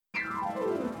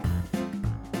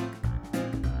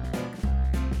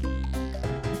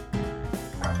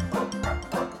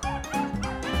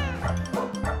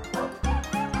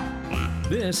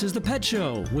This is The Pet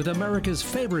Show with America's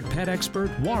favorite pet expert,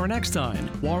 Warren Eckstein.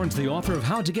 Warren's the author of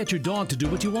How to Get Your Dog to Do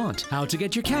What You Want, How to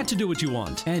Get Your Cat to Do What You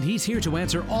Want, and he's here to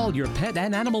answer all your pet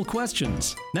and animal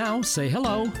questions. Now, say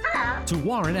hello to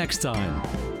Warren Eckstein.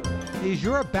 Is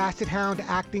your basset hound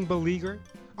acting beleaguered?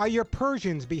 Are your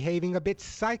Persians behaving a bit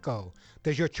psycho?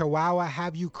 Does your Chihuahua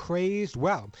have you crazed?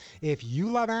 Well, if you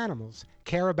love animals,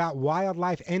 care about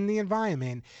wildlife and the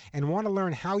environment, and want to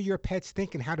learn how your pets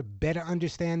think and how to better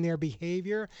understand their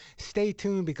behavior, stay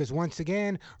tuned because once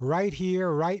again, right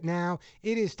here, right now,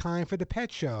 it is time for The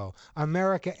Pet Show,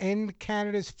 America and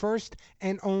Canada's first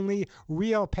and only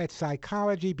real pet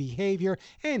psychology, behavior,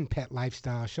 and pet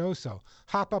lifestyle show. So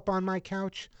hop up on my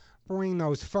couch. Bring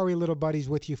those furry little buddies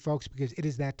with you, folks, because it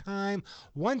is that time,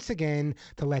 once again,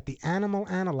 to let the animal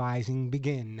analyzing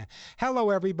begin. Hello,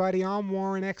 everybody. I'm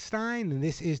Warren Eckstein, and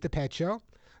this is The Pet Show,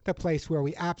 the place where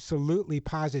we absolutely,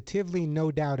 positively,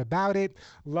 no doubt about it,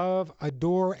 love,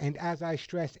 adore, and as I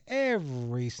stress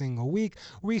every single week,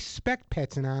 respect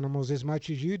pets and animals as much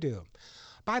as you do.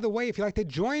 By the way, if you'd like to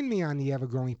join me on the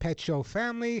ever-growing Pet Show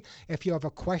family, if you have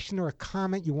a question or a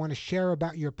comment you want to share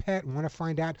about your pet, want to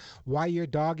find out why your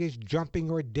dog is jumping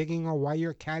or digging or why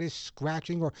your cat is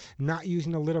scratching or not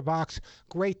using the litter box,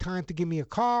 great time to give me a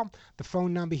call. The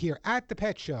phone number here at the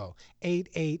Pet Show,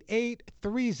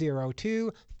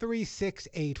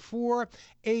 888-302-3684,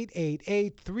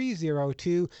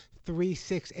 888-302-3684.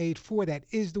 That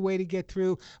is the way to get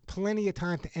through. Plenty of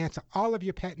time to answer all of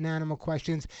your pet and animal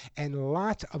questions and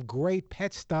lots of great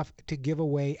pet stuff to give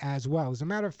away as well. As a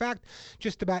matter of fact,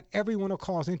 just about everyone who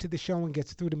calls into the show and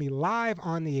gets through to me live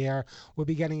on the air will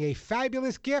be getting a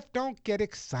fabulous gift. Don't get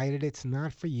excited. It's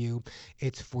not for you.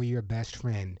 It's for your best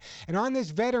friend. And on this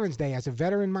Veterans Day, as a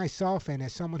veteran myself and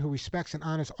as someone who respects and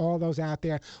honors all those out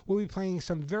there, we'll be playing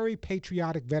some very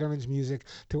patriotic veterans music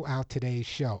throughout today's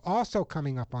show. Also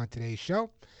coming up on today's show,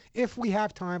 if we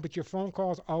have time, but your phone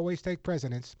calls always take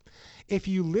precedence, if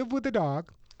you live with a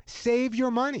dog, save your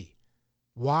money.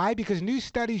 Why? Because new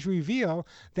studies reveal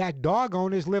that dog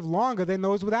owners live longer than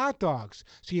those without dogs.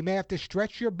 So you may have to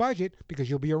stretch your budget because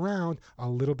you'll be around a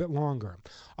little bit longer.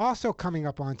 Also coming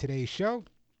up on today's show,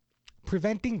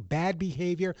 preventing bad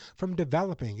behavior from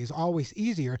developing is always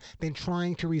easier than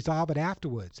trying to resolve it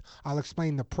afterwards. I'll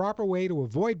explain the proper way to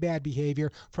avoid bad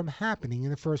behavior from happening in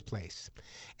the first place.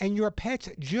 And your pets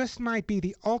just might be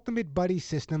the ultimate buddy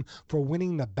system for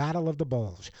winning the battle of the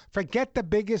bulge. Forget the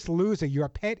biggest loser. Your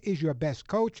pet is your best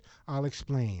coach. I'll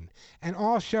explain. And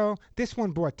also, this one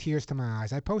brought tears to my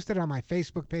eyes. I posted it on my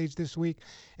Facebook page this week.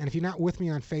 And if you're not with me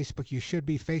on Facebook, you should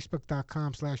be,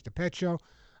 facebook.com/thepetshow.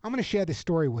 I'm going to share this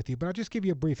story with you, but I'll just give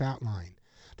you a brief outline.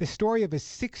 The story of a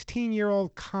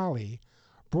 16-year-old collie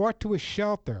brought to a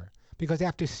shelter because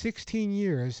after 16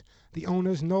 years, the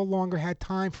owners no longer had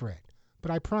time for it. But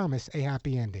I promise a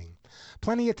happy ending.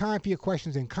 Plenty of time for your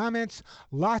questions and comments.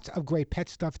 Lots of great pet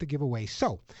stuff to give away.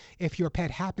 So, if your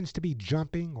pet happens to be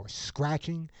jumping or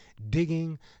scratching,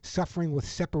 digging, suffering with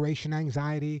separation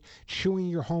anxiety, chewing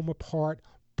your home apart,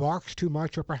 barks too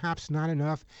much or perhaps not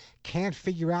enough, can't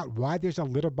figure out why there's a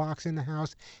litter box in the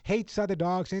house, hates other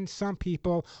dogs and some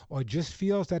people, or just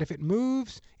feels that if it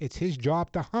moves, it's his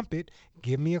job to hump it,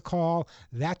 give me a call.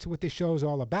 That's what this show's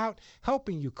all about,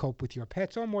 helping you cope with your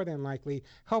pets, or more than likely,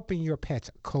 helping your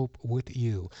pets cope with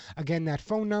you. Again, that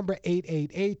phone number,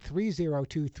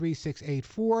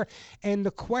 888-302-3684. And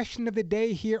the question of the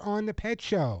day here on The Pet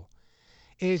Show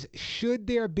is, should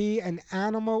there be an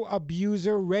animal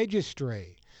abuser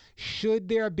registry? Should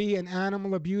there be an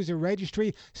animal abuser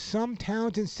registry? Some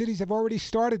towns and cities have already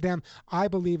started them. I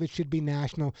believe it should be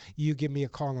national. You give me a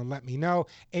call and let me know.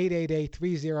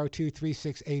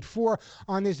 888-302-3684.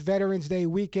 On this Veterans Day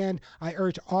weekend, I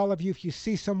urge all of you, if you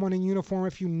see someone in uniform,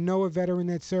 if you know a veteran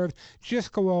that served,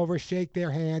 just go over, shake their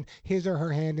hand, his or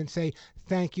her hand, and say,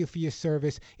 thank you for your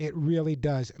service. It really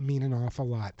does mean an awful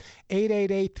lot.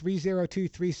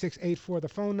 888-302-3684, the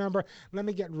phone number. Let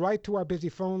me get right to our busy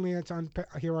phone lines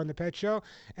here on the Pet Show,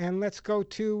 and let's go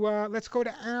to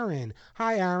Aaron.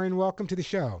 Hi, Aaron. Welcome to the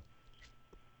show.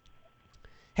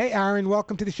 Hey, Aaron.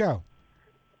 Welcome to the show.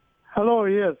 Hello.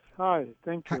 Yes. Hi.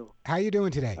 Thank you. How you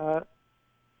doing today?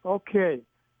 Okay.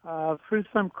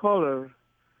 First-time caller.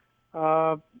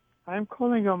 I'm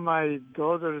calling on my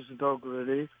daughter's dog,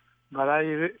 really, but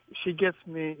she gets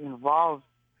me involved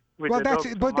with the dog.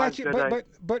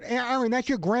 But Aaron, that's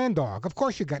your grand dog. Of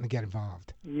course you're going to get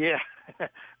involved. Yeah,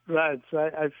 right. So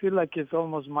I feel like it's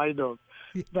almost my dog.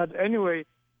 Yeah. But anyway,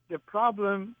 the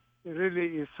problem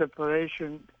really is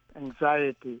separation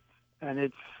anxiety, and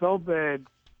it's so bad.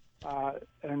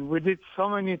 And we did so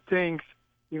many things.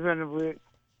 Even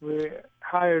we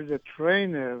hired a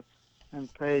trainer,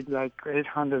 and paid like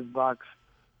 $800,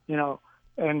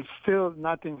 and still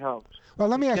nothing helps. Well,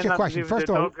 let me ask you a Cannot question. leave First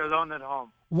the of all, dog alone at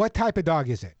home. what type of dog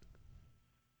is it?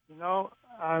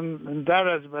 I'm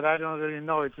embarrassed, but I don't really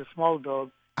know. It's a small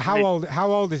dog. How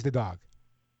old is the dog?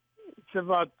 It's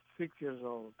about 6 years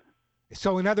old.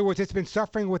 So, in other words, it's been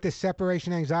suffering with this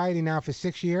separation anxiety now for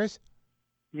 6 years?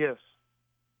 Yes.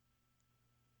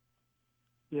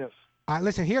 Yes.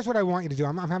 Listen, here's what I want you to do.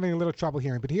 I'm having a little trouble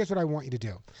hearing, but here's what I want you to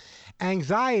do.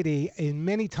 Anxiety, in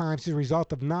many times, is a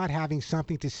result of not having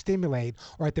something to stimulate,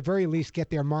 or at the very least, get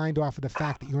their mind off of the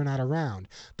fact that you're not around.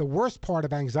 The worst part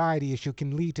of anxiety issue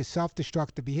can lead to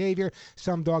self-destructive behavior.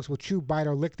 Some dogs will chew, bite,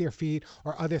 or lick their feet,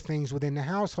 or other things within the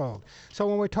household. So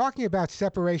when we're talking about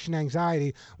separation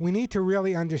anxiety, we need to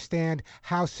really understand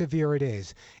how severe it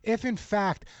is. If, in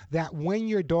fact, that when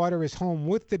your daughter is home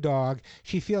with the dog,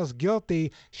 she feels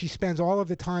guilty, she spends all of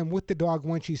the time with the dog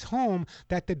when she's home,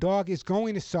 that the dog is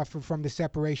going to suffer from the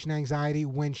separation anxiety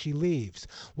when she leaves.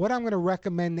 What I'm going to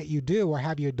recommend that you do, or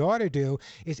have your daughter do,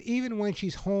 is even when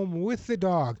she's home with the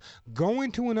dog, go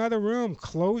into another room,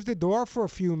 close the door for a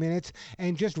few minutes,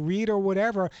 and just read or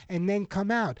whatever, and then come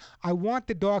out. I want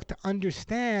the dog to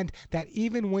understand that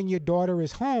even when your daughter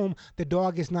is home, the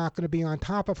dog is not going to be on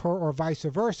top of her, or vice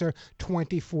versa,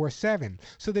 24/7.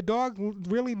 So the dog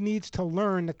really needs to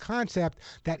learn the concept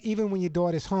that even when your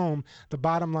daughter's home, the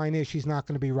bottom line is she's not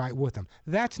going to be right with them.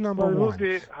 That's number Well, it one. would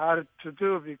be hard to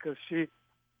do because she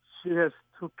has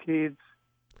two kids,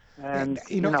 and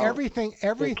everything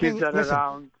the kids are listen,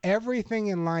 around. everything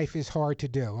in life is hard to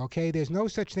do, okay? There's no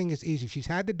such thing as easy. She's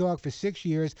had the dog for 6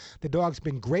 years. The dog's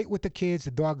been great with the kids.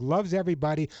 The dog loves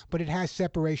everybody, but it has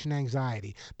separation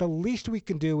anxiety. The least we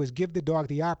can do is give the dog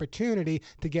the opportunity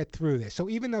to get through this. So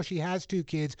even though she has 2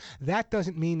 kids, that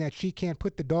doesn't mean that she can't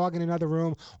put the dog in another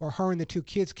room, or her and the 2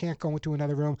 kids can't go into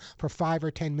another room for 5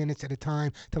 or 10 minutes at a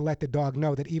time to let the dog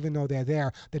know that even though they're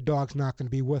there, the dog's not going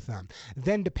to be with them.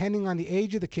 Then depending on the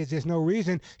age of the kids, there's no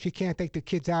reason she can't take the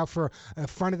kids out for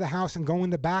front of the house and go in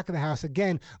the back of the house,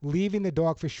 again, leaving the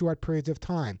dog for short periods of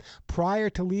time. Prior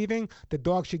to leaving, the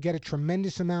dog should get a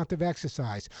tremendous amount of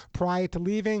exercise. Prior to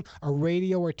leaving, a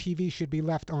radio or TV should be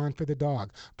left on for the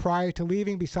dog. Prior to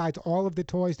leaving, besides all of the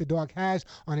toys the dog has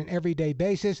on an everyday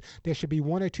basis, there should be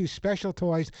 1 or 2 special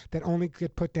toys that only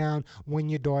get put down when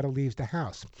your daughter leaves the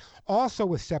house. Also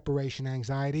with separation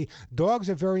anxiety, dogs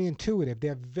are very intuitive.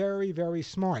 They're very, very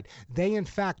smart. They, in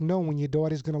fact, know when your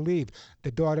daughter's going to leave.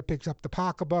 The daughter picks up the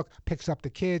pocketbook, picks up the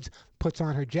kids, puts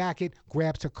on her jacket,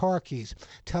 grabs her car keys.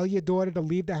 Tell your daughter to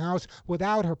leave the house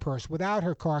without her purse, without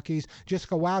her car keys. Just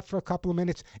go out for a couple of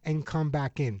minutes and come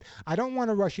back in. I don't want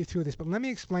to rush you through this, but let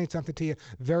me explain something to you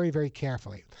very, very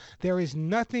carefully. There is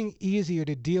nothing easier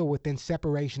to deal with than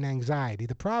separation anxiety.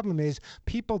 The problem is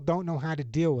people don't know how to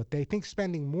deal with it. They think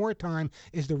spending more time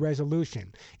is the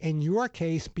resolution. In your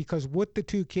case, because with the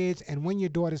 2 kids and when your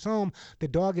daughter's home, the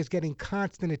dog is getting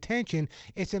constant attention,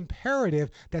 it's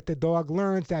imperative that the dog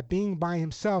learns that being by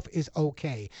himself is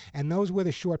okay. And those where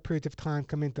the short periods of time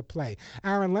come into play.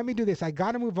 Aaron, let me do this. I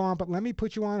got to move on, but let me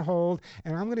put you on hold,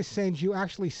 and I'm going to send you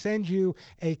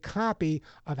a copy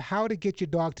of how to get your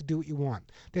dog to do what you want.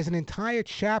 There's an entire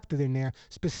chapter in there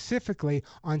specifically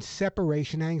on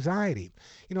separation anxiety.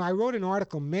 I wrote an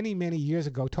article many, many years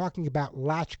ago talking about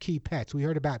latchkey pets. We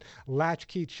heard about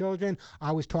latchkey children.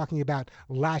 I was talking about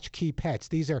latchkey pets.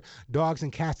 These are dogs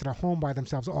and cats that are home by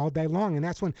themselves all day long, and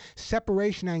that's when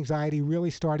separation anxiety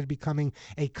really started becoming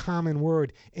a common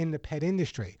word in the pet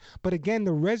industry. But again,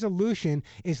 the resolution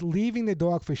is leaving the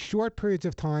dog for short periods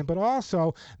of time, but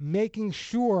also making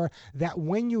sure that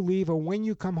when you leave or when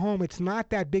you come home, it's not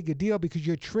that big a deal because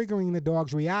you're triggering the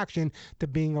dog's reaction to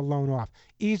being alone off.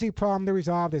 Easy problem to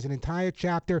resolve. There's an entire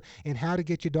chapter in how to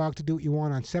get your dog to do what you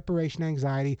want on separation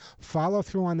anxiety. Follow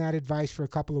through on that advice for a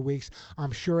couple of weeks.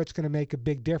 I'm sure it's going to make a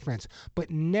big difference.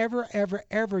 But never, ever,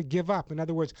 ever give up. In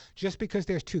other words, just because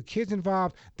there's 2 kids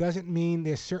involved doesn't mean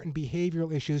there's certain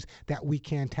behavioral issues that we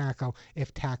can tackle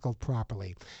if tackled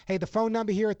properly. Hey, the phone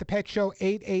number here at the Pet Show,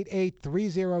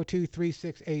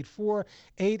 888-302-3684,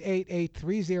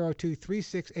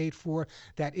 888-302-3684.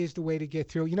 That is the way to get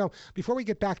through. Before we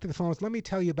get back to the phones, let me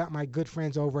tell you about my good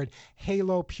friends over at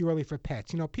Halo Purely for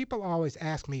Pets. People always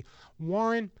ask me,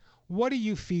 Warren, What do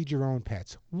you feed your own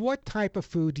pets? What type of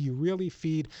food do you really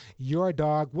feed your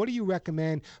dog? What do you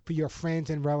recommend for your friends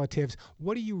and relatives?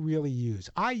 What do you really use?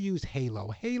 I use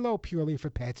Halo. Halo Purely for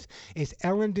Pets is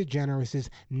Ellen DeGeneres'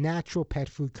 natural pet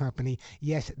food company.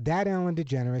 Yes, that Ellen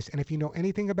DeGeneres. And if you know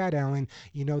anything about Ellen,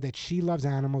 you know that she loves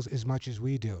animals as much as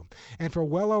we do. And for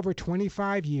well over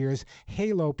 25 years,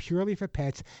 Halo Purely for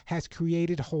Pets has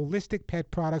created holistic pet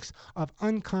products of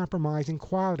uncompromising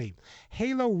quality.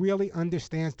 Halo really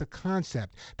understands the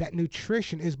concept that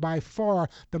nutrition is by far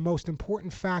the most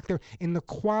important factor in the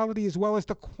quality as well as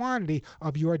the quantity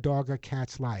of your dog or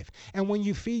cat's life. And when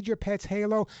you feed your pets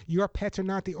Halo, your pets are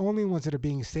not the only ones that are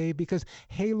being saved, because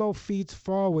Halo feeds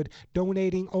forward,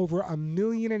 donating over 1.5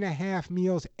 million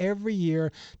meals every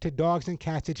year to dogs and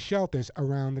cats at shelters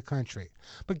around the country.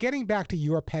 But getting back to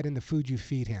your pet and the food you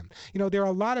feed him, there are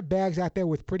a lot of bags out there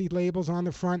with pretty labels on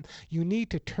the front. You need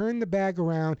to turn the bag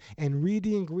around and read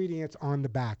the ingredients on the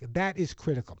back. That is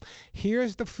critical.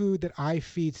 Here's the food that I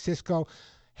feed Cisco.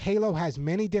 Halo has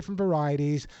many different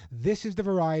varieties. This is the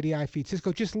variety I feed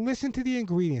Cisco. Just listen to the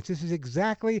ingredients. This is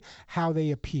exactly how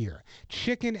they appear.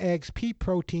 Chicken, eggs, pea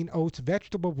protein, oats,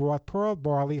 vegetable broth, pearl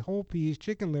barley, whole peas,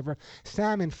 chicken liver,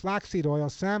 salmon, flaxseed oil,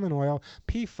 salmon oil,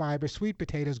 pea fiber, sweet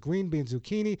potatoes, green beans,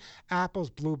 zucchini, apples,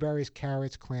 blueberries,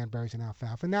 carrots, cranberries, and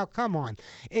alfalfa. Now, come on.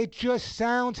 It just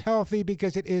sounds healthy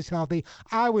because it is healthy.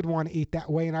 I would want to eat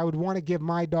that way, and I would want to give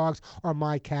my dogs or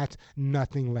my cats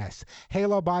nothing less.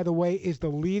 Halo, by the way, is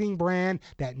the leading brand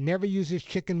that never uses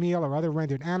chicken meal or other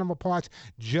rendered animal parts,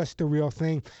 just the real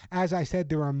thing. As I said,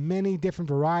 there are many different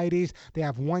varieties. They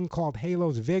have one called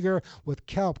Halo's Vigor with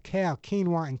kelp, kale,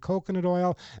 quinoa, and coconut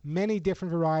oil. Many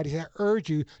different varieties. I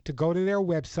urge you to go to their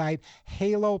website,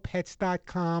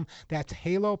 halopets.com. That's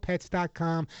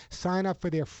halopets.com. Sign up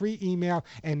for their free email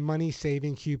and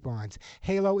money-saving coupons.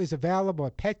 Halo is available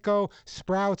at Petco,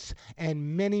 Sprouts,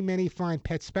 and many, many fine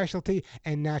pet specialty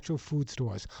and natural food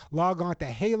stores. Log on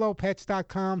to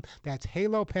halopets.com. That's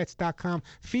halopets.com.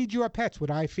 Feed your pets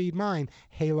what I feed mine.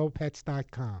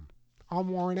 halopets.com. I'm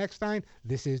Warren Eckstein.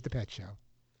 This is The Pet Show.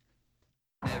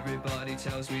 Everybody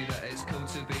tells me that it's cool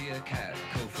to be a cat.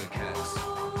 Cool for cats.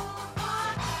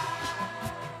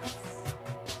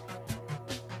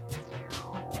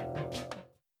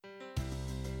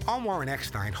 I'm Warren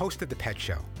Eckstein, host of The Pet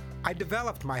Show. I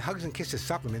developed my Hugs and Kisses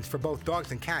supplements for both dogs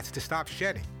and cats to stop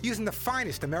shedding. Using the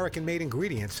finest American-made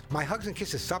ingredients, my Hugs and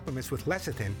Kisses supplements with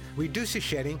lecithin reduces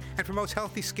shedding and promotes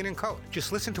healthy skin and coat.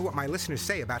 Just listen to what my listeners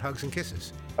say about Hugs and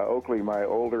Kisses. Oakley, my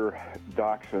older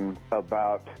dachshund,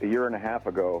 about 1.5 years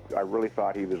ago, I really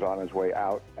thought he was on his way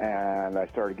out, and I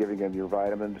started giving him your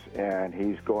vitamins, and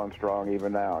he's going strong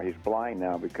even now. He's blind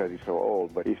now because he's so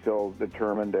old, but he's still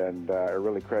determined, and I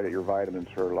really credit your vitamins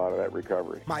for a lot of that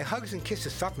recovery. My Hugs and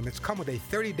Kisses supplements come with a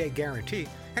 30-day guarantee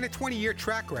and a 20-year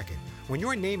track record. When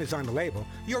your name is on the label,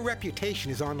 your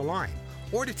reputation is on the line.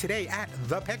 Order today at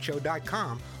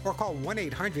thepetshow.com or call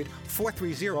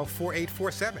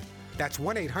 1-800-430-4847. That's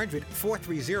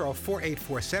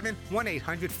 1-800-430-4847,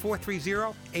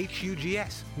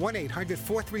 1-800-430-HUGS,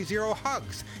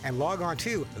 1-800-430-HUGS, and log on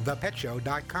to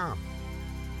thepetshow.com.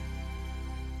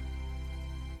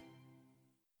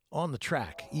 On the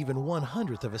track, even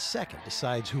 1/100th of a second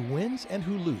decides who wins and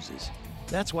who loses.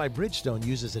 That's why Bridgestone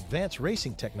uses advanced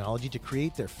racing technology to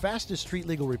create their fastest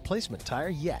street-legal replacement tire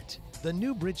yet, the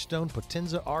new Bridgestone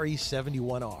Potenza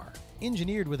RE71R.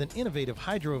 Engineered with an innovative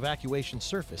hydro-evacuation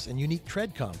surface and unique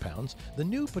tread compounds, the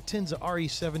new Potenza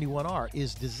RE71R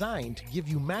is designed to give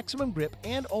you maximum grip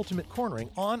and ultimate cornering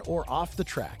on or off the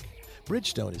track.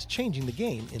 Bridgestone is changing the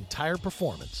game in tire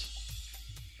performance.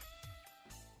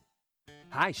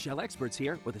 Hi, Shell Experts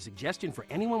here with a suggestion for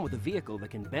anyone with a vehicle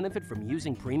that can benefit from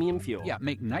using premium fuel. Yeah,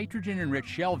 make nitrogen-enriched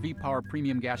Shell V-Power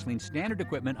Premium Gasoline standard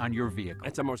equipment on your vehicle.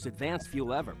 It's our most advanced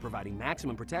fuel ever, providing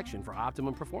maximum protection for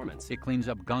optimum performance. It cleans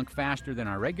up gunk faster than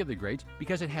our regular grades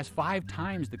because it has 5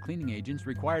 times the cleaning agents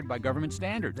required by government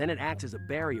standards. Then it acts as a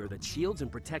barrier that shields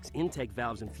and protects intake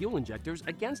valves and fuel injectors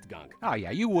against gunk. Oh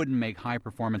yeah, you wouldn't make high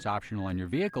performance optional on your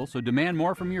vehicle, so demand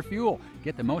more from your fuel.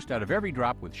 Get the most out of every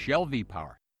drop with Shell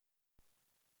V-Power.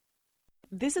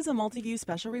 This is a Multiview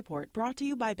special report brought to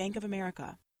you by Bank of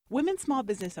America. Women small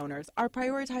business owners are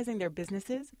prioritizing their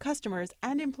businesses, customers,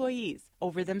 and employees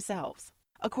over themselves.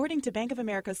 According to Bank of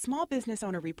America's Small Business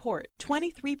Owner Report,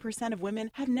 23% of women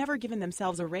have never given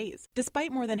themselves a raise,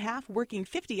 despite more than half working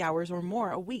 50 hours or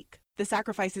more a week. The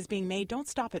sacrifices being made don't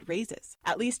stop at raises.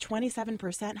 At least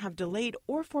 27% have delayed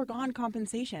or foregone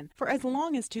compensation for as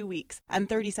long as 2 weeks, and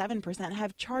 37%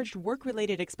 have charged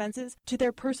work-related expenses to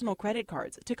their personal credit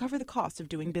cards to cover the cost of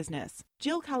doing business.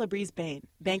 Jill Calabrese-Bain,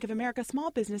 Bank of America Small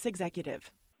Business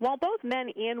Executive. While both men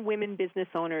and women business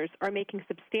owners are making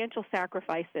substantial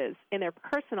sacrifices in their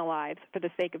personal lives for the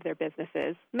sake of their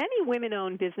businesses, many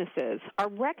women-owned businesses are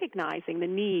recognizing the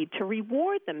need to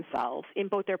reward themselves in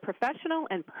both their professional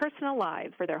and personal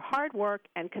lives for their hard work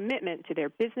and commitment to their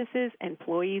businesses,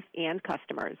 employees, and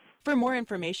customers. For more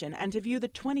information and to view the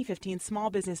 2015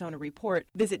 Small Business Owner Report,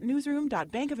 visit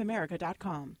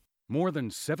newsroom.bankofamerica.com. More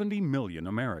than 70 million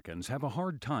Americans have a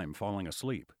hard time falling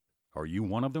asleep. Are you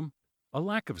one of them? A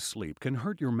lack of sleep can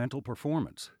hurt your mental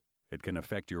performance. It can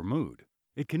affect your mood.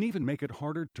 It can even make it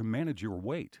harder to manage your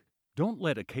weight. Don't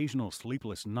let occasional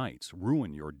sleepless nights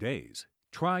ruin your days.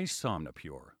 Try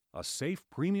Somnipure, a safe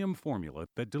premium formula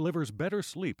that delivers better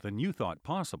sleep than you thought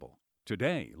possible.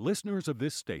 Today, listeners of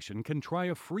this station can try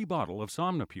a free bottle of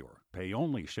Somnipure. Pay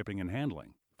only shipping and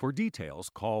handling. For details,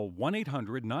 call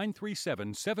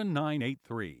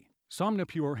 1-800-937-7983.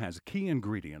 Somnipure has key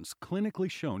ingredients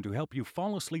clinically shown to help you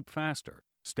fall asleep faster,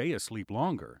 stay asleep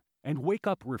longer, and wake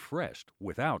up refreshed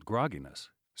without grogginess.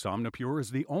 Somnipure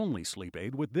is the only sleep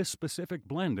aid with this specific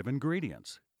blend of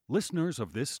ingredients. Listeners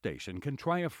of this station can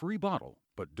try a free bottle,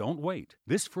 but don't wait.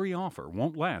 This free offer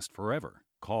won't last forever.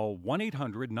 Call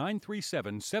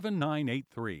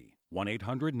 1-800-937-7983.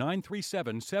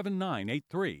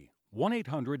 1-800-937-7983.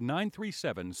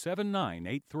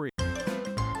 1-800-937-7983.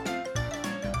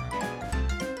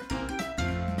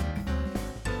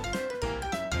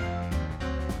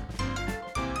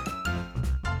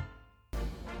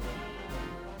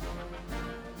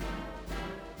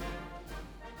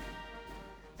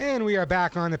 And we are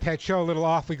back on the Pet Show. A little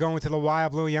off, we go into the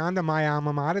Wild Blue Yonder, my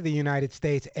alma mater, the United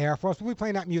States Air Force. We'll be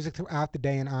playing that music throughout the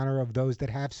day in honor of those that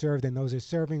have served and those that are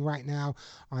serving right now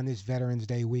on this Veterans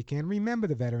Day weekend. Remember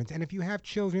the veterans, and if you have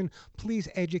children, please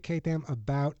educate them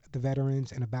about the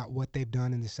veterans and about what they've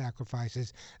done and the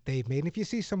sacrifices they've made. And if you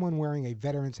see someone wearing a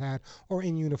veteran's hat or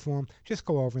in uniform, just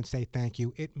go over and say thank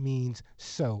you. It means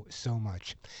so, so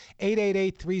much.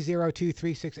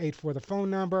 888-302-3684, the phone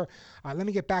number. Let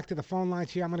me get back to the phone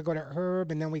lines here. I'm going to go to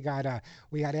Herb, and then we got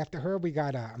after Herb, we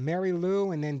got Mary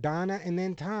Lou, and then Donna, and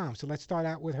then Tom. So let's start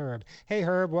out with Herb. Hey,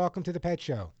 Herb, welcome to the Pet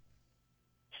Show.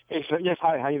 Hey, sir. Yes,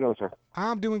 hi. How you doing, sir?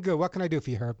 I'm doing good. What can I do for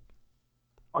you, Herb?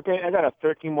 Okay, I got a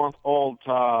 13-month-old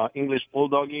English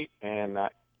bulldoggy, and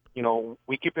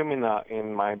we keep him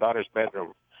in my daughter's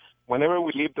bedroom. Whenever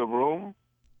we leave the room,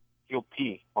 he'll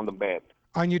pee on the bed.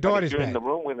 On your daughter's bed? If you're bed? in the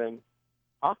room with him,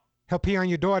 huh? He'll pee on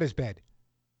your daughter's bed?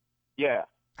 Yeah.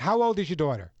 How old is your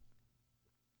daughter?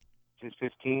 She's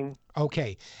 15.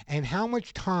 Okay. And how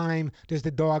much time does the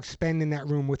dog spend in that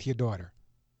room with your daughter?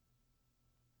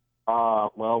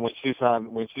 Well, when she's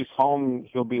home,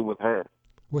 he'll be with her.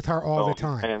 With her all the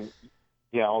time? And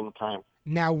yeah, all the time.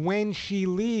 Now, when she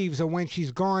leaves or when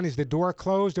she's gone, is the door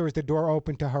closed or is the door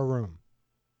open to her room?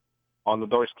 The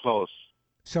door's closed.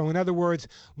 So, in other words,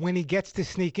 when he gets to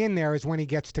sneak in there is when he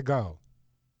gets to go?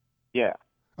 Yeah.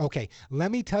 Okay,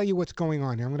 let me tell you what's going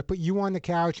on here. I'm going to put you on the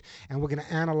couch, and we're going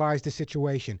to analyze the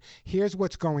situation. Here's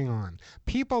what's going on.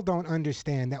 People don't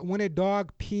understand that when a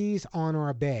dog pees on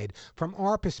our bed, from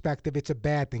our perspective, it's a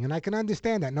bad thing. And I can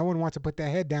understand that. No one wants to put their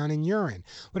head down and urine.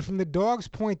 But from the dog's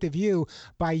point of view,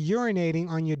 by urinating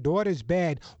on your daughter's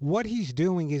bed, what he's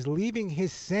doing is leaving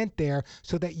his scent there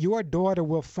so that your daughter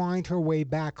will find her way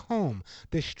back home.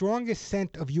 The strongest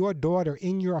scent of your daughter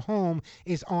in your home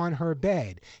is on her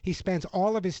bed. He spends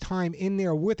all of his time in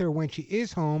there with her when she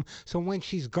is home, so when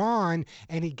she's gone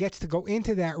and he gets to go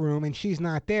into that room and she's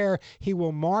not there, he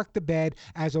will mark the bed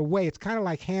as a way. It's kind of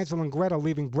like Hansel and Gretel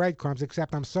leaving breadcrumbs,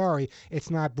 except I'm sorry, it's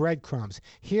not breadcrumbs.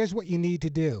 Here's what you need to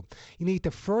do. You need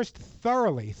to first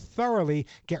thoroughly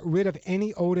get rid of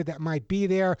any odor that might be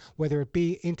there, whether it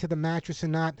be into the mattress or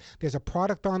not. There's a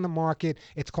product on the market.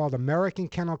 It's called American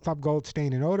Kennel Club Gold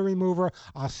Stain and Odor Remover.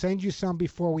 I'll send you some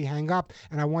before we hang up,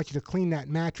 and I want you to clean that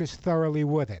mattress thoroughly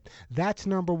with it. That's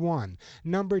number one.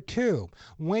 Number two,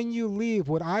 when you leave,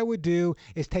 what I would do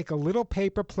is take a little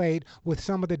paper plate with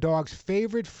some of the dog's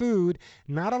favorite food,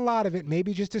 not a lot of it,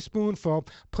 maybe just a spoonful,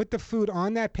 put the food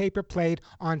on that paper plate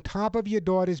on top of your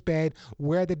daughter's bed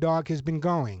where the dog has been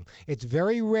going. It's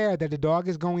very rare that a dog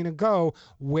is going to go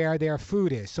where their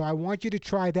food is, so I want you to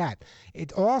try that.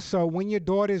 It also, when your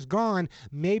daughter's gone,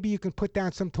 maybe you can put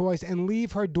down some toys and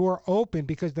leave her door open,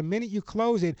 because the minute you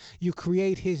close it, you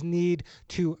create his need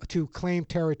to claim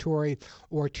territory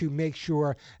or to make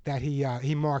sure that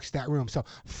he marks that room. So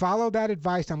follow that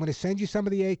advice. I'm going to send you some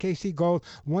of the AKC Gold.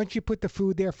 Once you put the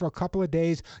food there for a couple of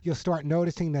days, you'll start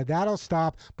noticing that that'll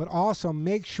stop, but also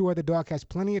make sure the dog has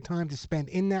plenty of time to spend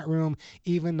in that room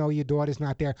even though your daughter's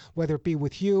not there, whether it be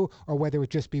with you or whether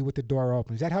it just be with the door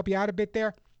open. Does that help you out a bit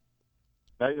there?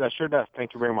 That sure does.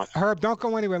 Thank you very much. Herb, don't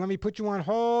go anywhere. Let me put you on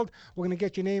hold. We're going to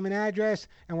get your name and address,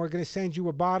 and we're going to send you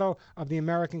a bottle of the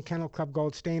American Kennel Club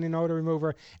Gold Stain and Odor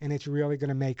Remover, and it's really going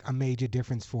to make a major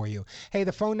difference for you. Hey,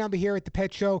 the phone number here at the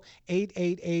Pet Show,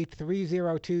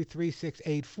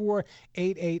 888-302-3684,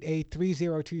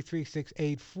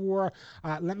 888-302-3684.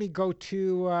 Let me go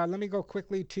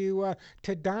quickly to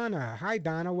Donna. Hi,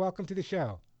 Donna. Welcome to the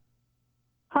show.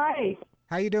 Hi.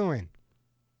 How you doing?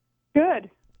 Good.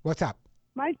 What's up?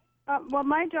 My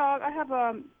dog, I have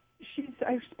she's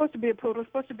supposed to be a poodle,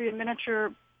 supposed to be a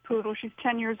miniature poodle. She's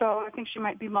 10 years old. I think she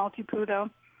might be multi-poodle.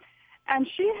 And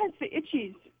she has the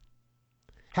itchies.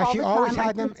 Has she always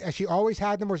had them? Has she always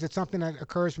had them, or is it something that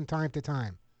occurs from time to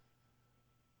time?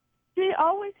 She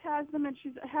always has them, and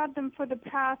she's had them for the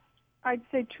past, I'd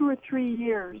say, 2 or 3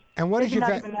 years. And what does your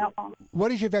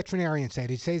veterinarian say?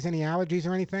 Did he say any allergies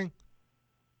or anything?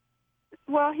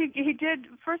 Well, he did.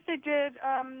 First, they did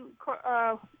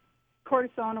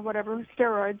cortisone or whatever,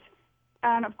 steroids,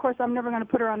 and of course, I'm never going to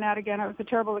put her on that again. It was a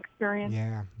terrible experience.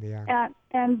 Yeah.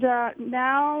 And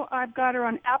now I've got her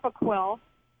on Apoquel,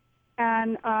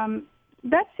 and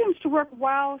that seems to work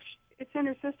while it's in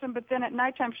her system. But then at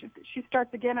nighttime, she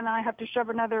starts again, and I have to shove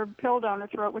another pill down her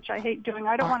throat, which I hate doing.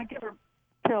 I don't want to give her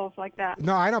pills like that.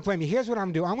 No, I don't blame you. Here's what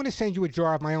I'm going to do. I'm going to send you a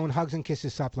jar of my own Hugs and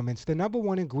Kisses supplements. The number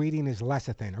one ingredient is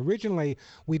lecithin. Originally,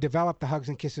 we developed the Hugs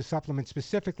and Kisses supplement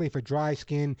specifically for dry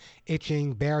skin,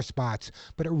 itching, bare spots,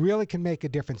 but it really can make a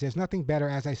difference. There's nothing better,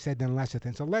 as I said, than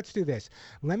lecithin. So let's do this.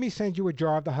 Let me send you a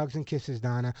jar of the Hugs and Kisses,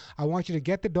 Donna. I want you to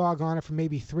get the dog on it for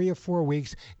maybe 3 or 4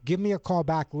 weeks. Give me a call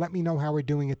back. Let me know how we're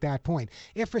doing at that point.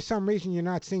 If for some reason you're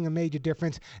not seeing a major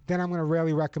difference, then I'm going to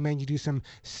really recommend you do some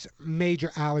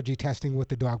major allergy testing with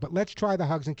the dog. But let's try the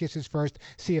Hugs and Kisses first,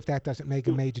 see if that doesn't make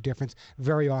a major difference.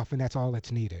 Very often, that's all that's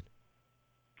needed.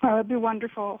 Oh, that'd be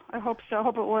wonderful. I hope so. I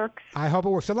hope it works. I hope it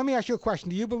works. So let me ask you a question.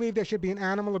 Do you believe there should be an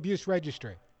animal abuse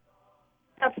registry?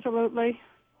 Absolutely.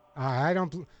 I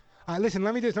don't... Listen,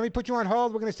 let me put you on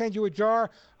hold. We're going to send you a jar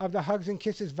of the Hugs and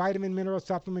Kisses vitamin mineral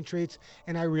supplement treats,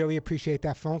 and I really appreciate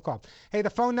that phone call. Hey, the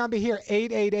phone number here,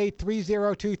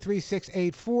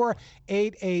 888-302-3684,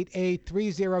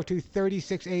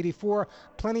 888-302-3684.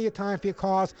 Plenty of time for your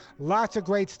calls. Lots of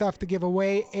great stuff to give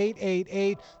away.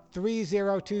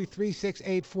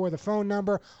 888-302-3684, the phone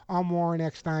number. I'm Warren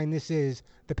Eckstein. This is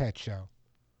The Pet Show.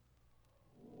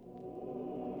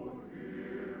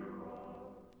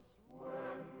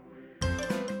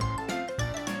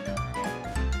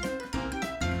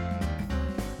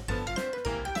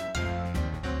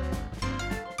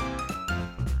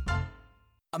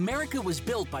 America was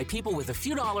built by people with a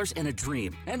few dollars and a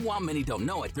dream. And while many don't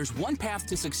know it, there's one path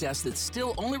to success that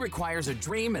still only requires a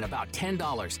dream and about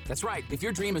 $10. That's right. If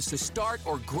your dream is to start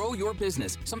or grow your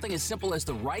business, something as simple as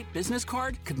the right business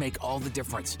card could make all the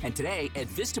difference. And today at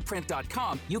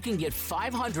Vistaprint.com, you can get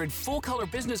 500 full-color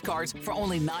business cards for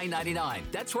only $9.99.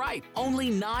 That's right,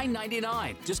 only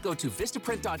 $9.99. Just go to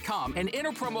Vistaprint.com and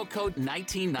enter promo code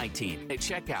 1919 at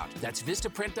checkout. That's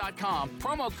Vistaprint.com,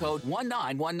 promo code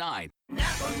 1919.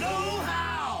 Napa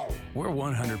know-how! We're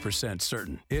 100%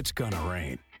 certain it's gonna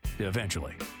rain.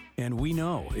 Eventually. And we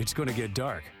know it's gonna get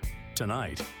dark.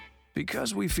 Tonight.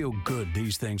 Because we feel good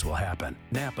these things will happen,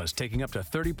 Napa's taking up to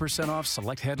 30% off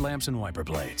select headlamps and wiper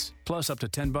blades. Plus up to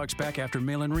 $10 back after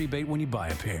mail-in rebate when you buy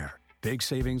a pair. Big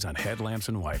savings on headlamps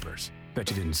and wipers. Bet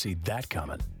you didn't see that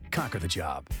coming. Conquer the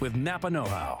job with Napa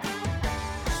know-how.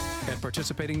 At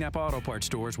participating Napa Auto Parts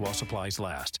stores while supplies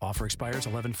last. Offer expires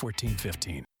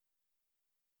 11/14/15.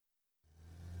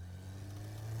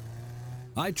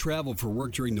 I travel for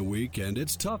work during the week, and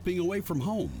it's tough being away from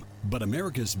home. But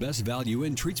America's Best Value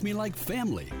Inn treats me like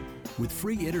family, with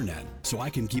free internet so I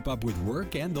can keep up with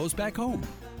work and those back home.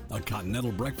 A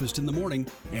continental breakfast in the morning,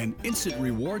 and instant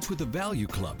rewards with the Value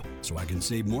Club so I can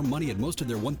save more money at most of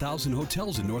their 1,000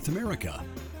 hotels in North America.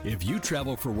 If you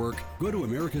travel for work, go to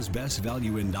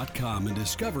americasbestvalueinn.com and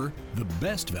discover the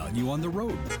best value on the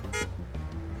road.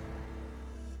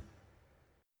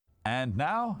 And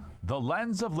now, The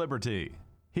Lens of Liberty.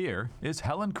 Here is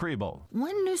Helen Kriebel.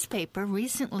 One newspaper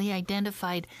recently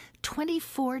identified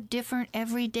 24 different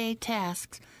everyday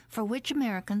tasks for which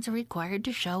Americans are required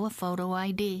to show a photo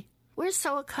ID. We're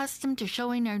so accustomed to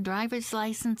showing our driver's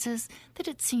licenses that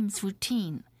it seems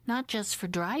routine, not just for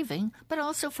driving, but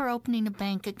also for opening a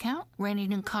bank account,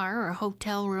 renting a car or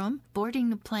hotel room,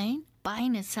 boarding a plane,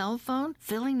 buying a cell phone,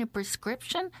 filling a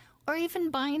prescription, or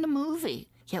even buying a movie.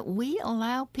 Yet we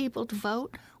allow people to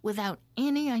vote without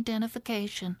any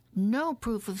identification, no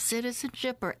proof of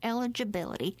citizenship or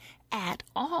eligibility at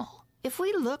all. If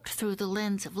we looked through the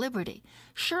lens of liberty,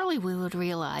 surely we would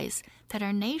realize that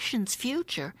our nation's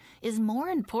future is more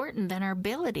important than our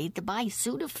ability to buy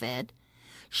Sudafed.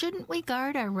 Shouldn't we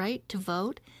guard our right to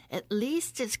vote at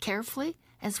least as carefully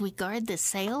as we guard the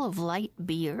sale of light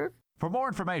beer? For more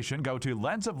information, go to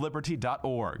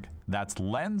lensofliberty.org. That's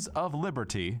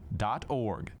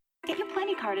lensofliberty.org. Get your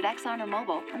Plenty card at Exxon or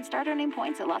Mobil and start earning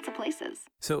points at lots of places.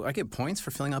 So I get points for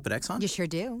filling up at Exxon? You sure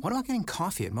do. What about getting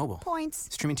coffee at Mobil? Points.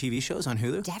 Streaming TV shows on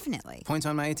Hulu? Definitely. Points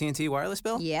on my AT&T wireless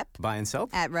bill? Yep. Buying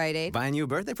soap? At Rite Aid. Buying you a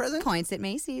birthday present? Points at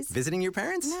Macy's. Visiting your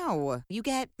parents? No. You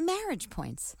get marriage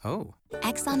points. Oh.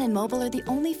 Exxon and Mobil are the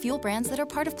only fuel brands that are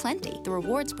part of Plenty, the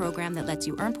rewards program that lets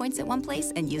you earn points at one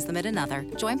place and use them at another.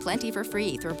 Join Plenty for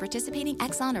free through a participating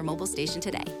Exxon or Mobil station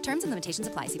today. Terms and limitations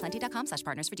apply. See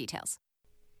plenty.com/partners for details.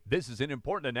 This is an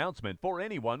important announcement for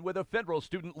anyone with a federal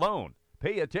student loan.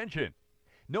 Pay attention.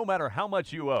 No matter how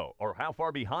much you owe or how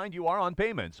far behind you are on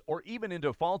payments or even in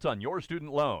default on your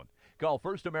student loan, call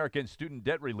First American Student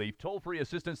Debt Relief toll-free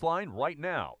assistance line right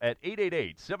now at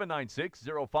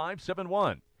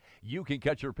 888-796-0571. You can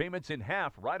cut your payments in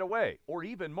half right away or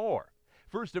even more.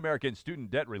 First American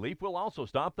Student Debt Relief will also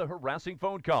stop the harassing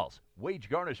phone calls, wage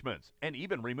garnishments, and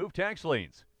even remove tax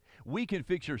liens. We can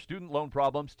fix your student loan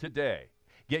problems today.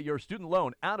 Get your student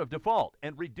loan out of default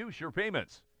and reduce your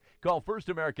payments. Call First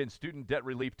American Student Debt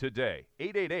Relief today,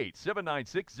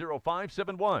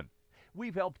 888-796-0571.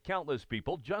 We've helped countless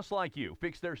people just like you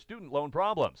fix their student loan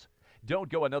problems. Don't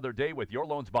go another day with your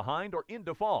loans behind or in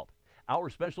default. Our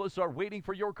specialists are waiting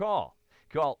for your call.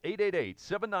 Call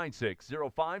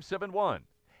 888-796-0571.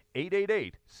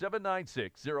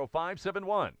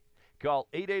 888-796-0571. Call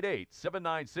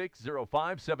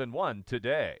 888-796-0571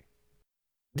 today.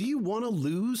 Do you want to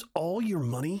lose all your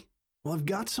money? Well, I've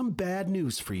got some bad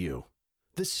news for you.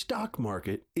 The stock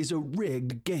market is a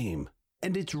rigged game,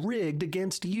 and it's rigged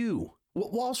against you.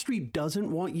 What Wall Street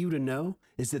doesn't want you to know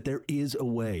is that there is a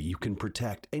way you can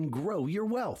protect and grow your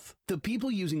wealth. The people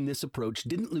using this approach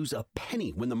didn't lose a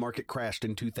penny when the market crashed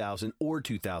in 2000 or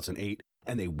 2008,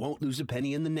 and they won't lose a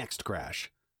penny in the next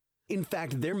crash. In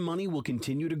fact, their money will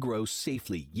continue to grow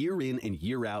safely year in and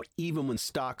year out, even when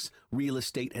stocks, real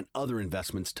estate, and other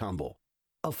investments tumble.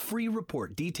 A free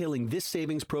report detailing this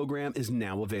savings program is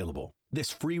now available.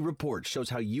 This free report shows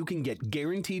how you can get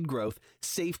guaranteed growth,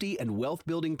 safety, and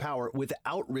wealth-building power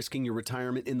without risking your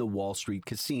retirement in the Wall Street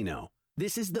casino.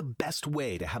 This is the best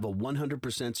way to have a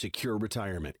 100% secure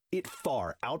retirement. It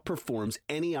far outperforms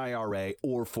any IRA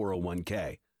or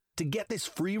 401k. To get this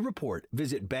free report,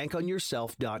 visit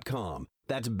bankonyourself.com.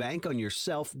 That's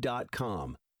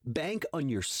bankonyourself.com.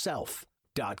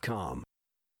 Bankonyourself.com.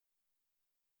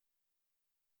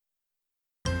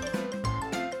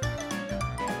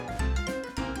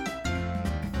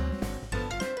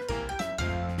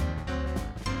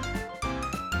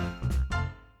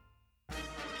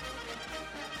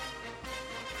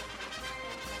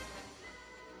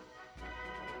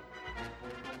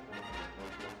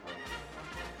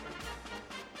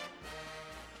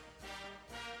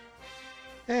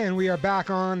 And we are back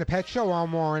on the Pet Show.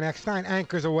 I'm Warren Eckstein,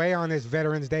 anchors away on this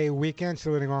Veterans Day weekend,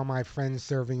 saluting all my friends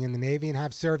serving in the Navy and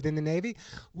have served in the Navy.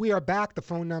 We are back. The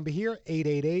phone number here,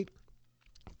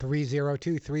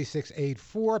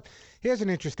 888-302-3684. Here's an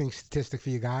interesting statistic for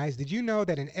you guys. Did you know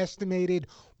that an estimated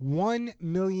 1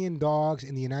 million dogs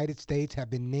in the United States have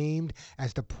been named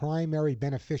as the primary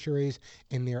beneficiaries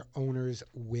in their owner's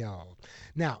will?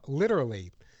 Now,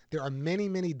 literally, there are many,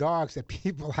 many dogs that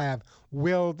people have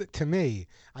willed to me.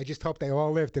 I just hope they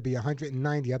all live to be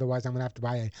 190. Otherwise, I'm going to have to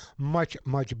buy a much,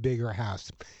 much bigger house.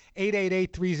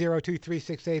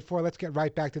 888-302-3684. Let's get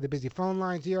right back to the busy phone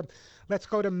lines here. Let's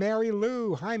go to Mary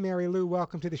Lou. Hi, Mary Lou.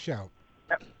 Welcome to the show.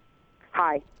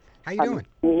 Hi. How you doing?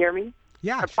 Can you hear me?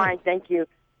 Yeah, I'm sure. fine, thank you.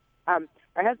 My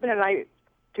husband and I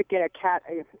took in a cat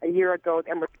a year ago,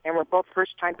 and we're both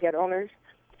first-time pet owners.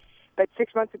 But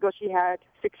 6 months ago, she had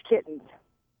 6 kittens.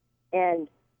 And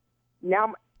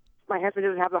now my husband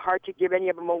doesn't have the heart to give any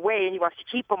of them away, and he wants to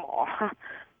keep them all.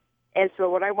 And so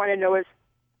what I want to know is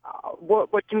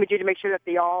what can we do to make sure that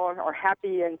they all are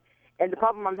happy? And the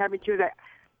problem I'm having, too, is that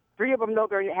 3 of them know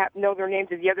their names,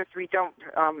 and the other 3 don't.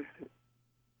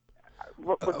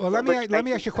 Let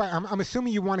me ask you a question. I'm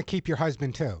assuming you want to keep your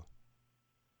husband, too.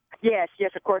 Yes,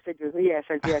 of course I do. Yes.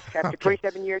 After Okay.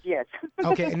 27 years, yes.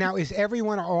 Okay, now is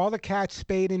all the cats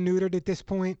spayed and neutered at this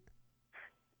point?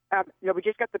 No, we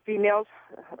just got the females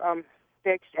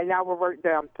fixed, and now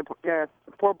the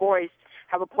 4 boys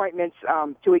have appointments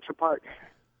 2 weeks apart.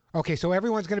 Okay, so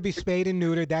everyone's going to be spayed and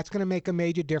neutered. That's going to make a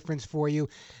major difference for you.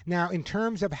 Now, in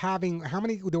terms of having how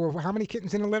many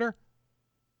kittens in the litter?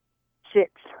 6.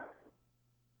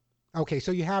 Okay,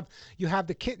 so you have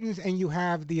the kittens and you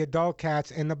have the adult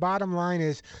cats, and the bottom line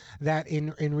is that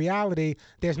in reality,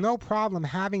 there's no problem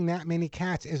having that many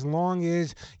cats as long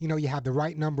as you have the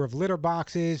right number of litter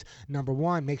boxes. Number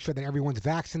one, make sure that everyone's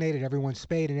vaccinated, everyone's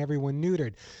spayed, and everyone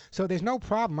neutered. So there's no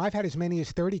problem. I've had as many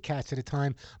as 30 cats at a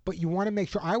time, but you want to make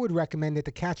sure. I would recommend that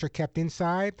the cats are kept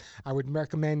inside. I would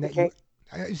recommend that you.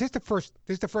 Is this the first?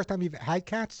 This is the first time you've had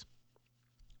cats?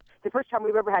 The first time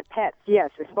we've ever had pets,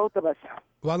 yes, it's both of us.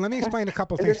 Well, let me explain a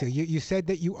couple things here. You said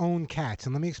that you own cats,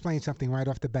 and let me explain something right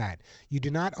off the bat. You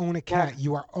do not own a cat.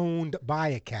 You are owned by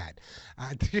a cat.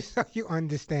 Just so you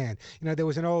understand. There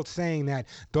was an old saying that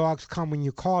dogs come when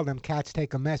you call them, cats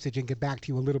take a message and get back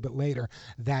to you a little bit later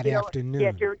that afternoon.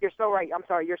 Yes, you're so right. I'm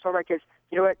sorry, you're so right, because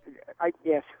you know what? I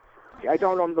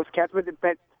don't own those cats,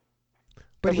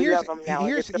 but here's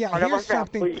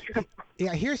something.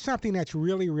 Here's something that's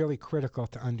really, really critical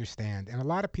to understand, and a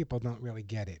lot of people don't really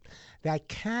get it. That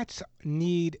cats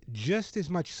need just as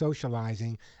much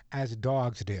socializing as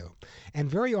dogs do. And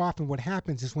very often what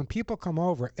happens is when people come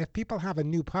over, if people have a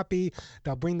new puppy,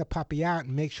 they'll bring the puppy out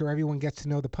and make sure everyone gets to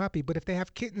know the puppy. But if they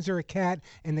have kittens or a cat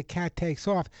and the cat takes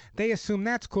off, they assume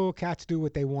that's cool. Cats do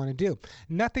what they want to do.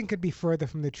 Nothing could be further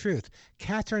from the truth.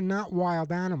 Cats are not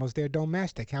wild animals. They're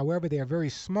domestic. However, they are very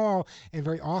small and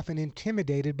very often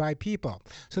intimidated by people.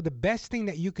 So the best thing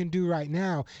that you can do right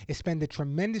now is spend a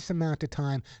tremendous amount of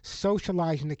time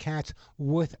socializing the cats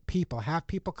with people. Have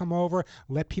people come over,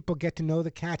 let people get to know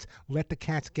the cats, let the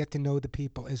cats get to know the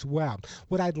people as well.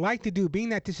 What I'd like to do, being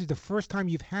that this is the first time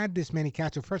you've had this many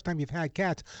cats, or first time you've had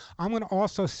cats, I'm going to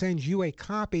also send you a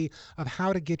copy of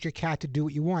how to get your cat to do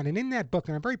what you want. And in that book,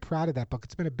 and I'm very proud of that book,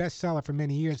 it's been a bestseller for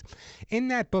many years. In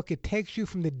that book, it takes you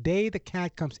from the day the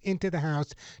cat comes into the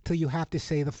house till you have to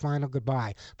say the final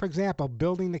goodbye. For example,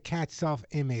 building the cat's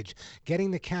self-image, getting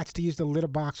the cats to use the litter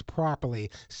box properly,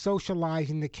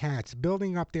 socializing the cats,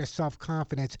 building up their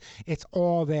self-confidence. It's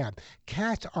all there.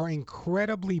 Cats are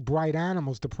incredibly bright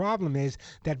animals. The problem is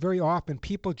that very often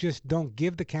people just don't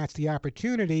give the cats the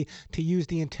opportunity to use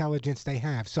the intelligence they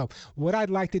have. So what I'd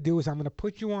like to do is I'm going to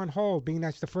put you on hold, being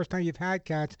that's the first time you've had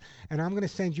cats, and I'm going to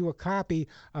send you a copy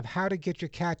of how to get your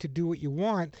cat to do what you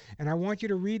want, and I want you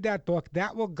to read that book.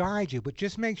 That will guide you, but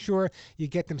just make sure you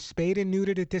get them spayed and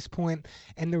neutered at this point.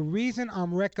 And the reason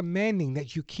I'm recommending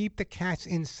that you keep the cats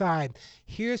inside,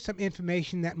 here's some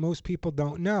information that most people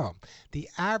don't know. The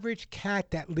average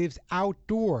cat that lives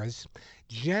outdoors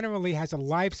generally has a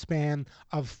lifespan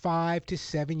of 5 to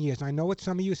 7 years. I know what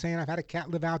some of you are saying, I've had a cat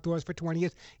live outdoors for 20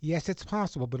 years. Yes, it's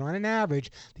possible, but on an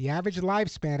average, the average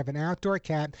lifespan of an outdoor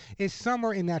cat is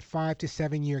somewhere in that 5 to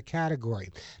 7 year category.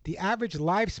 The average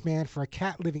lifespan for a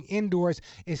cat living indoors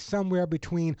is somewhere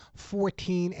between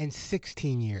 14 and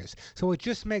 16 years. So it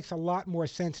just makes a lot more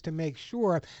sense to make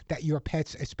sure that your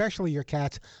pets, especially your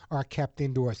cats, are kept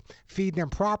indoors. Feed them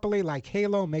properly like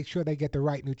Halo, make sure they get the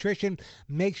right nutrition,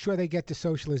 make sure they get the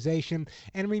socialization.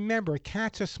 And remember,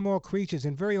 cats are small creatures,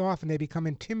 and very often they become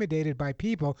intimidated by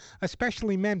people,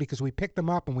 especially men, because we pick them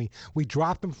up and we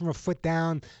drop them from a foot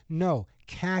down. No,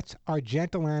 cats are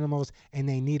gentle animals, and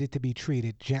they needed to be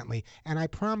treated gently. And I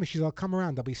promise you, they'll come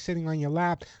around. They'll be sitting on your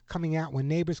lap, coming out when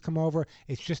neighbors come over.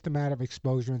 It's just a matter of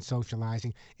exposure and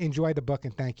socializing. Enjoy the book,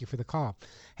 and thank you for the call.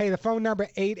 Hey, the phone number,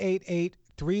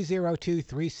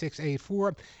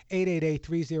 888-302-3684,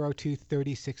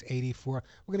 888-302-3684. We're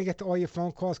going to get to all your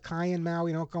phone calls. Kai and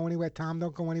Maui, don't go anywhere. Tom,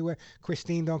 don't go anywhere.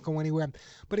 Christine, don't go anywhere.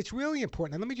 But it's really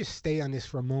important. And let me just stay on this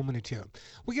for a moment or two.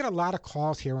 We get a lot of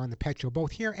calls here on the Pet Show,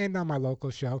 both here and on my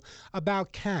local show,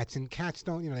 about cats. And cats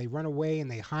don't, they run away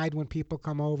and they hide when people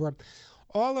come over.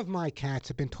 All of my cats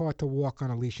have been taught to walk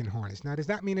on a leash and harness. Now, does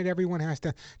that mean that everyone has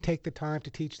to take the time to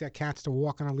teach their cats to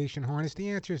walk on a leash and harness?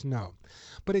 The answer is no.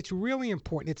 But it's really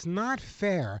important. It's not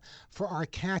fair for our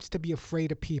cats to be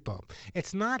afraid of people.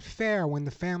 It's not fair when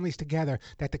the family's together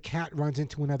that the cat runs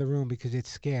into another room because it's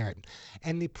scared.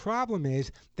 And the problem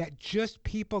is that just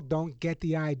people don't get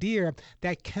the idea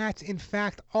that cats, in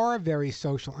fact, are very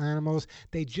social animals.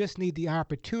 They just need the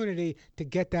opportunity to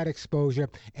get that exposure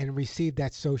and receive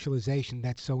that socialization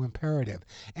that's so imperative.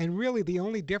 And really, the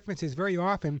only difference is very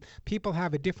often people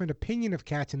have a different opinion of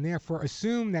cats and therefore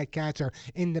assume that cats are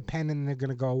independent and they're going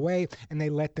to go away, and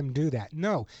they let them do that.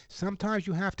 No, sometimes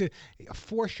you have to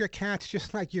force your cats,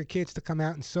 just like your kids, to come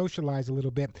out and socialize a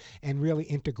little bit and really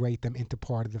integrate them into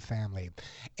part of the family.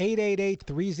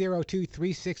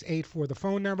 888-302-3684, the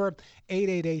phone number,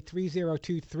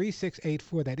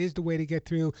 888-302-3684. That is the way to get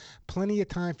through. Plenty of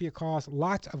time for your calls.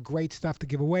 Lots of great stuff to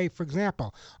give away. For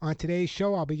example, on today's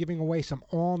show, I'll be giving away some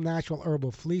all-natural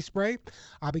herbal flea spray.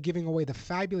 I'll be giving away the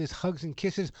fabulous Hugs and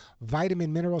Kisses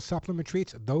vitamin mineral supplement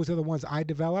treats. Those are the ones I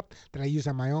developed that I use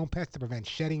on my own pets to prevent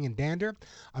shedding and dander.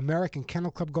 American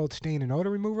Kennel Club Gold Stain and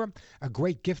Odor Remover. A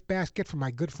great gift basket from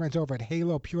my good friends over at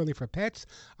Halo Purely for Pets.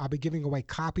 I'll be giving away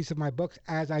copies of my books,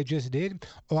 as I just did.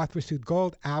 Author Suit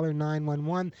Gold, Aller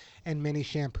 911, and many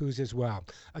shampoos as well.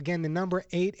 Again, the number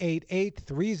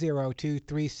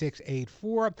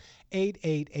 888-302-3684.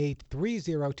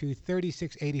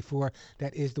 888-302-3684.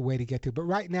 That is the way to get to. But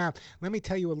right now, let me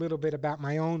tell you a little bit about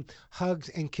my own Hugs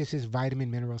and Kisses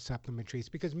vitamin mineral supplement treats,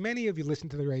 because many of you listen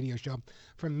to the radio show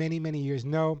for many, many years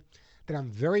know that I'm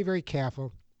very, very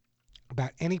careful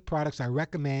about any products I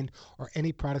recommend or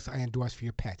any products I endorse for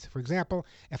your pets. For example,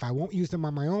 if I won't use them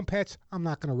on my own pets, I'm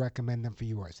not going to recommend them for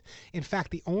yours. In fact,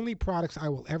 the only products I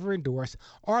will ever endorse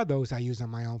are those I use on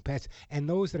my own pets, and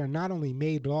those that are not only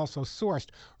made but also sourced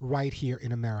right here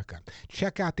in America.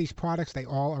 Check out these products. They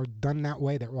all are done that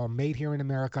way. They're all made here in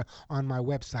America on my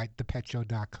website,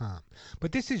 thepetshow.com.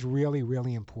 But this is really,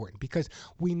 really important because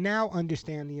we now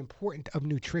understand the importance of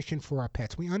nutrition for our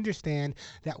pets. We understand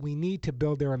that we need to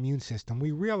build their immune system.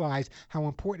 We realize how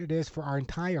important it is for our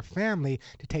entire family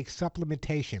to take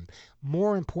supplementation.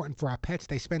 More important for our pets,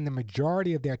 they spend the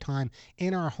majority of their time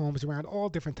in our homes around all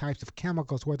different types of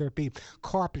chemicals, whether it be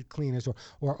carpet cleaners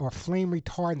or flame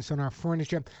retardants on our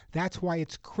furniture. That's why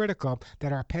it's critical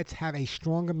that our pets have a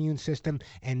strong immune system,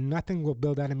 and nothing will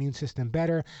build that immune system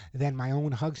better than my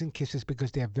own Hugs and Kisses,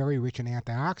 because they're very rich in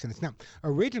antioxidants. Now,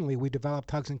 originally we developed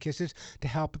Hugs and Kisses to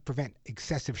help prevent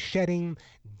excessive shedding,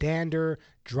 dander,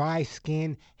 dry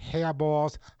skin,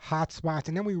 hairballs, hot spots,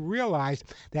 and then we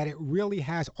realized that it really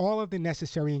has all of the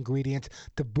necessary ingredients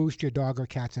to boost your dog or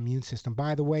cat's immune system.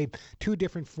 By the way, 2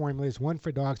 different formulas, one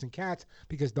for dogs and cats,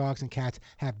 because dogs and cats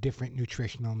have different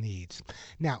nutritional needs.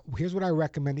 Now, here's what I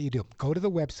recommend that you do. Go to the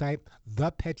website,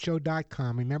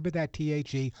 thepetshow.com. Remember that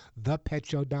THE,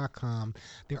 thepetshow.com.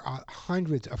 There are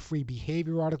hundreds of free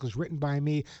behavior articles written by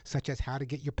me, such as how to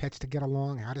get your pets to get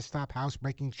along, how to stop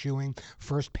housebreaking chewing,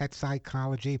 first pet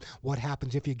psychology, what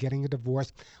happens if you're getting a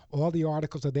divorce. All the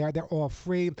articles are there. They're all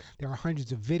free. There are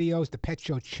hundreds of videos, the Pet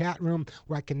Show chat room,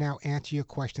 where I can now answer your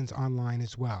questions online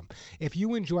as well. If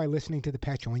you enjoy listening to the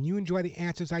Pet Show and you enjoy the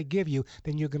answers I give you,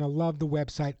 then you're going to love the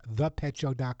website,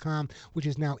 thepetshow.com, which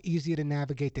is now easier to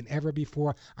navigate than ever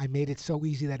before. I made it so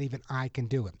easy that even I can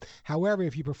do it. However,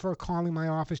 if you prefer calling my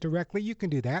office directly, you can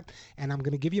do that. And I'm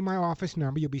going to give you my office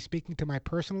number. You'll be speaking to my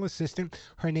personal assistant.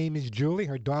 Her name is Julie.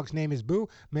 Her dog's name is Boo.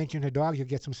 Mention her dog, you'll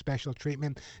get some special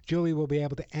treatment. Julie will be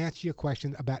able to answer your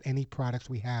questions about any products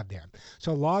we have there.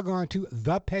 So log on to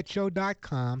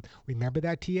thepetshow.com. Remember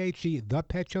that THE,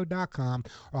 thepetshow.com,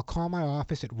 or call my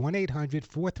office at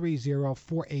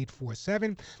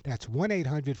 1-800-430-4847. That's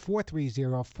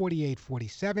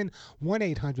 1-800-430-4847.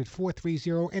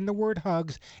 1-800-430 and the word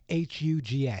hugs,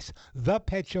 HUGS.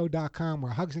 Thepetshow.com,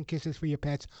 where hugs and kisses for your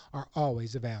pets are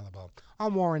always available.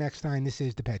 I'm Warren Eckstein. This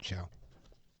is The Pet Show.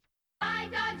 My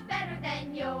dog's better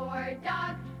than your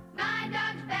dog. My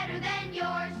dog's better than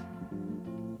yours.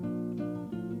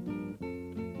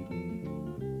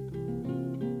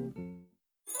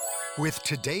 With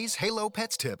today's Halo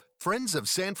Pets tip, friends of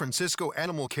San Francisco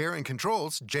Animal Care and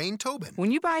Control's Jane Tobin.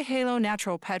 When you buy Halo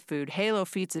natural pet food, Halo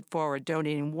feeds it forward,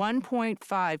 donating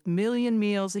 1.5 million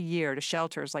meals a year to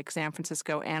shelters like San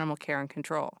Francisco Animal Care and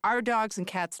Control. Our dogs and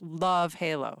cats love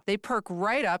Halo. They perk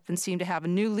right up and seem to have a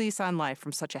new lease on life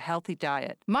from such a healthy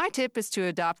diet. My tip is to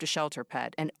adopt a shelter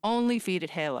pet and only feed it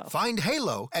Halo. Find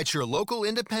Halo at your local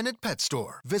independent pet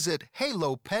store. Visit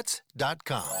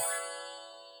halopets.com.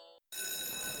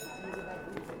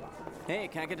 Hey,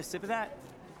 can I get a sip of that?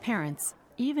 Parents,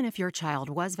 even if your child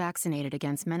was vaccinated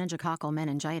against meningococcal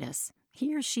meningitis,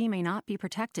 he or she may not be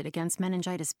protected against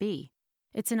meningitis B.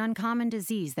 It's an uncommon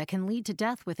disease that can lead to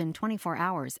death within 24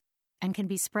 hours and can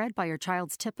be spread by your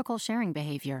child's typical sharing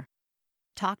behavior.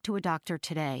 Talk to a doctor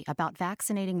today about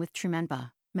vaccinating with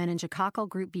Trumenba, meningococcal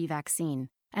group B vaccine,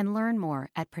 and learn more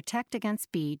at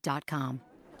protectagainstb.com.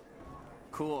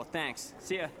 Cool, thanks.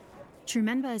 See ya.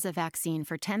 Trumenba is a vaccine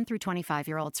for 10 through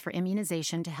 25-year-olds for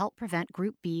immunization to help prevent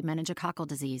Group B meningococcal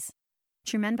disease.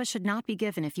 Trumenba should not be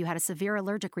given if you had a severe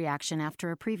allergic reaction after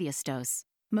a previous dose.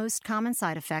 Most common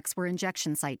side effects were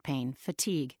injection site pain,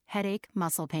 fatigue, headache,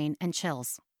 muscle pain, and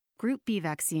chills. Group B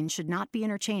vaccine should not be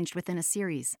interchanged within a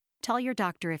series. Tell your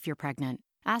doctor if you're pregnant.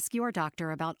 Ask your doctor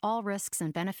about all risks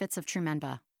and benefits of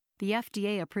Trumenba. The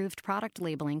FDA-approved product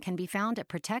labeling can be found at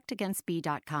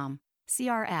protectagainstb.com. See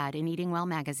our ad in Eating Well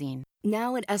magazine.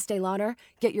 Now at Estee Lauder,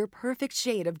 get your perfect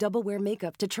shade of double wear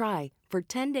makeup to try for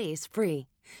 10 days free.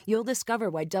 You'll discover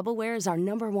why Double Wear is our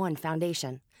 #1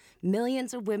 foundation.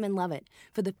 Millions of women love it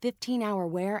for the 15-hour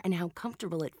wear and how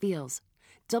comfortable it feels.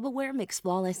 Double Wear makes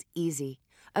flawless easy.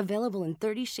 Available in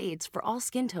 30 shades for all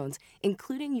skin tones,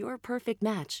 including your perfect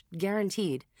match,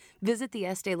 guaranteed. Visit the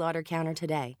Estee Lauder counter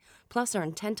today. Plus,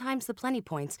 earn 10 times the Plenty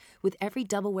points with every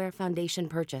Double Wear foundation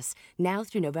purchase, now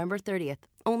through November 30th,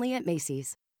 only at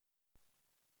Macy's.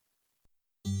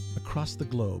 Across the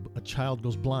globe, a child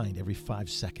goes blind every 5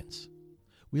 seconds.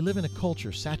 We live in a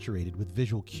culture saturated with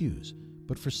visual cues,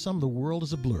 but for some the world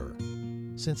is a blur.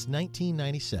 Since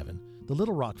 1997, the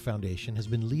Little Rock Foundation has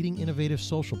been leading innovative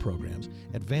social programs,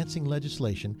 advancing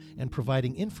legislation, and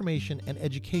providing information and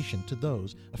education to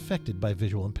those affected by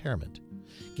visual impairment.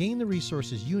 Gain the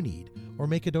resources you need or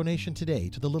make a donation today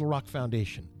to the Little Rock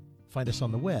Foundation. Find us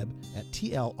on the web at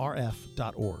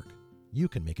tlrf.org. You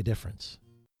can make a difference.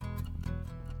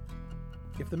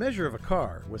 If the measure of a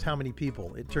car was how many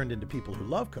people it turned into people who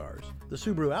love cars, the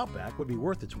Subaru Outback would be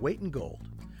worth its weight in gold,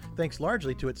 thanks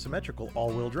largely to its symmetrical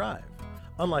all-wheel drive.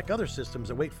 Unlike other systems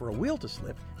that wait for a wheel to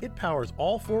slip, it powers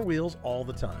all 4 wheels all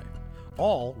the time.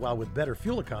 All while with better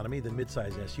fuel economy than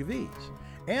midsize SUVs.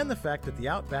 And the fact that the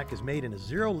Outback is made in a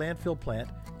zero landfill plant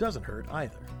doesn't hurt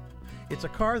either. It's a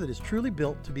car that is truly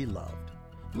built to be loved.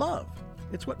 Love.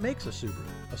 It's what makes a Subaru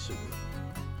a Subaru.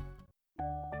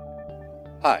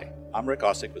 Hi, I'm Rick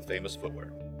Osick with Famous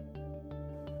Footwear.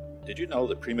 Did you know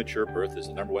that premature birth is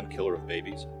the #1 killer of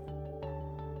babies?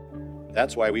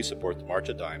 That's why we support the March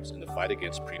of Dimes in the fight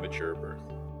against premature birth.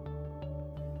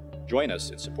 Join us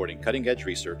in supporting cutting-edge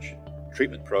research,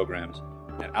 treatment programs,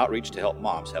 and outreach to help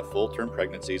moms have full-term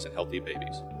pregnancies and healthy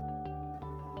babies.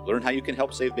 Learn how you can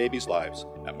help save babies' lives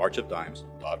at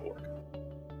marchofdimes.org.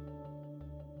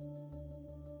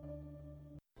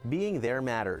 Being there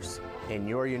matters, and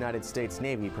your United States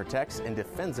Navy protects and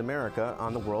defends America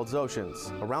on the world's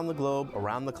oceans. Around the globe,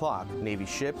 around the clock, Navy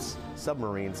ships,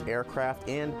 submarines, aircraft,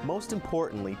 and, most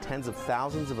importantly, tens of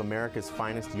thousands of America's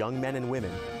finest young men and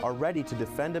women are ready to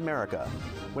defend America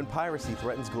when piracy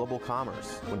threatens global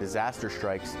commerce, when disaster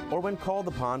strikes, or when called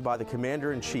upon by the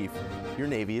Commander-in-Chief. Your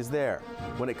Navy is there.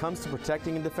 When it comes to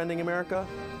protecting and defending America,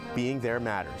 being there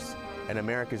matters, and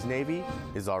America's Navy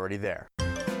is already there.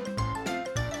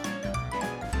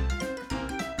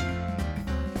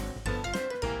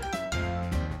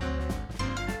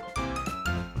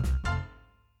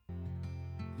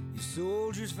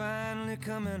 Soldiers finally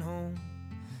coming home.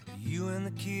 You and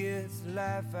the kids, the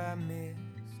life I missed.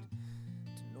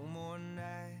 To no more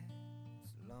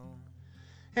nights alone.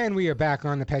 And we are back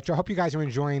on the Pet Show. I hope you guys are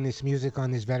enjoying this music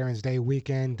on this Veterans Day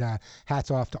weekend.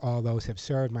 Hats off to all those who have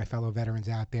served, my fellow veterans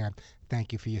out there.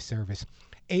 Thank you for your service.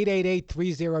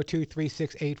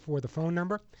 888-302-3684, the phone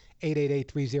number.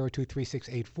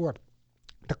 888-302-3684.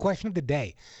 The question of the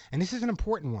day, and this is an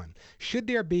important one. Should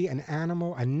there be a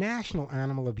national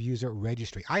animal abuser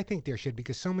registry? I think there should,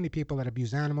 because so many people that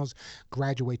abuse animals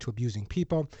graduate to abusing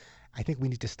people. I think we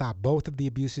need to stop both of the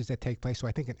abuses that take place. So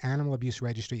I think an animal abuse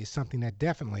registry is something that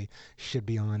definitely should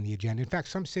be on the agenda. In fact,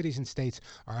 some cities and states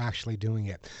are actually doing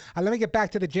it. Let me get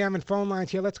back to the jamming phone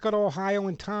lines here. Let's go to Ohio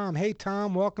and Tom. Hey,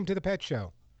 Tom, welcome to the Pet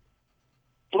Show.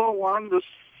 Hello, Warren. Just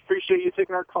appreciate you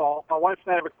taking our call. My wife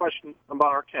and I have a question about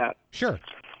our cat. Sure.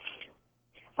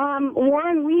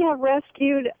 Warren, we have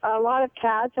rescued a lot of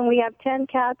cats, and we have 10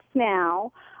 cats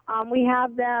now. We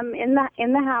have them in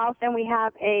the house, and we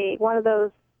have one of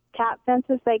those cat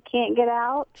fences they can't get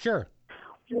out. Sure.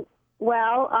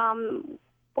 Well,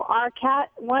 our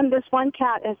cat, this one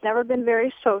cat has never been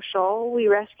very social. We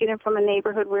rescued him from a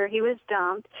neighborhood where he was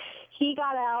dumped. He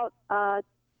got out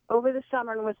over the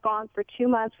summer and was gone for 2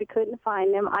 months. We couldn't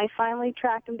find him. I finally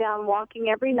tracked him down walking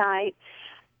every night,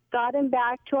 got him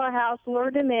back to our house,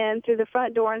 lured him in through the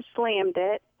front door and slammed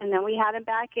it, and then we had him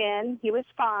back in. He was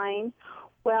fine.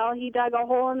 Well, he dug a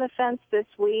hole in the fence this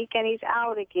week, and he's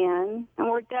out again, and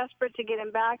we're desperate to get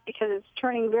him back because it's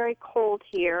turning very cold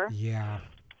here. Yeah.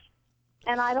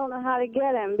 And I don't know how to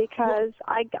get him because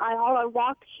I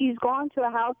walked. He's gone to a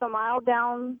house a mile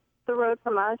down the road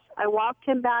from us. I walked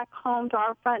him back home to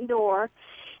our front door,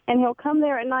 and he'll come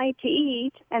there at night to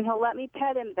eat, and he'll let me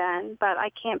pet him then, but I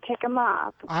can't pick him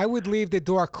up. I would leave the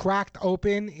door cracked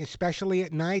open, especially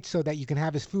at night, so that you can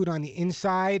have his food on the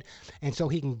inside, and so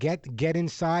he can get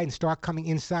inside and start coming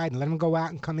inside and let him go out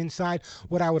and come inside.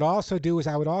 What I would also do is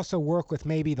I would also work with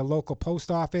maybe the local post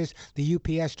office, the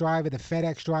UPS driver, the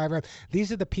FedEx driver.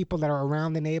 These are the people that are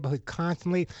around the neighborhood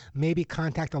constantly. Maybe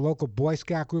contact a local Boy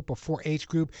Scout group or 4-H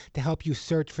group to help you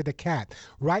search for the cat.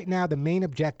 Right now, the main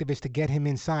objective is to get him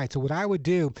inside. inside. So what I would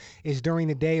do is during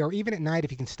the day or even at night,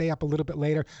 if you can stay up a little bit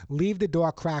later, leave the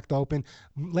door cracked open,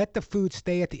 let the food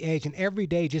stay at the edge, and every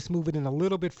day just move it in a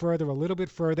little bit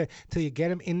further till you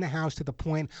get him in the house to the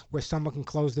point where someone can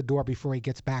close the door before he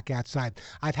gets back outside.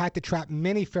 I've had to trap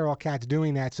many feral cats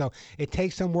doing that, so it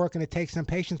takes some work and it takes some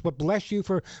patience, but bless you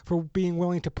for being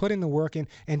willing to put in the work and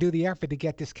do the effort to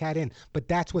get this cat in. But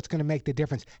that's what's going to make the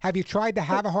difference. Have you tried the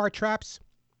Have-A-Heart traps?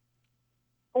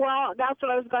 Well, that's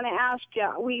what I was going to ask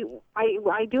you.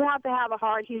 I do have to have a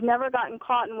heart. He's never gotten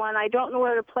caught in one. I don't know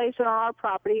where to place it on our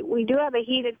property. We do have a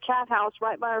heated cat house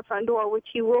right by our front door, which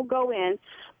he will go in,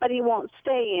 but he won't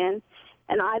stay in.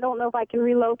 And I don't know if I can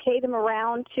relocate him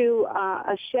around to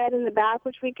a shed in the back,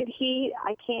 which we could heat.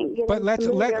 I can't get.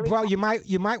 But you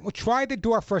might try the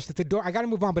door first. If the door, I got to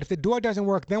move on. But if the door doesn't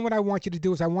work, then what I want you to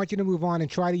do is I want you to move on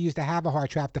and try to use the Have-A-Heart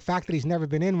trap. The fact that he's never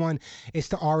been in one is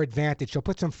to our advantage. So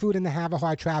put some food in the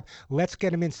Have-A-Heart trap. Let's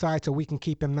get him inside so we can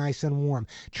keep him nice and warm.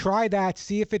 Try that.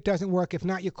 See if it doesn't work. If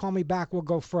not, you call me back. We'll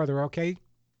go further. Okay.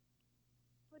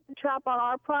 Trap on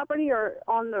our property or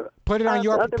on the put it on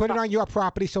your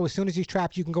property, so as soon as he's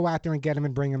trapped you can go out there and get him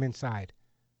and bring him inside.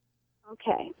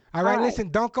 Okay. All right, listen,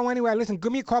 don't go anywhere. Listen,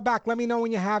 give me a call back. Let me know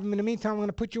when you have him. In the meantime, I'm going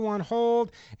to put you on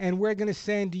hold, and we're going to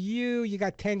send you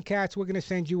got 10 cats, we're going to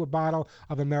send you a bottle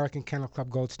of American Kennel Club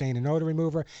Gold Stain and Odor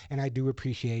Remover, and I do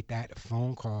appreciate that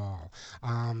phone call.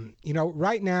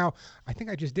 Right now, I think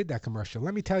I just did that commercial.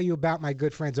 Let me tell you about my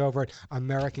good friends over at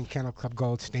American Kennel Club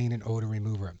Gold Stain and Odor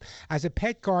Remover. As a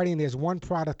pet guardian, there's one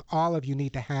product all of you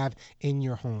need to have in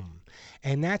your home.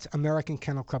 And that's American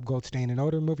Kennel Club Gold Stain and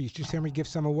Odor Remover. You just hear me give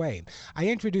some away. I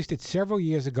introduced it several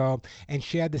years ago and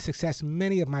shared the success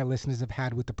many of my listeners have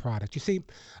had with the product. You see,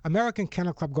 American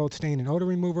Kennel Club Gold Stain and Odor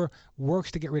Remover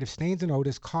works to get rid of stains and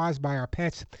odors caused by our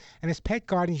pets. And as pet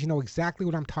guardians, you know exactly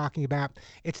what I'm talking about.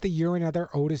 It's the urine and other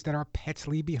odors that our pets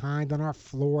leave behind on our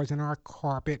floors and our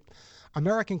carpet.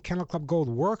 American Kennel Club Gold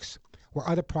works where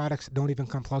other products don't even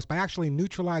come close by actually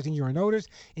neutralizing urine odors,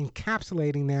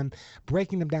 encapsulating them,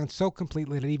 breaking them down so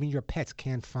completely that even your pets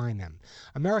can't find them.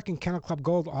 American Kennel Club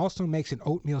Gold also makes an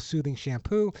oatmeal soothing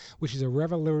shampoo, which is a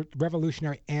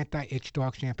revolutionary anti-itch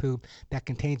dog shampoo that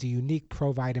contains a unique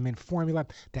provitamin formula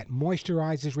that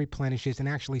moisturizes, replenishes, and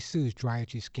actually soothes dry,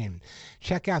 itchy skin.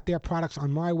 Check out their products on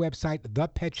my website,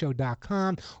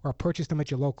 thepetshow.com, or purchase them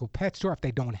at your local pet store. If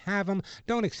they don't have them,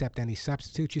 don't accept any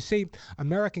substitutes. You see,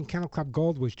 American Kennel Club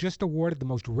Gold was just awarded the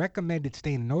most recommended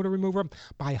stain and odor remover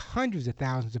by hundreds of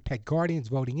thousands of pet guardians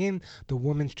voting in the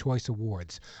Women's Choice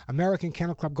Awards. American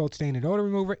Kennel Club Gold Stain and Odor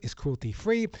Remover is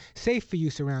cruelty-free, safe for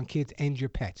use around kids and your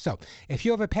pets. So if you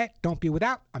have a pet, don't be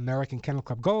without American Kennel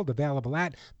Club Gold, available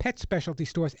at pet specialty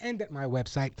stores and at my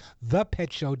website,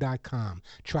 thepetshow.com.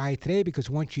 Try it today, because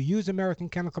once you use American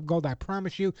Kennel Club Gold, I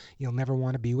promise you, you'll never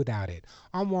want to be without it.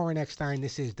 I'm Warren Eckstein.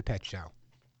 This is The Pet Show.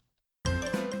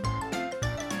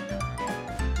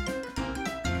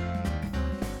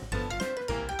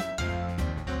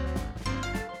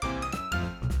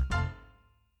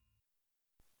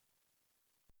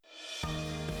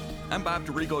 I'm Bob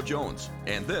DeRigo Jones,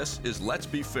 and this is Let's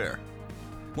Be Fair.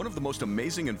 One of the most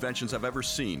amazing inventions I've ever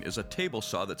seen is a table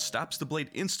saw that stops the blade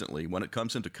instantly when it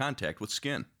comes into contact with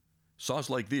skin. Saws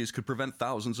like these could prevent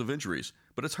thousands of injuries,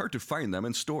 but it's hard to find them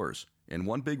in stores, and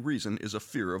one big reason is a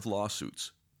fear of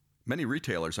lawsuits. Many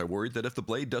retailers are worried that if the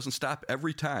blade doesn't stop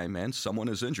every time and someone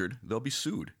is injured, they'll be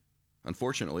sued.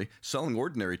 Unfortunately, selling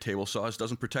ordinary table saws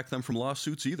doesn't protect them from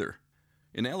lawsuits either.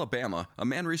 In Alabama, a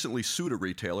man recently sued a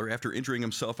retailer after injuring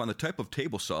himself on the type of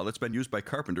table saw that's been used by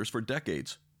carpenters for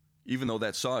decades. Even though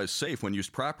that saw is safe when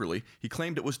used properly, he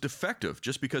claimed it was defective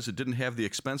just because it didn't have the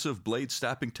expensive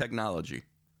blade-stopping technology.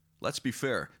 Let's be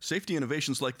fair, safety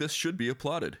innovations like this should be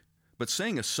applauded. But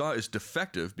saying a saw is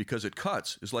defective because it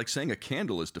cuts is like saying a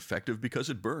candle is defective because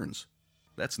it burns.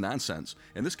 That's nonsense,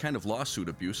 and this kind of lawsuit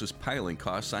abuse is piling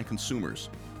costs on consumers.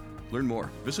 Learn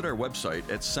more. Visit our website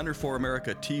at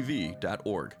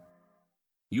centerforamericatv.org.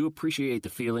 You appreciate the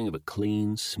feeling of a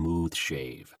clean, smooth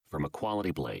shave from a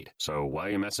quality blade. So why are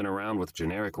you messing around with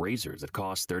generic razors that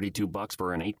cost $32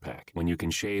 for an 8-pack when you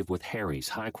can shave with Harry's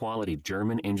high-quality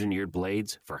German-engineered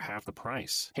blades for half the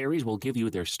price? Harry's will give you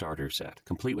their starter set,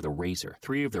 complete with a razor,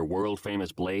 3 of their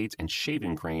world-famous blades, and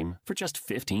shaving cream for just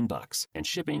 $15. And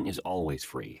shipping is always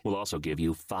free. We'll also give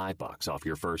you $5 off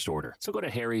your first order. So go to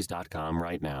harrys.com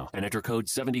right now and enter code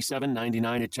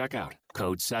 7799 at checkout.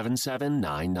 Code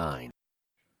 7799.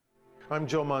 I'm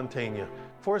Joe Mantegna.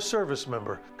 For a service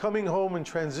member, coming home and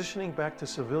transitioning back to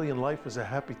civilian life is a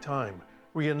happy time,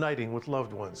 reuniting with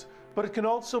loved ones. But it can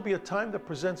also be a time that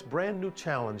presents brand new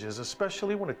challenges,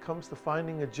 especially when it comes to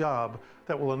finding a job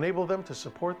that will enable them to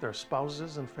support their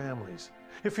spouses and families.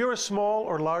 If you're a small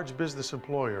or large business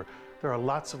employer, there are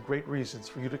lots of great reasons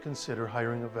for you to consider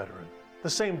hiring a veteran. The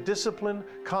same discipline,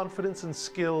 confidence, and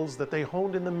skills that they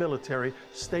honed in the military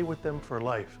stay with them for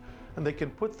life, and they can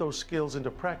put those skills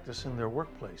into practice in their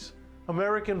workplace.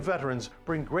 American veterans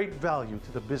bring great value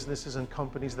to the businesses and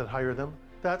companies that hire them.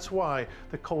 That's why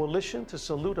the Coalition to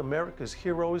Salute America's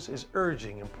Heroes is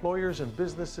urging employers and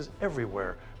businesses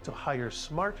everywhere to hire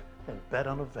smart and bet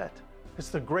on a vet. It's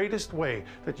the greatest way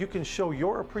that you can show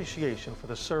your appreciation for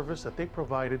the service that they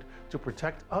provided to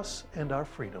protect us and our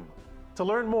freedom. To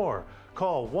learn more,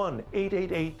 call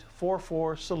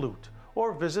 1-888-44-SALUTE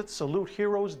or visit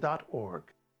saluteheroes.org.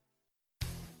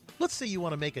 Let's say you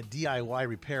want to make a DIY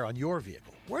repair on your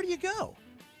vehicle. Where do you go?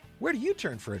 Where do you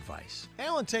turn for advice?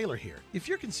 Alan Taylor here. If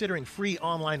you're considering free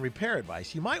online repair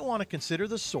advice, you might want to consider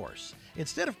The Source.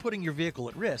 Instead of putting your vehicle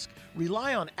at risk,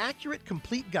 rely on accurate,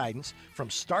 complete guidance from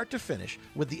start to finish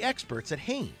with the experts at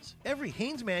Haynes. Every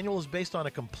Haynes manual is based on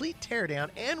a complete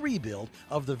teardown and rebuild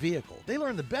of the vehicle. They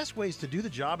learn the best ways to do the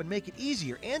job and make it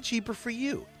easier and cheaper for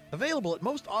you. Available at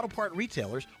most auto part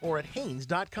retailers or at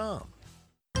Haynes.com.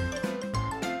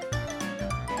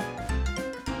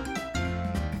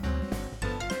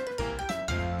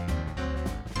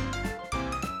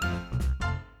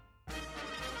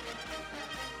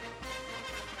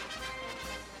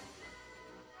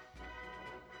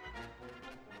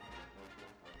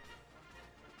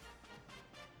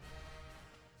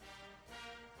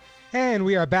 And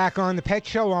we are back on the Pet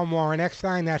Show. I'm Warren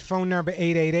Eckstein. That phone number,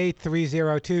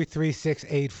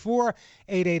 888-302-3684,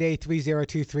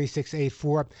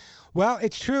 888-302-3684. Well,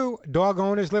 it's true. Dog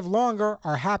owners live longer,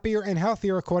 are happier and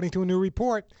healthier, according to a new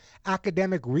report.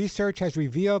 Academic research has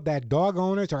revealed that dog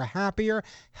owners are happier,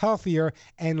 healthier,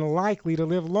 and likely to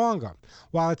live longer.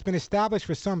 While it's been established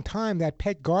for some time that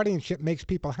pet guardianship makes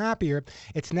people happier,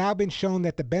 it's now been shown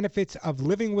that the benefits of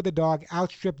living with a dog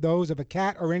outstrip those of a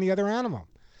cat or any other animal.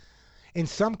 In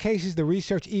some cases, the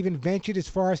research even ventured as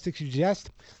far as to suggest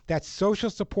that social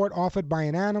support offered by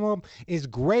an animal is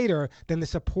greater than the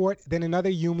support that another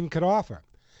human could offer.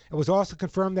 It was also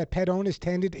confirmed that pet owners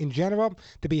tended, in general,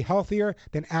 to be healthier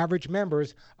than average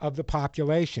members of the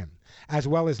population. As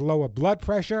well as lower blood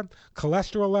pressure,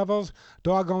 cholesterol levels,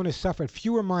 dog owners suffered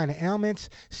fewer minor ailments,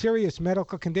 serious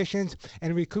medical conditions,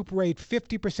 and recuperate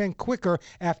 50% quicker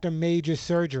after major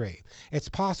surgery. It's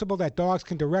possible that dogs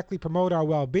can directly promote our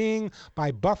well-being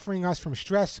by buffering us from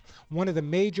stress, one of the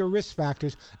major risk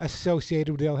factors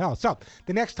associated with ill health. So,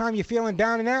 the next time you're feeling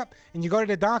down and out and you go to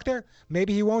the doctor,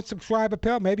 maybe he won't prescribe a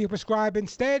pill, maybe he'll prescribe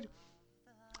instead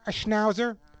a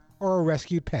schnauzer or a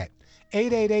rescued pet.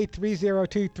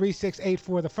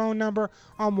 888-302-3684, the phone number.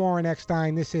 I'm Warren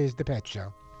Eckstein. This is The Pet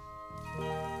Show.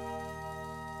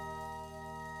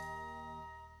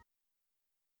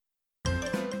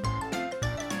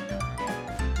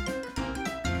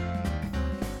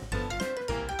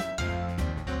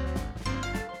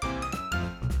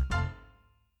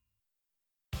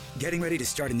 Getting ready to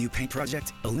start a new paint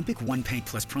project? Olympic One Paint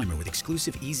Plus Primer with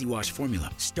exclusive Easy Wash formula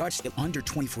starts at under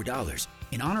 $24.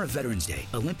 In honor of Veterans Day,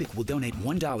 Olympic will donate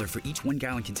 $1 for each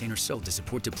 1-gallon container sold to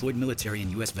support deployed military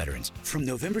and U.S. veterans. From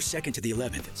November 2nd to the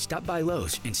 11th, stop by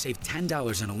Lowe's and save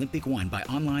 $10 on Olympic One by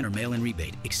online or mail-in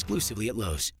rebate exclusively at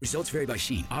Lowe's. Results vary by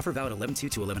sheen. Offer valid 11/2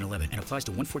 to 11/11 and applies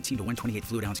to 114 to 128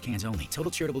 fluid ounce cans only.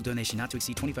 Total charitable donation not to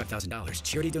exceed $25,000.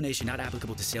 Charity donation not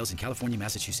applicable to sales in California,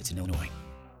 Massachusetts, and Illinois.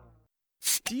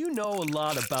 Do you know a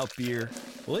lot about beer?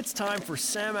 Well, it's time for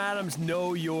Sam Adams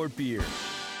Know Your Beer.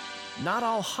 Not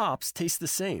all hops taste the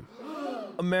same.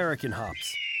 American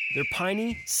hops. They're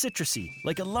piney, citrusy,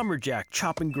 like a lumberjack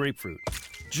chopping grapefruit.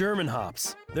 German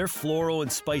hops. They're floral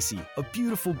and spicy, a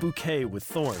beautiful bouquet with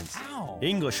thorns. Ow.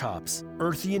 English hops.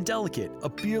 Earthy and delicate, a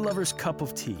beer lover's cup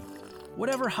of tea.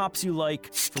 Whatever hops you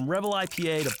like, from Rebel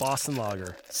IPA to Boston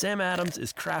Lager, Sam Adams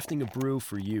is crafting a brew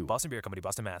for you. Boston Beer Company,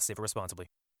 Boston, Mass. Savor responsibly.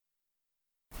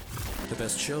 The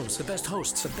best shows, the best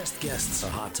hosts, the best guests, the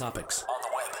hot topics. On the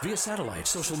web, via satellite,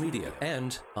 social media,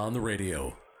 and on the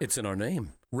radio. It's in our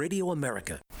name, Radio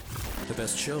America. The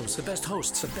best shows, the best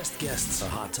hosts, the best guests, the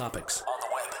hot topics. On the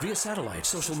web, via satellite,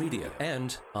 social media,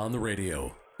 and on the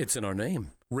radio. It's in our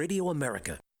name, Radio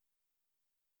America.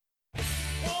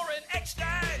 Warren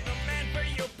Eckstein, the man for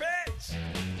your pets.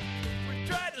 We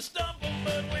tried to stumble,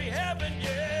 but we haven't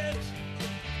yet.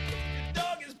 Your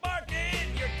dog is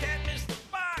barking, your cat missed the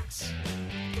box.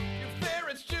 Your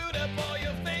ferrets chewed up all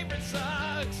your favorite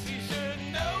socks. He sure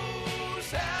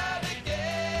knows how to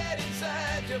get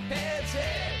inside your pet's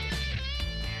head.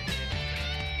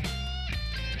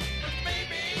 But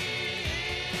maybe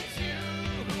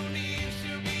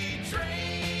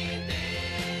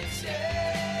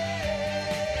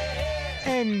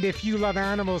And if you love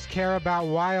animals, care about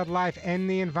wildlife and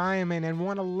the environment, and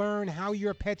want to learn how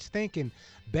your pet's thinking,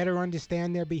 better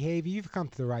understand their behavior, you've come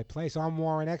to the right place. I'm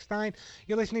Warren Eckstein.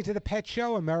 You're listening to The Pet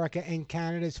Show, America and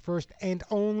Canada's first and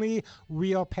only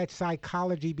real pet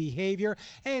psychology, behavior,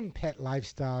 and pet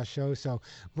lifestyle show. So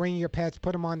bring your pets,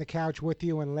 put them on the couch with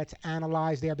you, and let's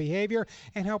analyze their behavior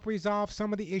and help resolve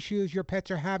some of the issues your pets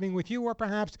are having with you, or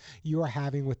perhaps you're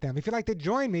having with them. If you'd like to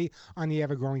join me on the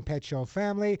ever-growing Pet Show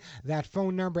family, that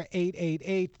phone number,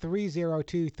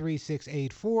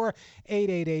 888-302-3684,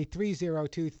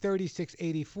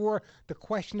 888-302-3684. The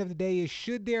question of the day is,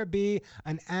 should there be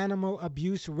an animal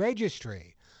abuse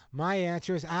registry? My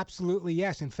answer is absolutely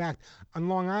yes. In fact, on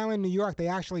Long Island, New York, they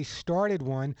actually started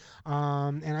one,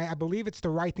 and I believe it's the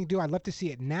right thing to do. I'd love to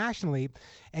see it nationally.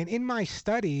 And in my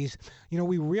studies,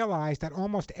 we realized that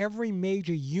almost every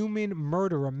major human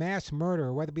murder, or mass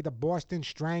murder, whether it be the Boston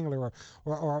Strangler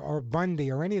or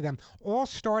Bundy or any of them, all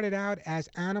started out as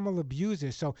animal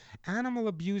abusers. So animal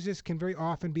abusers can very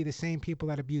often be the same people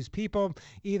that abuse people.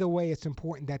 Either way, it's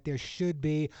important that there should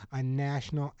be a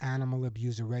national animal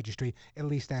abuser registry. At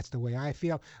least that's the way I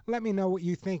feel. Let me know what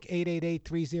you think.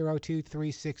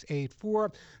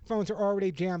 888-302-3684. Phones are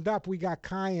already jammed up. We got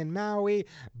Kai in Maui,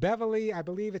 Beverly, I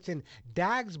believe it's in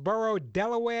Dagsboro,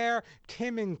 Delaware,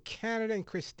 Tim in Canada, and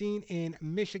Christine in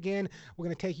Michigan. We're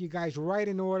going to take you guys right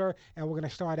in order, and we're going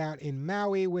to start out in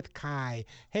Maui with Kai.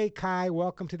 Hey, Kai,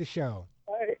 welcome to the show.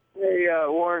 Hey,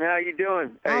 Warren, how you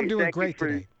doing? I'm doing great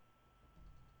today.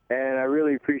 And I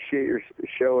really appreciate your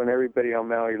show, and everybody on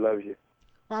Maui loves you.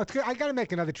 Well, it's good. I got to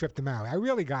make another trip to Maui. I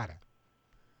really got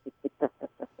to.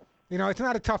 It's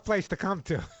not a tough place to come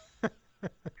to.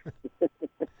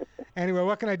 Anyway,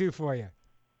 what can I do for you?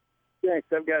 Thanks.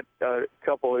 I've got a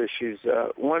couple issues.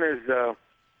 One is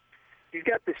he's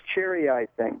got this cherry eye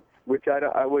thing, which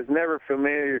I was never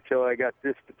familiar till I got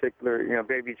this particular,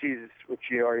 Baby Jesus,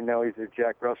 which you already know. He's a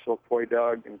Jack Russell toy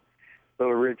dog, and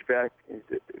little Ridgeback. He's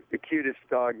the cutest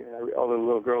dog. All the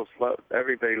little girls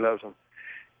everybody loves him.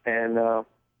 And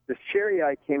this cherry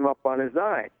eye came up on his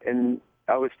eye, and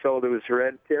I was told it was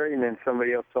hereditary, and then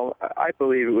somebody else told me, I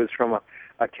believe it was from a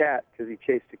cat, because he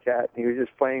chased a cat, and he was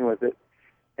just playing with it,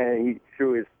 and he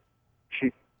threw his,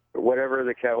 whatever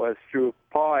the cat was, threw a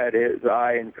paw at his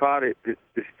eye and caught it. I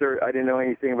didn't know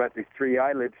anything about these three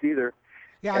eyelids either.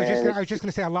 Yeah, I was just going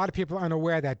to say, a lot of people are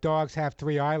unaware that dogs have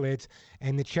three eyelids,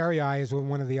 and the cherry eye is when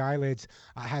one of the eyelids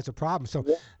has a problem. So,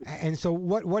 yeah. And so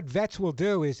what vets will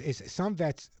do is some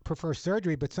vets prefer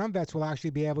surgery, but some vets will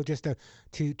actually be able just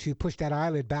to push that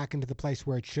eyelid back into the place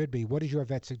where it should be. What is your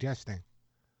vet suggesting?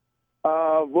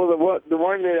 Well, the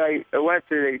one that I went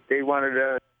to, they wanted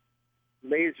a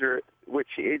laser,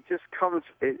 which it just comes,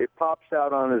 it pops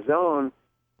out on its own.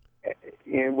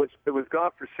 And it was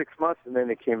gone for 6 months, and then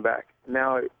it came back.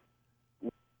 Now it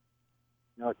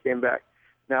came back.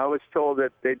 Now I was told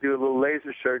that they do a little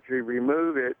laser surgery,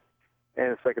 remove it, and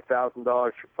it's like $1,000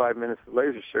 for 5 minutes of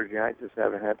laser surgery. I just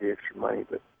haven't had the extra money,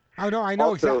 but. Oh no, I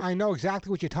know exactly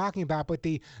what you're talking about. But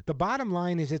the bottom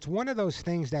line is, it's one of those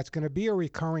things that's going to be a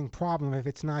recurring problem if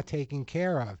it's not taken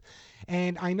care of.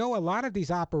 And I know a lot of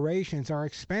these operations are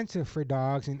expensive for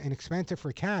dogs and expensive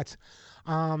for cats.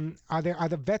 Are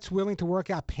the vets willing to work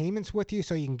out payments with you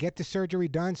so you can get the surgery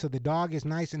done, so the dog is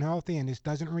nice and healthy and this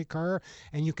doesn't recur,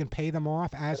 and you can pay them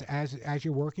off as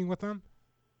you're working with them?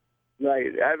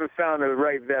 Right. I haven't found the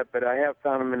right vet, but I have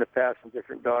found them in the past in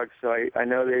different dogs, so I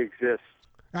know they exist.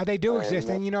 They do exist,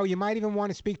 and you might even want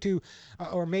to speak to,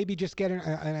 or maybe just get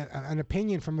an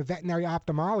opinion from a veterinary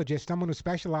ophthalmologist, someone who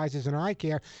specializes in eye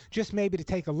care, just maybe to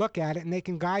take a look at it, and they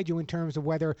can guide you in terms of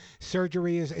whether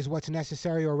surgery is what's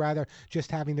necessary, or rather just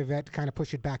having the vet kind of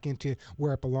push it back into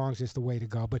where it belongs is the way to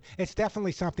go. But it's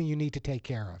definitely something you need to take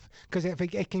care of, because if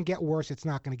it can get worse, it's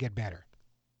not going to get better.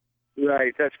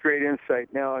 Right, that's great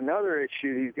insight. Now another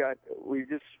issue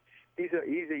he's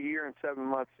a year and 7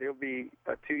 months. He'll be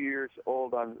 2 years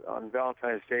old on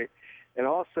Valentine's Day, and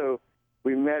also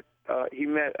I met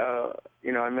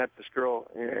this girl,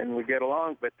 and we get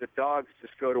along, but the dogs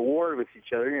just go to war with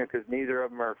each other, because neither of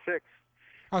them are fixed.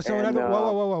 Oh, so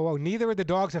whoa! Neither of the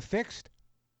dogs are fixed?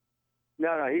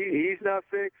 No, he's not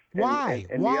fixed. Why?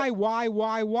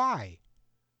 Why?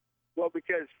 Well,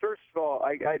 because first of all,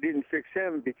 I didn't fix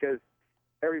him because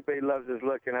everybody loves his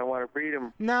look, and I want to breed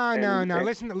him. No.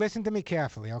 Listen to me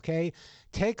carefully, okay?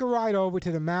 Take a ride over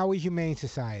to the Maui Humane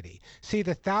Society. See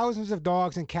the thousands of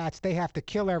dogs and cats they have to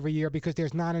kill every year because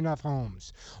there's not enough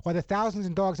homes. Or the thousands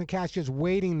of dogs and cats just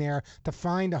waiting there to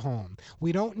find a home.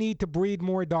 We don't need to breed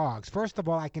more dogs. First of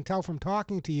all, I can tell from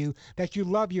talking to you that you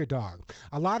love your dog.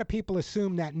 A lot of people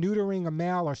assume that neutering a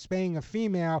male or spaying a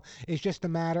female is just a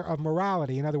matter of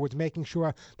morality. In other words, making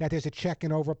sure that there's a check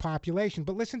in overpopulation.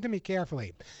 But listen to me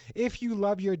carefully. If you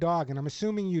love your dog, and I'm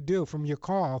assuming you do from your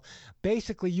call,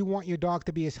 basically you want your dog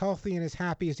to be as healthy and as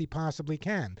happy as he possibly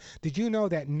can. Did you know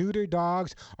that neuter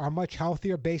dogs are much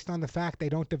healthier based on the fact they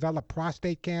don't develop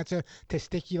prostate cancer,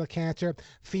 testicular cancer?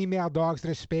 Female dogs that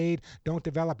are spayed don't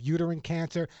develop uterine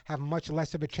cancer, have much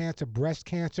less of a chance of breast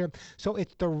cancer. So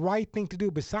it's the right thing to do,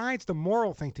 besides the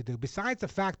moral thing to do, besides the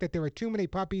fact that there are too many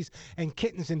puppies and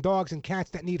kittens and dogs and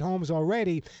cats that need homes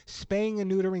already. Spaying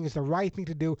and neutering is the right thing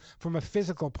to do from a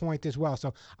physical point as well.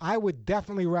 So I would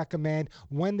definitely recommend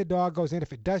when the dog goes in,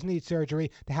 if it does need surgery,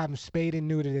 to have him spayed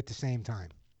and neutered at the same time.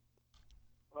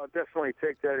 I'll definitely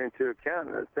take that into account.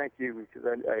 Thank you,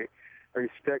 because I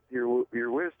respect your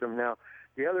wisdom. Now,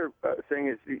 the other thing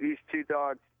is these two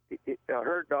dogs,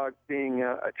 her dog being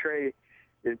a Trey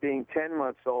is being 10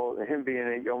 months old, and him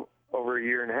being over a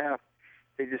year and a half.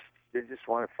 They just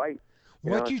want to fight.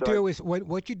 What you do is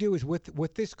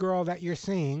with this girl that you're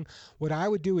seeing, what I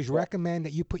would do is recommend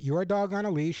that you put your dog on a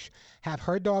leash, have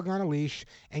her dog on a leash,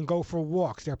 and go for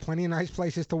walks. There are plenty of nice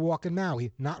places to walk in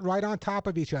Maui, not right on top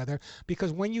of each other,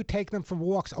 because when you take them for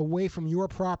walks away from your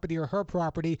property or her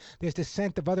property, there's the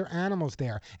scent of other animals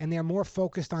there, and they're more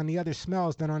focused on the other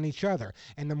smells than on each other.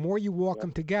 And the more you walk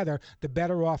them together, the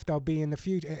better off they'll be in the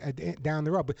future, down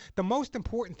the road. But the most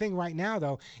important thing right now,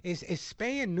 though, is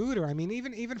spay and neuter. I mean,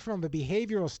 even from a behavioral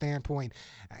standpoint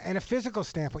and a physical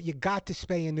standpoint, you got to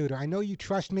spay and neuter. I know you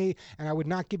trust me, and I would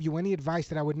not give you any advice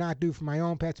that I would not do for my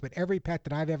own pets, but every pet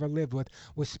that I've ever lived with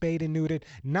was spayed and neutered,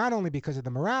 not only because of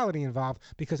the morality involved,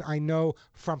 because I know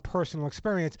from personal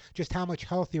experience just how much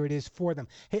healthier it is for them.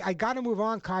 Hey, I got to move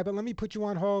on, Kai, but let me put you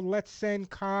on hold. Let's send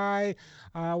Kai.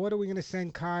 What are we going to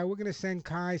send Kai? We're going to send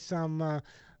Kai some,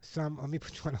 let me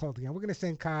put you on hold again. We're going to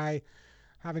send Kai.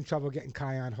 Having trouble getting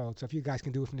Kai on hold, so if you guys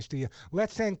can do it from the studio.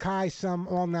 Let's send Kai some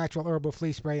all-natural herbal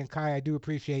flea spray, and Kai, I do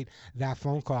appreciate that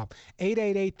phone call.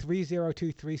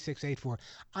 888-302-3684.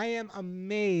 I am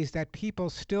amazed that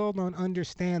people still don't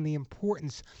understand the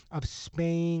importance of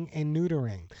spaying and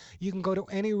neutering. You can go to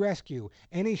any rescue,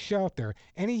 any shelter,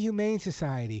 any humane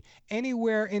society,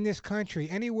 anywhere in this country,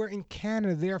 anywhere in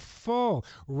Canada, they're full.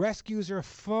 Rescues are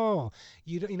full.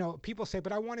 You know, people say,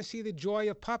 but I want to see the joy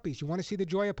of puppies. You want to see the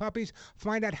joy of puppies?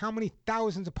 Find out how many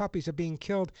thousands of puppies are being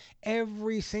killed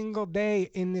every single day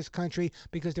in this country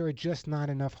because there are just not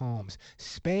enough homes.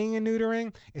 Spaying and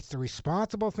neutering, it's the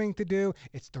responsible thing to do.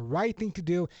 It's the right thing to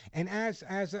do. And as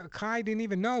Kai didn't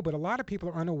even know, but a lot of people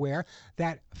are unaware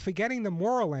that forgetting the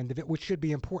moral end of it, which should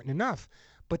be important enough,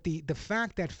 but the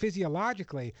fact that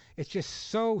physiologically it's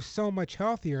just so much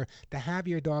healthier to have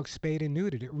your dog spayed and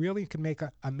neutered. It really can make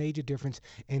a major difference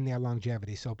in their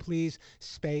longevity. So please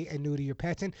spay and neuter your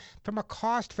pets. And from a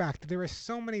cost factor, there are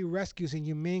so many rescues and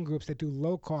humane groups that do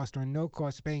low cost or no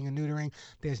cost spaying and neutering.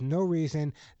 There's no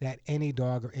reason that any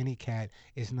dog or any cat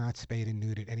is not spayed and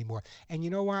neutered anymore. And you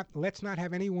know what? Let's not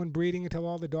have anyone breeding until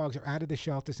all the dogs are out of the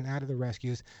shelters and out of the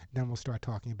rescues. Then we'll start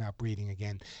talking about breeding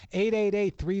again.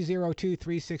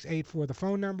 888-302-3684. The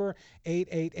phone number,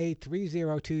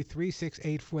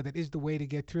 888-302-3684. That is the way to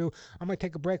get through. I'm going to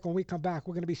take a break. When we come back,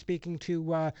 we're going to be speaking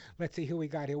to, let's see who we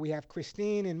got here. We have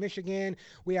Christine in Michigan.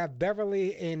 We have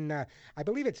Beverly in, I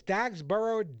believe it's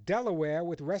Dagsboro, Delaware,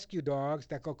 with rescue dogs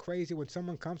that go crazy when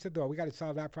someone comes to the door. We got to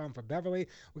solve that problem for Beverly.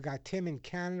 We got Tim in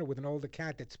Canada with an older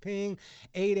cat that's peeing.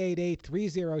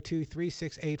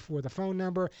 888-302-3684. The phone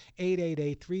number,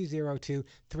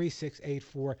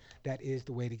 888-302-3684. That is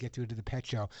the way to get through to the pet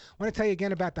show. I want to tell you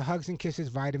again about the Hugs and Kisses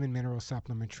vitamin mineral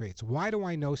supplement treats. Why do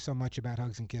I know so much about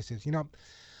Hugs and Kisses? You know,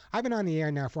 I've been on the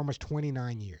air now for almost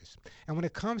 29 years. And when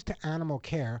it comes to animal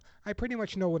care, I pretty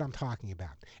much know what I'm talking about.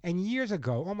 And years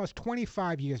ago, almost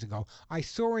 25 years ago, I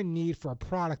saw a need for a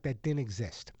product that didn't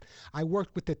exist. I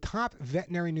worked with the top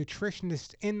veterinary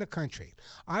nutritionists in the country.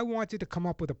 I wanted to come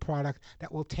up with a product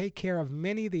that will take care of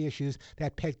many of the issues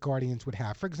that pet guardians would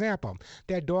have. For example,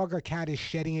 their dog or cat is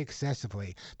shedding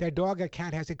excessively. Their dog or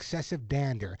cat has excessive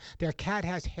dander. Their cat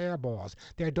has hairballs.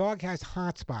 Their dog has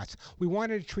hot spots. We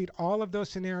wanted to treat all of those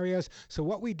scenarios. So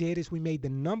what we did is we made the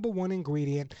 #1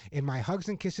 ingredient in my Hugs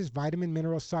and Kisses vitamin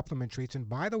mineral supplement treats. And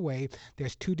by the way,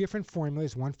 there's 2 different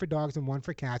formulas, one for dogs and one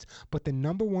for cats. But the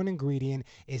 #1 ingredient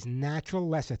is is natural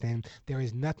lecithin. There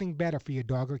is nothing better for your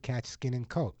dog or cat's skin and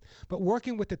coat. But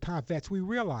working with the top vets, we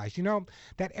realized,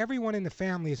 that everyone in the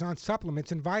family is on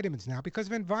supplements and vitamins now because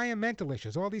of environmental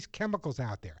issues, all these chemicals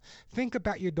out there. Think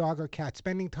about your dog or cat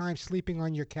spending time sleeping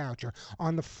on your couch or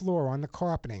on the floor, on the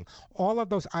carpeting. All of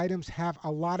those items have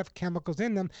a lot of chemicals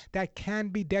in them that can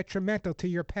be detrimental to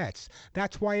your pets.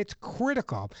 That's why it's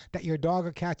critical that your dog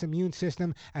or cat's immune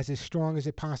system is as strong as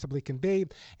it possibly can be,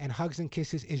 and Hugs and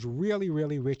Kisses is really,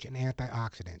 really rich in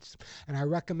antioxidants. And I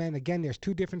recommend, again, there's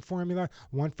 2 different formula,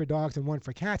 one for dogs and one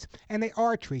for cats, and they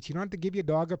are treats. You don't have to give your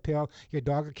dog a pill. Your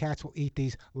dog or cats will eat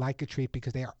these like a treat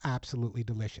because they are absolutely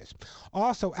delicious.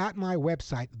 Also, at my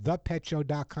website,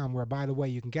 thepetshow.com, where, by the way,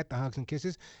 you can get the Hugs and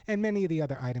Kisses and many of the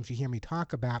other items you hear me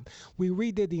talk about, we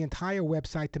redid the entire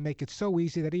website to make it so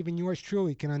easy that even yours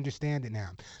truly can understand it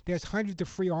now. There's hundreds of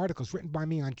free articles written by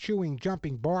me on chewing,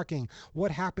 jumping, barking,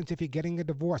 what happens if you're getting a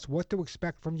divorce, what to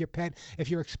expect from your pet if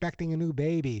you're expecting a new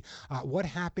baby, what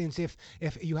happens if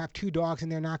you have 2 dogs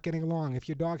and they're not getting along, if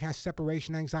your dog has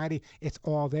separation anxiety, it's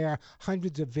all there.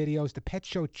 Hundreds of videos, the Pet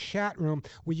Show chat room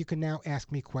where you can now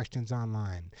ask me questions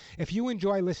online. If you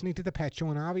enjoy listening to the Pet Show,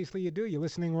 and obviously you do, you're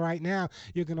listening right now,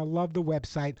 you're going to love the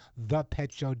website,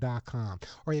 thepetshow.com.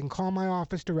 Or you can call my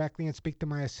office directly and speak to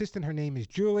my assistant. Her name is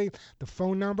Julie. The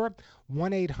phone number,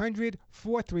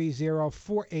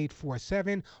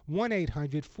 1-800-430-4847,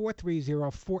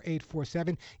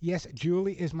 1-800-430-4847. Yes,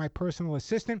 Julie is my personal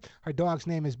assistant. Her dog's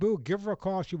name is Boo. Give her a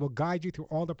call. She will guide you through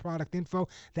all the product info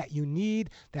that you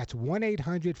need. That's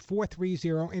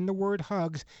 1-800-430, in the word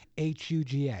HUGS,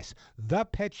 HUGS.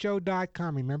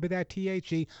 ThePetShow.com. Remember that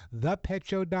THE,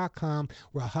 ThePetShow.com,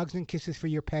 where Hugs and Kisses for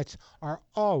your pets are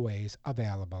always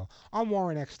available. I'm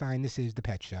Warren Eckstein. This is The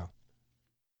Pet Show.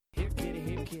 Here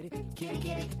kitty, kitty,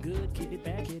 kitty, good kitty,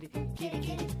 bad kitty, kitty,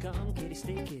 kitty, come kitty,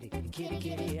 stay kitty, kitty,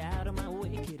 kitty, out of my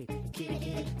way, kitty, kitty,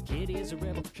 kitty, kitty is a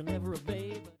rebel, she'll never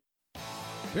obey.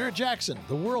 Barrett-Jackson,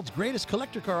 the world's greatest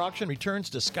collector car auction, returns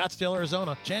to Scottsdale,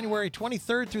 Arizona, January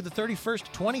 23rd through the 31st,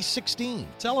 2016,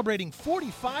 celebrating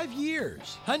 45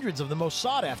 years. Hundreds of the most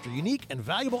sought-after, unique, and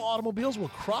valuable automobiles will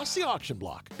cross the auction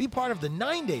block. Be part of the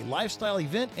 9-day lifestyle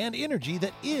event and energy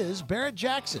that is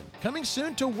Barrett-Jackson. Coming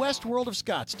soon to West World of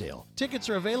Scottsdale. Tickets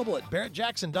are available at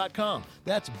barrettjackson.com.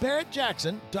 That's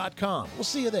barrettjackson.com. We'll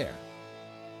see you there.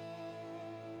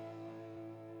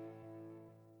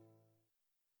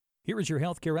 Here is your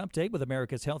healthcare update with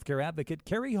America's healthcare advocate,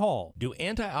 Carrie Hall. Do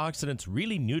antioxidants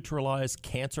really neutralize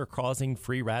cancer-causing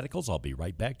free radicals? I'll be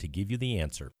right back to give you the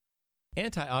answer.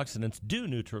 Antioxidants do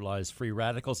neutralize free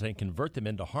radicals and convert them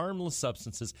into harmless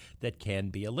substances that can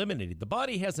be eliminated. The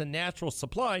body has a natural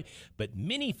supply, but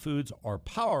many foods are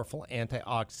powerful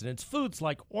antioxidants. Foods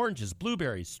like oranges,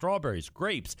 blueberries, strawberries,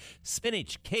 grapes,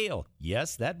 spinach, kale,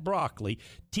 yes, that broccoli,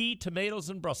 tea, tomatoes,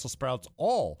 and Brussels sprouts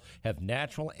all have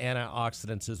natural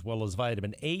antioxidants as well as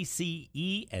vitamin A, C,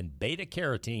 E, and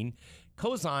beta-carotene,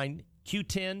 coenzyme,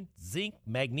 Q10, zinc,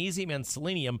 magnesium, and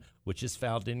selenium, which is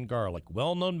found in garlic.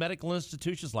 Well-known medical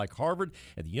institutions like Harvard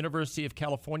and the University of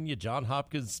California, Johns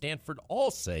Hopkins, Stanford all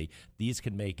say these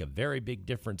can make a very big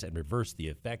difference and reverse the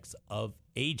effects of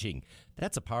aging.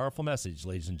 That's a powerful message,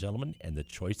 ladies and gentlemen, and the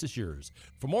choice is yours.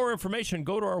 For more information,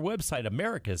 go to our website,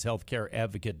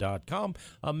 americashealthcareadvocate.com,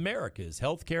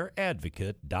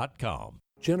 americashealthcareadvocate.com.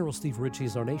 General Steve Ritchie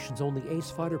is our nation's only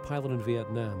ace fighter pilot in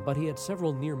Vietnam, but he had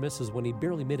several near misses when he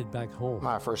barely made it back home.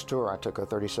 My first tour, I took a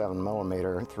 37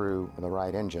 millimeter through the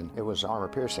right engine. It was armor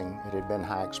piercing. It had been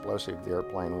high explosive. The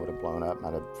airplane would have blown up and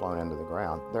I'd have flown into the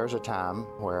ground. There's a time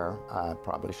where I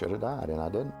probably should have died, and I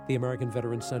didn't. The American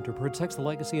Veterans Center protects the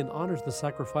legacy and honors the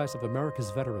sacrifice of America's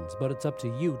veterans, but it's up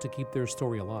to you to keep their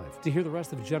story alive. To hear the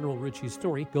rest of General Ritchie's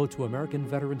story, go to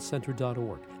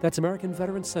AmericanVeteransCenter.org. That's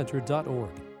AmericanVeteransCenter.org.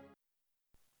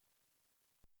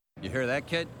 You hear that,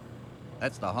 kid?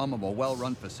 That's the hum of a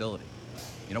well-run facility.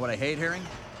 You know what I hate hearing?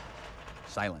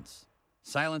 Silence.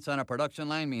 Silence on a production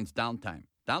line means downtime.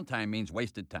 Downtime means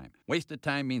wasted time. Wasted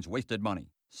time means wasted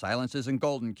money. Silence isn't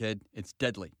golden, kid. It's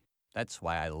deadly. That's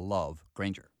why I love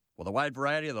Grainger. With a wide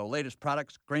variety of the latest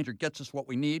products, Grainger gets us what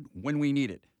we need when we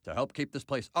need it to help keep this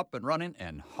place up and running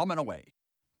and humming away.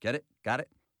 Get it? Got it?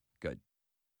 Good.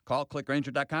 Call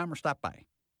clickgrainger.com or stop by.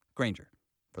 Grainger,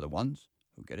 for the ones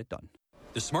who get it done.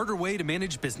 The smarter way to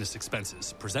manage business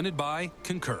expenses, presented by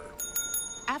Concur.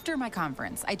 After my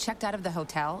conference, I checked out of the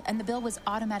hotel and the bill was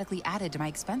automatically added to my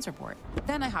expense report.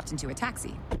 Then I hopped into a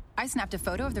taxi. I snapped a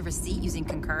photo of the receipt using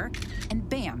Concur, and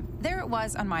bam, there it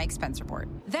was on my expense report.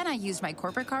 Then I used my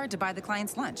corporate card to buy the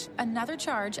client's lunch. Another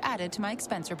charge added to my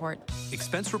expense report.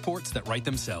 Expense reports that write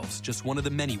themselves. Just one of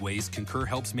the many ways Concur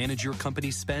helps manage your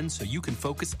company's spend so you can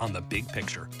focus on the big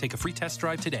picture. Take a free test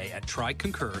drive today at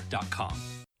tryconcur.com.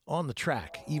 On the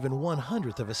track, even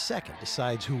 1/100th of a second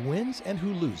decides who wins and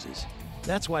who loses.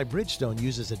 That's why Bridgestone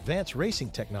uses advanced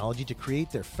racing technology to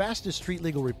create their fastest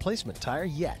street-legal replacement tire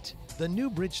yet, the new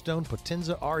Bridgestone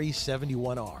Potenza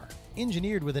RE71R.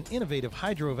 Engineered with an innovative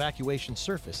hydro-evacuation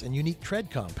surface and unique tread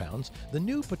compounds, the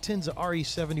new Potenza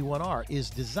RE71R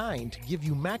is designed to give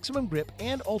you maximum grip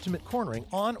and ultimate cornering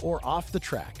on or off the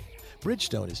track.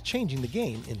 Bridgestone is changing the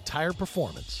game in tire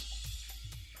performance.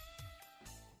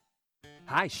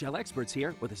 Hi, Shell Experts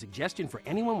here with a suggestion for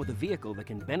anyone with a vehicle that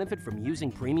can benefit from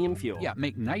using premium fuel. Yeah,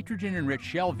 make nitrogen-enriched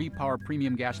Shell V-Power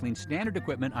Premium Gasoline standard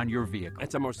equipment on your vehicle.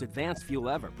 It's our most advanced fuel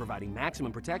ever, providing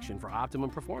maximum protection for optimum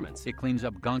performance. It cleans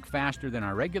up gunk faster than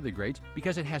our regular grades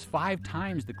because it has 5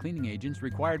 times the cleaning agents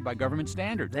required by government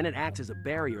standards. Then it acts as a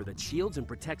barrier that shields and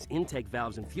protects intake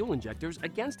valves and fuel injectors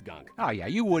against gunk. Oh yeah,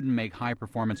 you wouldn't make high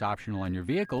performance optional on your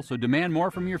vehicle, so demand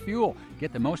more from your fuel.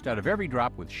 Get the most out of every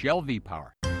drop with Shell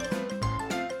V-Power.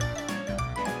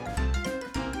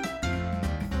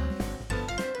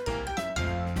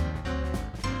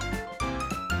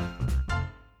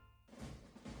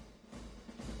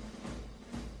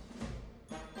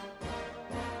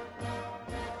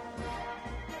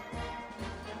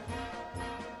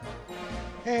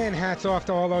 And hats off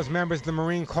to all those members of the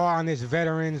Marine Corps on this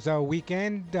Veterans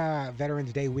Weekend,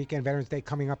 Veterans Day weekend, Veterans Day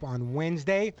coming up on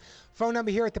Wednesday. Phone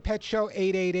number here at the Pet Show,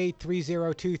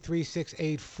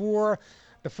 888-302-3684.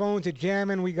 The phones are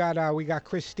jamming. We got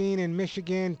Christine in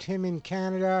Michigan, Tim in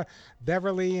Canada,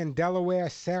 Beverly in Delaware,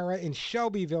 Sarah in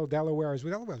Shelbyville, Delaware.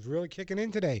 Delaware's really kicking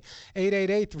in today.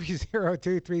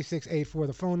 888-302-3684,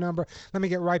 the phone number. Let me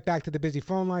get right back to the busy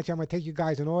phone lines. I'm going to take you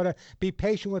guys in order. Be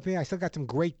patient with me. I still got some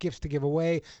great gifts to give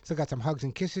away. Still got some hugs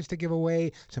and kisses to give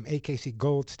away. Some AKC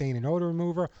Gold Stain and Odor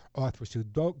Remover, Arthur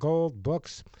Gold,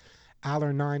 books.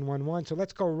 Aller 911. So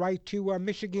let's go right to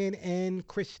Michigan and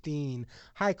Christine.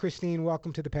 Hi, Christine.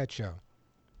 Welcome to the Pet Show.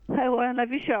 Hi, well, I love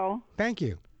your show. Thank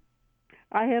you.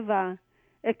 I have a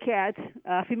cat,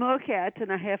 a female cat,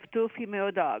 and I have 2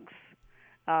 female dogs.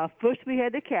 First, we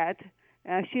had a cat.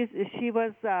 She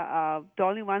was the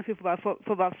only one for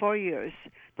about 4 years.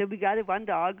 Then we got one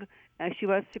dog, and she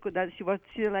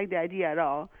didn't like the idea at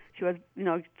all. She was,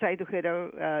 trying to hit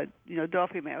her, dog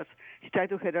females. She tried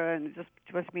to hit her, and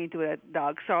she was mean to that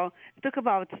dog. So it took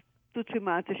about 2-3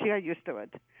 months, and she got used to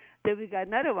it. Then we got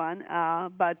another one,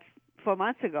 but 4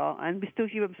 months ago, and we still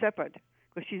keep them separate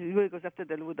because she really goes after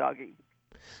the little doggy.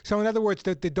 So in other words,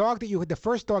 the dog that you had, the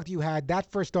first dog that you had,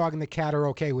 that first dog and the cat are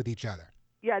okay with each other.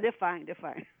 Yeah, they're fine.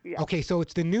 Yeah. Okay, so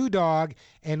it's the new dog,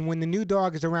 and when the new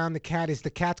dog is around the cat, is the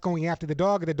cat going after the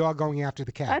dog or the dog going after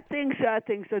the cat? I think so.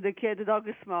 The dog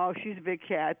is small. She's a big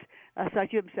cat. So I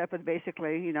keep them separate,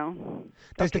 basically,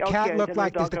 Does the cat look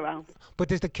like? Does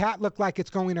the cat look like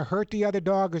it's going to hurt the other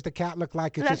dog, or does the cat look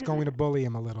like it's just going to bully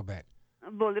him a little bit?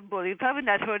 Bully. Probably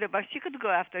not hurt her, but she could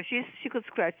go after. She could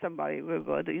scratch somebody real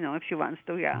good, if she wants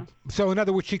to. Yeah. So in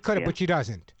other words, she could have, but she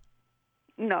doesn't.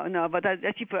 No, but I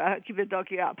keep the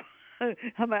doggy up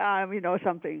on my arm,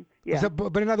 something. Yeah.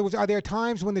 But in other words, are there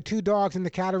times when the 2 dogs and the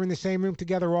cat are in the same room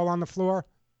together, all on the floor?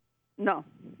 No,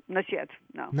 not yet.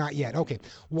 No. Not yet. Okay.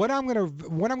 What I'm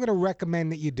gonna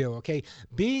recommend that you do, okay,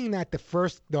 being that the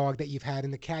first dog that you've had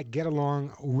and the cat get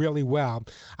along really well,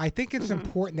 I think it's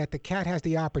important that the cat has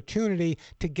the opportunity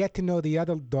to get to know the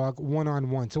other dog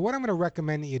one-on-one. So what I'm gonna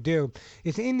recommend that you do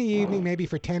is in the evening, maybe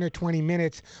for 10 or 20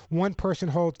 minutes, one person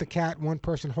holds the cat, one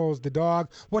person holds the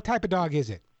dog. What type of dog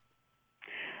is it?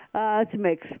 It's a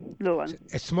mix, little one.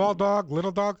 A small dog,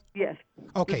 little dog? Yes.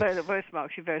 Okay. Very, very small.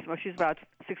 She's very small. She's about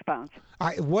 6 pounds.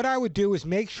 What I would do is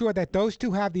make sure that those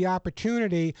 2 have the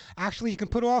opportunity. Actually, you can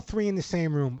put all 3 in the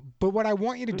same room. But what I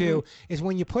want you to do is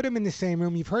when you put them in the same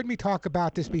room, you've heard me talk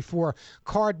about this before,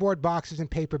 cardboard boxes and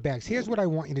paper bags. Here's what I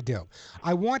want you to do.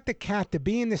 I want the cat to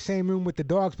be in the same room with the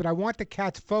dogs, but I want the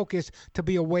cat's focus to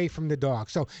be away from the dog.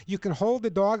 So you can hold the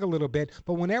dog a little bit,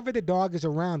 but whenever the dog is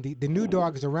around, the new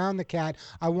dog is around the cat,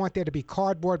 I want there to be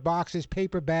cardboard boxes,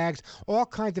 paper bags, all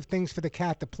kinds of things for the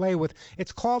cat to play with.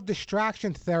 It's called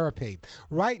distraction therapy.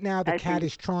 Right now, the cat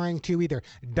is trying to either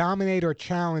dominate or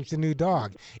challenge the new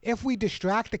dog. If we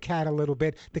distract the cat a little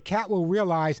bit, the cat will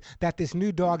realize that this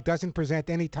new dog doesn't present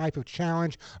any type of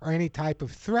challenge or any type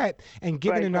of threat, and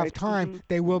given enough time,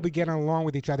 they will be getting along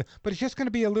with each other. But it's just going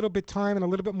to be a little bit time and a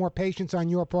little bit more patience on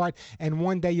your part, and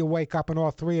one day you'll wake up and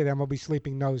all three of them will be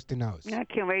sleeping nose to nose. I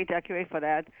can't wait for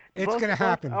that. It's going to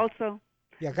happen. Also,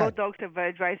 yeah, both dogs have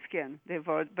very dry skin. They have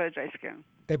very dry skin.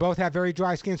 They both have very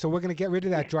dry skin, so we're going to get rid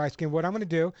of that dry skin. What I'm going to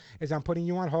do is I'm putting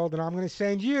you on hold, and I'm going to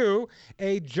send you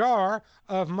a jar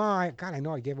of my, God, I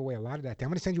know I gave away a lot of that. I'm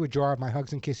going to send you a jar of my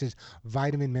Hugs and Kisses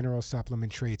vitamin mineral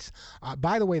supplement treats.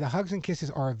 By the way, the Hugs and Kisses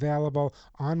are available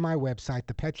on my website,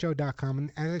 thepetshow.com.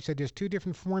 And as I said, there's two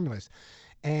different formulas.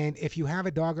 And if you have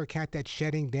a dog or cat that's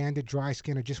shedding, dander, dry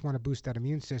skin, or just want to boost that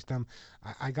immune system,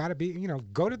 I got to be,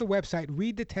 go to the website,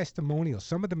 read the testimonials.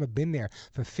 Some of them have been there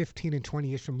for 15 and 20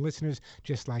 years from listeners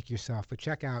just like yourself. But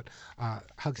check out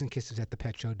Hugs and Kisses at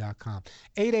thepetshow.com.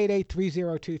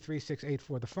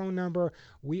 888-302-3684, the phone number.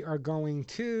 We are going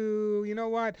to, you know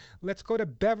what? Let's go to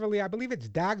Beverly. I believe it's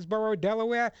Dagsboro,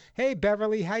 Delaware. Hey,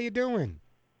 Beverly, how you doing?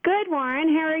 Good, Warren.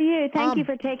 How are you? Thank you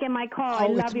for taking my call. I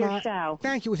love your show.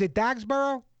 Thank you. Is it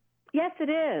Dagsboro? Yes, it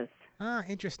is. Ah,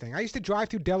 interesting. I used to drive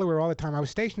through Delaware all the time. I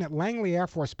was stationed at Langley Air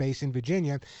Force Base in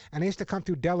Virginia, and I used to come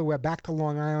through Delaware back to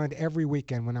Long Island every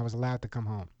weekend when I was allowed to come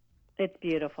home. It's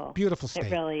beautiful. Beautiful state.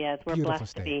 It really is. We're Beautiful blessed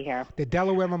state. to be here. The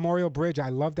Delaware Memorial Bridge, I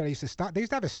loved that. I used to stop. They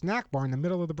used to have a snack bar in the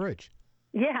middle of the bridge.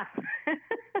 Yeah.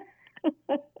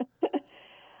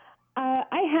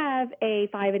 I have a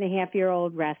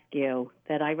 5.5-year-old rescue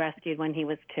that I rescued when he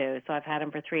was 2, so I've had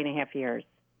him for 3.5 years.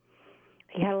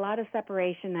 He had a lot of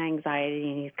separation anxiety,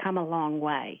 and he's come a long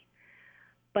way.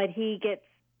 But he gets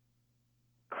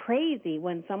crazy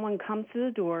when someone comes to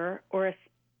the door, or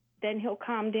then he'll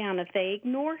calm down. If they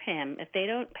ignore him, if they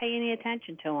don't pay any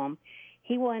attention to him,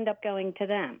 he will end up going to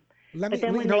them.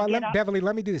 Beverly,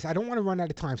 let me do this. I don't want to run out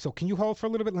of time, so can you hold for a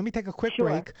little bit? Let me take a quick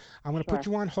break. I'm going to put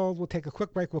you on hold. We'll take a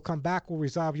quick break. We'll come back. We'll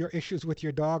resolve your issues with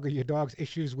your dog or your dog's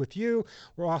issues with you.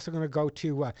 We're also going to go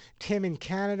to Tim in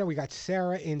Canada. We got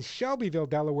Sarah in Shelbyville,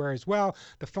 Delaware as well.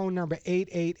 The phone number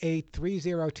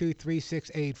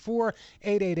 888-302-3684,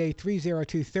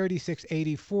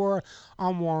 888-302-3684.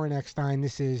 I'm Warren Eckstein.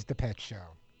 This is The Pet Show.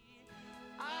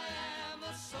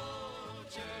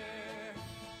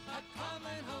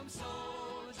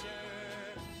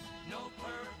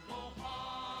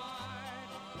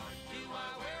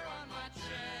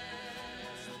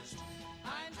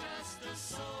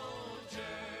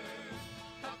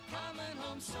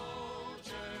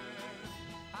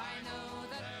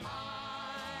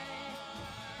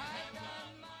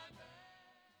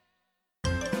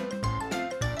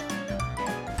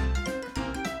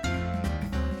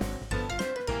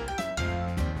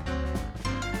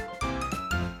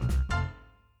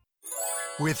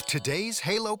 With today's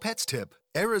Halo Pets tip,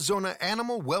 Arizona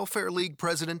Animal Welfare League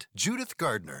President Judith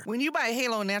Gardner. When you buy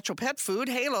Halo natural pet food,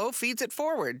 Halo feeds it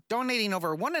forward, donating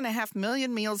over 1.5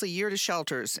 million meals a year to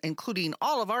shelters, including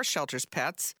all of our shelters'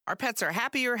 pets. Our pets are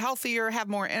happier, healthier, have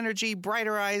more energy,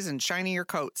 brighter eyes, and shinier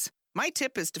coats. My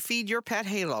tip is to feed your pet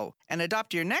Halo and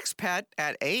adopt your next pet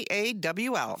at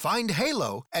AAWL. Find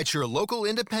Halo at your local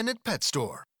independent pet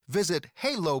store. Visit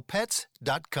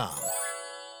halopets.com.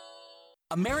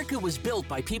 America was built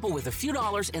by people with a few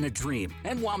dollars and a dream.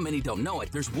 And while many don't know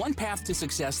it, there's one path to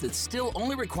success that still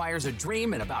only requires a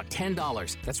dream and about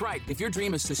 $10. That's right. If your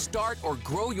dream is to start or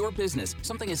grow your business,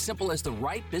 something as simple as the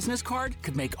right business card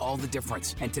could make all the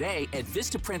difference. And today at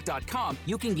Vistaprint.com,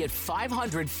 you can get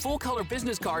 500 full-color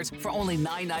business cards for only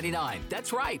 $9.99.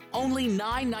 That's right, only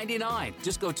 $9.99.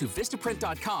 Just go to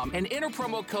Vistaprint.com and enter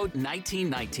promo code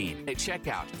 1919 at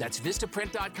checkout. That's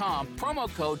Vistaprint.com,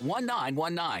 promo code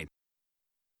 1919.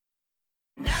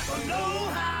 Napa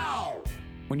know-how!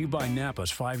 When you buy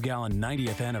Napa's 5-gallon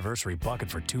 90th anniversary bucket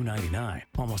for $2.99,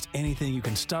 almost anything you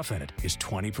can stuff in it is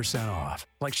 20% off.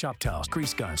 Like shop towels,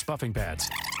 grease guns, buffing pads,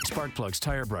 spark plugs,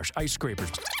 tire brush, ice scrapers,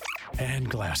 and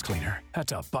glass cleaner.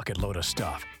 That's a bucket load of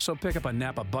stuff. So pick up a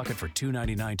Napa bucket for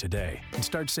 $2.99 today and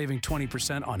start saving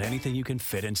 20% on anything you can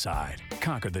fit inside.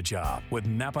 Conquer the job with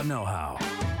Napa know-how.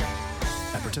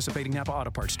 At participating Napa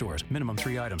Auto Parts stores, minimum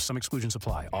 3 items. Some exclusions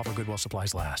apply. Offer good while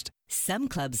supplies last. Some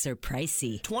clubs are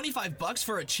pricey. $25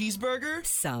 for a cheeseburger?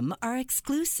 Some are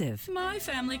exclusive. My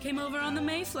family came over on the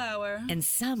Mayflower. And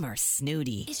some are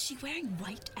snooty. Is she wearing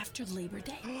white after Labor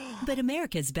Day? But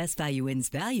America's Best Value Inns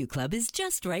Value Club is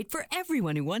just right for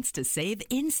everyone who wants to save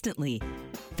instantly.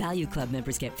 Value Club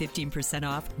members get 15%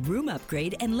 off, room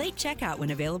upgrade, and late checkout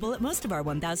when available at most of our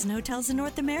 1,000 hotels in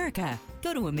North America.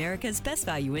 Go to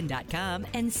americasbestvalueinn.com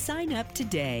and sign up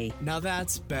today. Now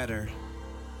that's better.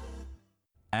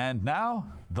 And now,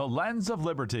 the Lens of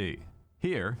Liberty.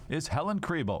 Here is Helen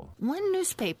Kriebel. One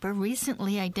newspaper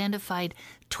recently identified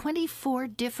 24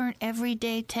 different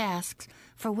everyday tasks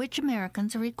for which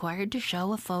Americans are required to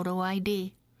show a photo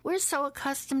ID. We're so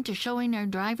accustomed to showing our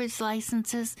driver's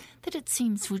licenses that it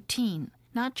seems routine,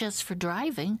 not just for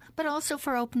driving, but also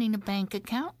for opening a bank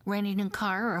account, renting a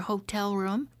car or a hotel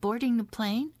room, boarding a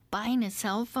plane, buying a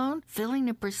cell phone, filling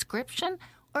a prescription,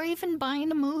 or even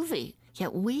buying a movie.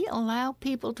 Yet we allow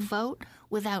people to vote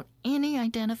without any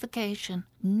identification,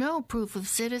 no proof of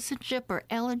citizenship or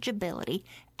eligibility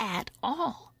at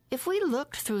all. If we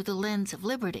looked through the lens of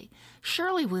liberty,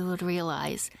 surely we would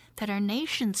realize that our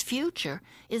nation's future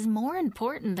is more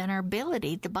important than our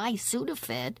ability to buy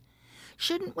Sudafed.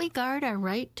 Shouldn't we guard our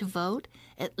right to vote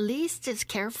at least as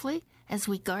carefully as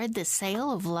we guard the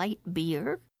sale of light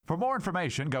beer? For more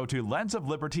information, go to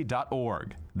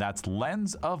lensofliberty.org. That's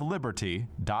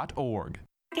lensofliberty.org.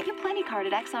 Get your Plenty card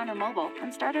at Exxon or Mobil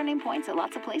and start earning points at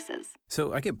lots of places.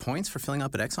 So I get points for filling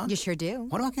up at Exxon? You sure do.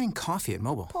 What about getting coffee at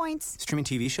Mobil? Points. Streaming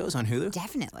TV shows on Hulu?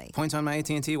 Definitely. Points on my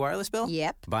AT&T wireless bill?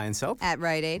 Yep. Buying soap? At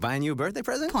Rite Aid. Buying you a birthday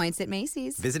present? Points at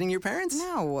Macy's. Visiting your parents?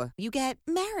 No. You get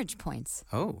marriage points.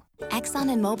 Oh. Exxon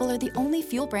and Mobil are the only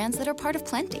fuel brands that are part of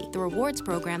Plenty, the rewards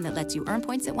program that lets you earn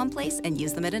points at one place and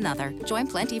use them at another. Join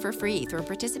Plenty for free through a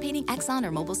participating Exxon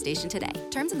or Mobil station today.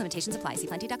 Terms and limitations apply. See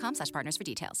plenty.com/partners for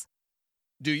details.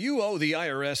 Do you owe the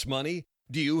IRS money?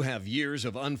 Do you have years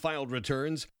of unfiled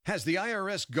returns? Has the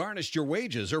IRS garnished your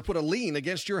wages or put a lien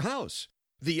against your house?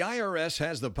 The IRS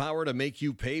has the power to make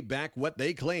you pay back what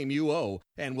they claim you owe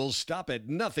and will stop at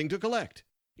nothing to collect.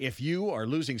 If you are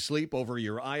losing sleep over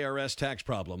your IRS tax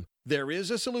problem, there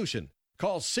is a solution.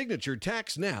 Call Signature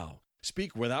Tax now.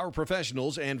 Speak with our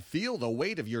professionals and feel the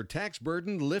weight of your tax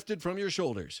burden lifted from your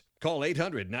shoulders. Call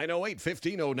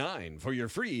 800-908-1509 for your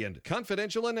free and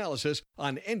confidential analysis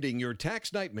on ending your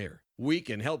tax nightmare. We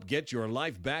can help get your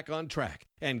life back on track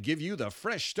and give you the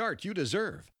fresh start you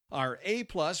deserve. Our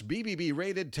A-plus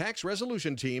BBB-rated tax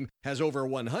resolution team has over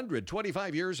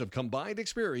 125 years of combined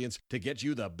experience to get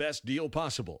you the best deal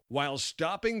possible while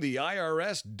stopping the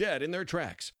IRS dead in their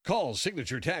tracks. Call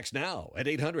Signature Tax now at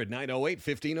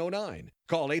 800-908-1509.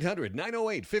 Call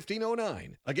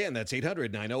 800-908-1509. Again, that's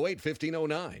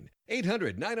 800-908-1509.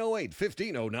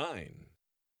 800-908-1509.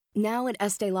 Now at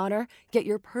Estee Lauder, get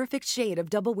your perfect shade of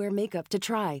Double Wear makeup to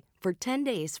try for 10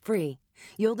 days free.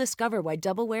 You'll discover why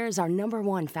Double Wear is our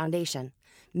 #1 foundation.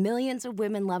 Millions of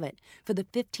women love it for the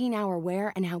 15-hour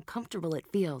wear and how comfortable it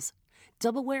feels.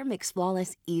 Double Wear makes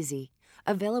flawless easy.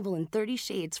 Available in 30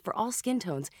 shades for all skin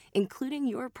tones, including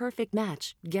your perfect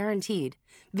match, guaranteed.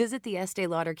 Visit the Estee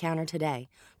Lauder counter today.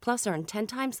 Plus, earn 10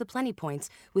 times the Plenty points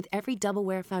with every Double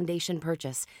Wear foundation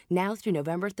purchase, now through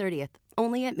November 30th,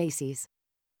 only at Macy's.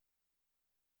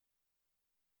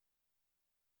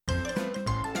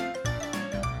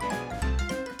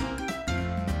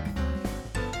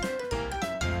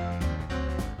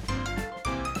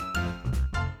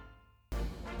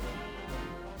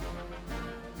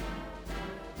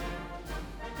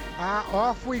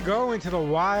 Off we go into the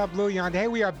wild blue yonder. Hey,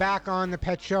 we are back on the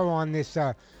Pet Show on this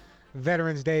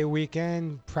Veterans Day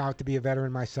weekend. Proud to be a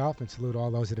veteran myself and salute all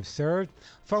those that have served.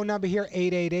 Phone number here,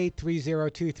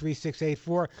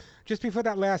 888-302-3684. Just before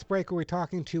that last break, we were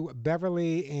talking to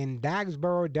Beverly in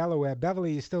Dagsboro, Delaware.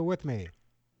 Beverly, you still with me?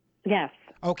 Yes.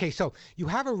 Okay, so you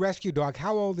have a rescue dog.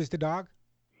 How old is the dog?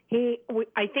 I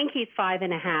think he's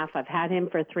 5.5. I've had him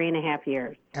for 3.5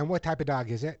 years. And what type of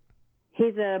dog is it?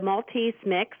 He's a Maltese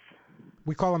mix.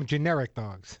 We call them generic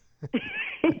dogs.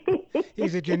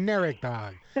 He's a generic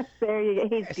dog. There you go.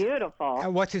 He's beautiful.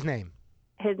 And what's his name?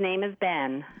 His name is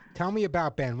Ben. Tell me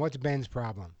about Ben. What's Ben's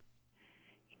problem?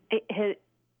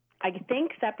 I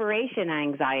think separation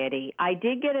anxiety. I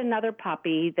did get another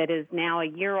puppy that is now a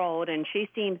year old, and she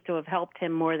seems to have helped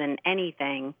him more than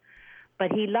anything.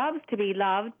 But he loves to be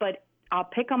loved, but I'll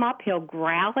pick him up, he'll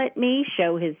growl at me,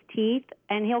 show his teeth,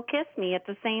 and he'll kiss me at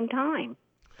the same time.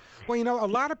 Well, you know, a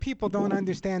lot of people don't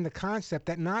understand the concept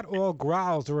that not all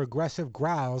growls are aggressive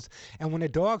growls, and when a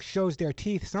dog shows their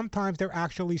teeth, sometimes they're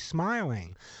actually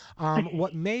smiling.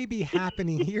 What may be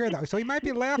happening here, though, so he might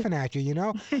be laughing at you, you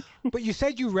know, but you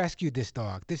said you rescued this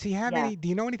dog. Does he have any, do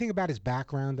you know anything about his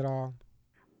background at all?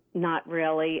 Not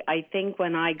really. I think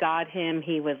when I got him,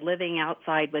 he was living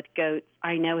outside with goats.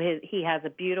 I know he has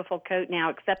a beautiful coat now,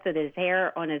 except that his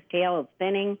hair on his tail is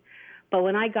thinning. But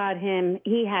when I got him,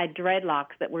 he had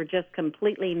dreadlocks that were just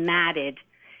completely matted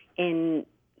in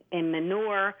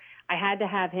manure. I had to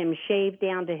have him shaved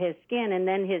down to his skin, and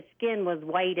then his skin was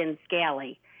white and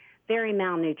scaly. very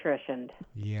malnutritioned.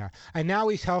 Yeah. And now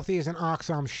he's healthy as an ox,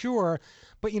 I'm sure.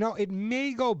 But, it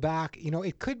may go back.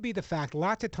 It could be the fact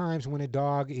lots of times when a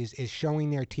dog is showing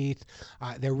their teeth,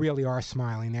 they really are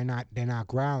smiling. They're not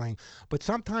growling. But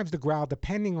sometimes the growl,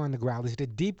 depending on the growl, is it a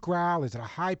deep growl? Is it a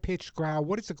high-pitched growl?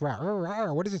 What is the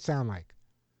growl? What does it sound like?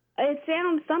 It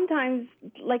sounds sometimes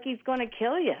like he's going to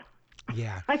kill you.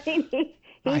 Yeah. I mean,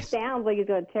 he sounds like he's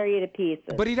going to tear you to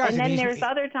pieces. But he doesn't. And then there's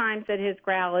other times that his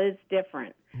growl is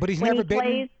different. But he's when never he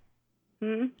bitten?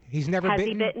 Plays, He's never Has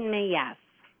bitten? he bitten me? Yes.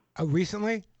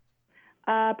 Recently?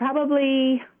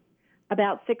 Probably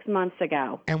about 6 months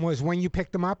ago. And was when you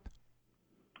picked him up?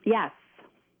 Yes.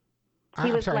 He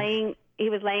I'm was sorry.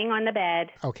 laying on the bed.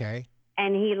 Okay.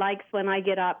 And he likes when I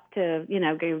get up to,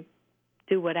 go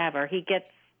do whatever. He gets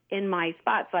in my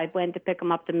spot, so I went to pick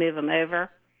him up to move him over,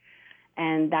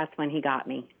 and that's when he got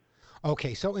me.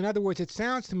 Okay, so in other words, it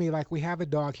sounds to me like we have a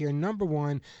dog here, number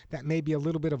one, that may be a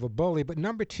little bit of a bully, but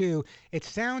number two, it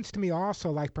sounds to me also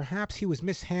like perhaps he was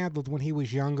mishandled when he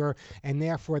was younger, and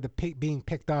therefore being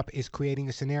picked up is creating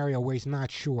a scenario where he's not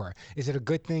sure. Is it a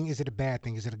good thing? Is it a bad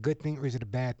thing? Is it a good thing or is it a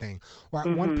bad thing? Or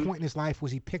at one point in his life,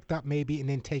 was he picked up maybe and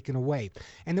then taken away?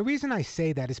 And the reason I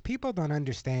say that is people don't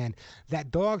understand that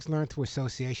dogs learn through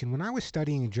association. When I was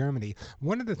studying in Germany,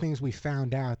 one of the things we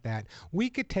found out that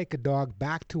we could take a dog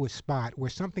back to a spot where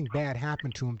something bad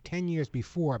happened to him 10 years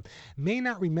before, may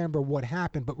not remember what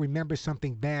happened, but remember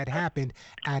something bad happened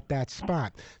at that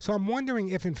spot. So I'm wondering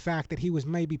if, in fact, that he was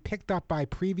maybe picked up by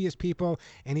previous people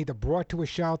and either brought to a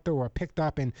shelter or picked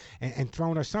up and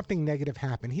thrown, or something negative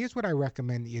happened. Here's what I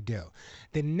recommend that you do.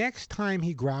 The next time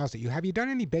he growls at you, have you done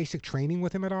any basic training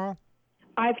with him at all?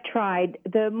 I've tried.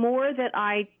 The more that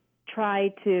I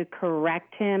try to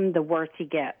correct him, the worse he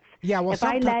gets. Yeah, well, if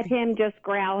I let him just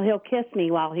growl, he'll kiss me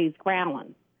while he's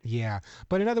growling. Yeah,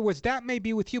 but in other words, that may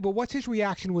be with you, but what's his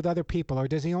reaction with other people, or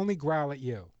does he only growl at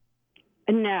you?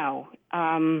 No,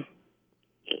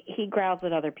 he growls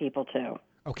at other people too.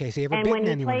 Okay, so you haven't bitten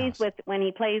anyone else. When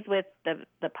he plays with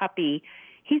the puppy,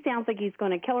 he sounds like he's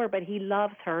going to kill her, but he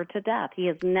loves her to death. He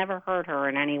has never hurt her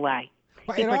in any way.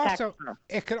 But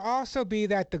it could also be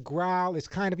that the growl is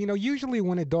kind of, usually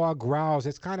when a dog growls,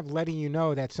 it's kind of letting you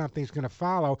know that something's going to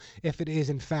follow if it is,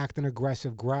 in fact, an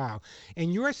aggressive growl.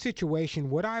 In your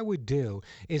situation, what I would do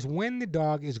is when the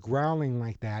dog is growling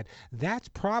like that, that's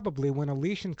probably when a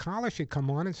leash and collar should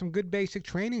come on and some good basic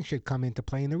training should come into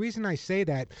play. And the reason I say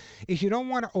that is you don't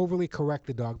want to overly correct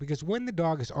the dog, because when the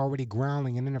dog is already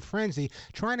growling and in a frenzy,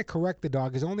 trying to correct the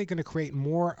dog is only going to create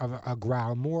more of a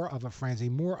growl, more of a frenzy,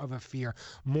 more of a fear,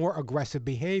 more aggressive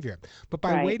behavior. But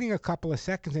by waiting a couple of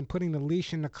seconds and putting the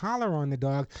leash and the collar on the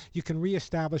dog, you can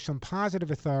reestablish some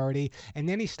positive authority, and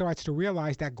then he starts to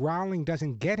realize that growling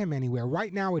doesn't get him anywhere.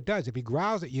 Right now it does. If he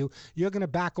growls at you, you're going to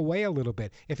back away a little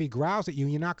bit. If he growls at you,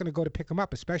 you're not going to go to pick him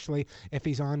up, especially if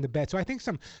he's on the bed. So I think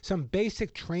some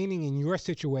basic training in your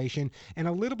situation and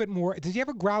a little bit more. Does he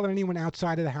ever growl at anyone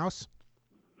outside of the house?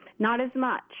 Not as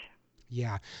much.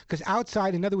 Yeah, because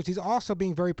outside, in other words, he's also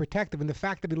being very protective. And the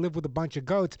fact that he lived with a bunch of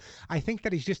goats, I think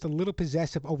that he's just a little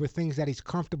possessive over things that he's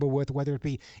comfortable with, whether it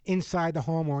be inside the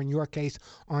home or, in your case,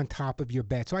 on top of your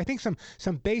bed. So I think some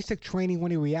basic training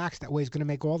when he reacts that way is going to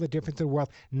make all the difference in the world.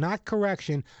 Not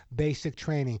correction, basic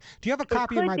training. Do you have a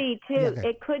copy of my...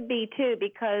 It could be, too,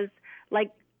 because,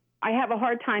 I have a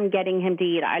hard time getting him to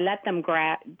eat. I let them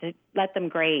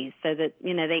graze so that,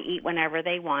 they eat whenever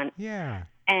they want. Yeah.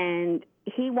 And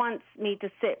he wants me to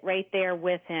sit right there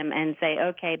with him and say,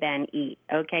 okay, Ben, eat.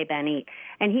 Okay, Ben, eat.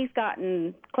 And he's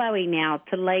gotten Chloe now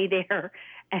to lay there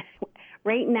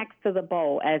right next to the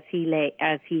bowl as he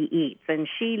eats. And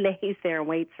she lays there and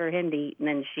waits for him to eat, and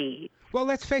then she eats. Well,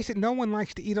 let's face it, no one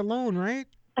likes to eat alone, right?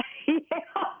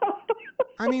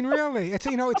 I mean, really, it's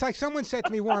like someone said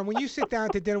to me, Warren, when you sit down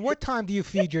to dinner, what time do you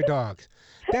feed your dogs?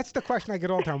 That's the question I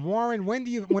get all the time. Warren,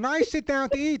 when I sit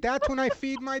down to eat, that's when I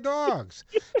feed my dogs.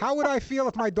 How would I feel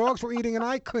if my dogs were eating and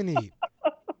I couldn't eat?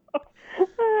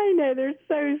 I know, they're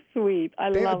so sweet. I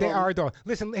love them. They are dogs.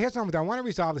 Listen, here's what I'm going to do. I want to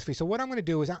resolve this for you. So what I'm going to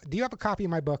do is, do you have a copy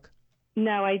of my book?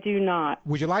 No, I do not.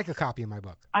 Would you like a copy of my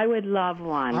book? I would love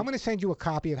one. I'm going to send you a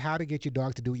copy of How to Get Your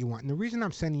Dog to Do What You Want. And the reason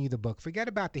I'm sending you the book, forget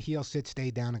about the heel, sit, stay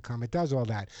down, and come. It does all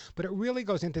that. But it really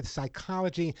goes into the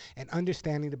psychology and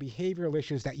understanding the behavioral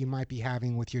issues that you might be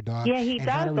having with your dog. Yeah, he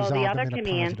does all the other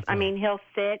commands. I mean, he'll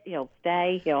sit, he'll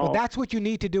stay, Well, that's what you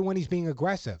need to do when he's being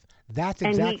aggressive. That's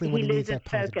exactly when he needs that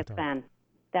positive focus then.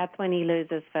 That's when he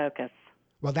loses focus.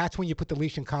 Well, that's when you put the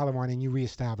leash and collar on and you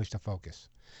reestablish the focus.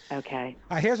 Okay.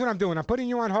 Here's what I'm doing. I'm putting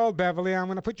you on hold, Beverly. I'm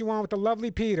going to put you on with the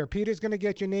lovely Peter. Peter's going to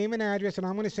get your name and address, and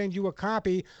I'm going to send you a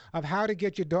copy of How to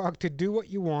Get Your Dog to Do What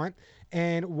You Want.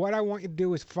 And what I want you to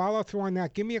do is follow through on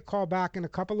that. Give me a call back in a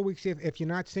couple of weeks if you're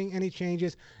not seeing any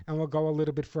changes, and we'll go a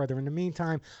little bit further. In the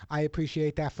meantime, I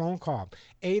appreciate that phone call.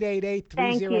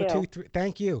 888-302.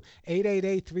 Thank you.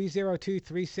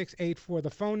 888-302-3684. The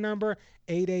phone number,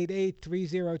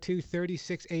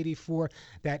 888-302-3684.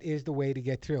 That is the way to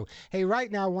get through. Hey, right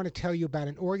now I want to tell you about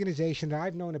an organization that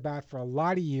I've known about for a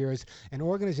lot of years, an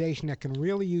organization that can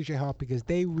really use your help because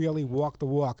they really walk the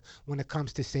walk when it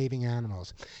comes to saving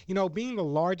animals. You know, being the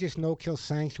largest no-kill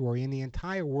sanctuary in the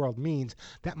entire world means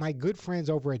that my good friends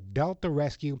over at Delta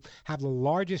Rescue have the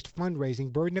largest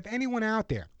fundraising burden of anyone out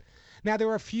there. Now, there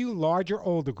are a few larger,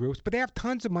 older groups, but they have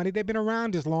tons of money. They've been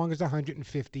around as long as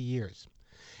 150 years.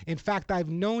 In fact, I've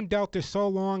known Delta so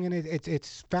long and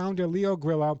its founder, Leo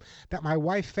Grillo, that my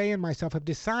wife, Faye, and myself have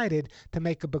decided to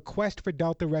make a bequest for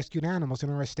Delta rescued animals in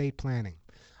our estate planning.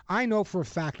 I know for a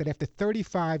fact that after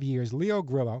 35 years, Leo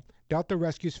Grillo, Delta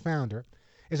Rescue's founder,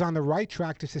 is on the right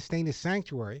track to sustain his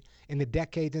sanctuary in the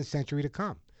decades and century to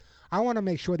come. I want to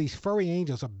make sure these furry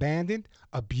angels abandoned,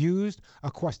 abused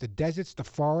across the deserts, the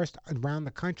forests, around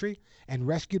the country, and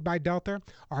rescued by Delta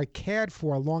are cared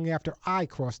for long after I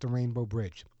cross the Rainbow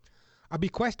Bridge. A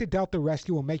bequest to Delta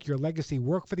Rescue will make your legacy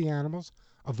work for the animals,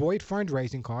 avoid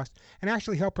fundraising costs, and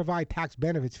actually help provide tax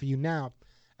benefits for you now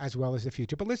as well as the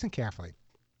future. But listen carefully.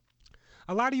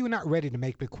 A lot of you are not ready to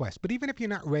make bequests, but even if you're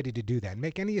not ready to do that,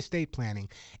 make any estate planning,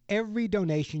 every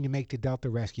donation you make to Delta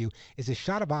Rescue is a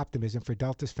shot of optimism for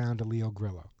Delta's founder, Leo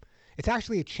Grillo. It's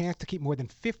actually a chance to keep more than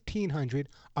 1,500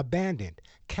 abandoned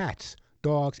cats,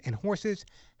 dogs, and horses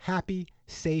happy,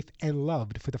 safe, and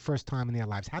loved for the first time in their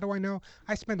lives. How do I know?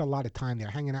 I spend a lot of time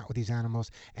there hanging out with these animals,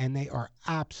 and they are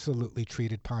absolutely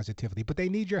treated positively, but they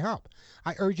need your help.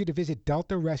 I urge you to visit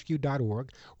deltarescue.org,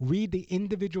 read the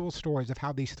individual stories of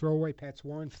how these throwaway pets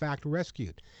were in fact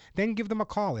rescued. Then give them a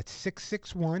call at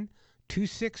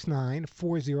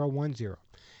 661-269-4010.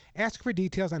 Ask for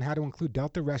details on how to include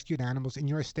Delta rescued animals in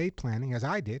your estate planning, as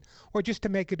I did, or just to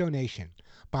make a donation.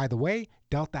 By the way,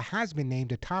 Delta has been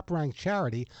named a top-ranked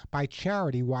charity by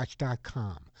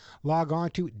CharityWatch.com. Log on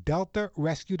to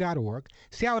deltarescue.org.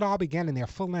 See how it all began in their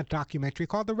full-length documentary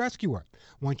called The Rescuer.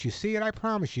 Once you see it, I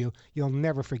promise you, you'll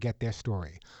never forget their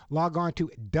story. Log on to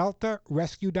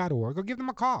deltarescue.org or give them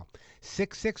a call.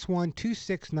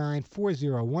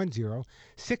 661-269-4010,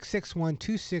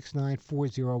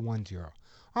 661-269-4010.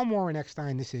 I'm Warren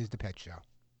Eckstein. This is The Pet Show.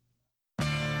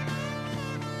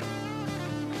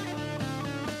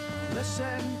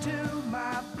 Listen to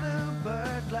my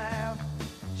bluebird laugh.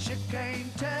 She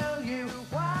can't tell you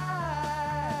why.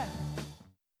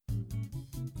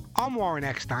 I'm Warren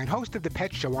Eckstein, host of The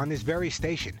Pet Show on this very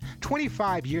station.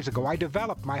 25 years ago, I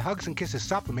developed my Hugs and Kisses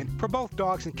supplement for both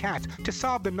dogs and cats to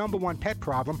solve the #1 pet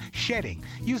problem, shedding.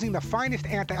 Using the finest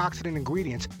antioxidant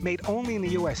ingredients made only in the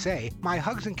USA, my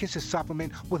Hugs and Kisses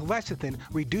supplement with lecithin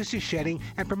reduces shedding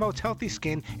and promotes healthy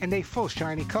skin and a full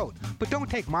shiny coat. But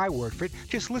don't take my word for it.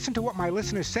 Just listen to what my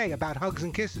listeners say about Hugs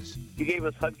and Kisses. You gave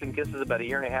us Hugs and Kisses about 1.5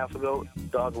 years ago.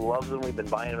 Dog loves them. We've been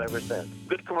buying them ever since.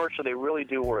 Good commercial. They really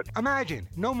do work. Imagine,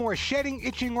 no more shedding,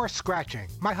 itching, or scratching.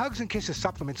 My Hugs and Kisses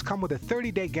supplements come with a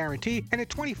 30-day guarantee and a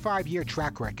 25-year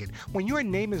track record. When your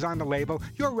name is on the label,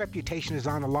 your reputation is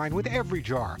on the line with every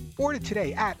jar. Order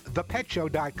today at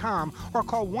thepetshow.com or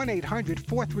call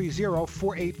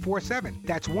 1-800-430-4847.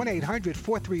 That's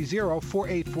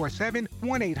 1-800-430-4847,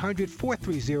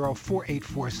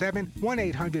 1-800-430-4847,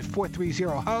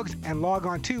 1-800-430-HUGS, and log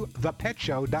on to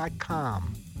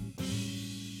thepetshow.com.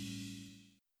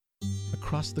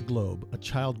 Across the globe, a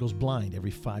child goes blind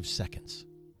every 5 seconds.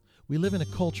 We live in a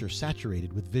culture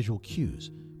saturated with visual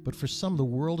cues, but for some the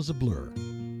world is a blur.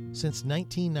 Since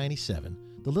 1997,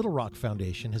 the Little Rock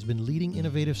Foundation has been leading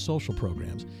innovative social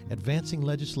programs, advancing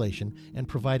legislation, and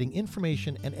providing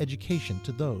information and education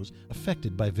to those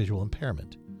affected by visual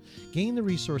impairment. Gain the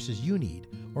resources you need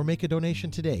or make a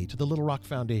donation today to the Little Rock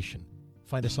Foundation.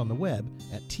 Find us on the web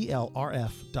at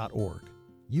tlrf.org.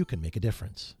 You can make a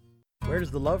difference. Where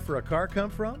does the love for a car come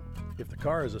from? If the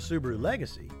car is a Subaru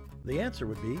Legacy, the answer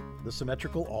would be the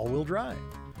symmetrical all-wheel drive.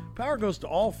 Power goes to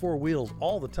all 4 wheels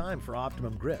all the time for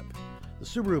optimum grip. The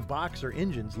Subaru Boxer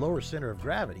engine's lower center of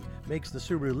gravity makes the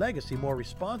Subaru Legacy more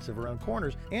responsive around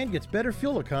corners and gets better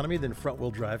fuel economy than front-wheel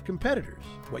drive competitors.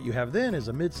 What you have then is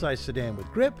a mid-size sedan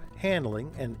with grip,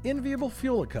 handling, and enviable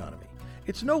fuel economy.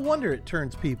 It's no wonder it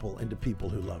turns people into people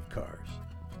who love cars.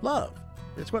 Love,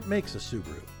 it's what makes a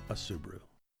Subaru a Subaru.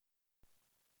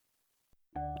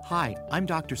 Hi, I'm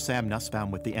Dr. Sam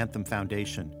Nussbaum with the Anthem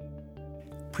Foundation.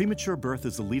 Premature birth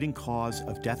is the leading cause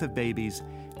of death of babies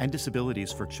and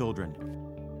disabilities for children.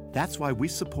 That's why we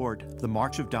support the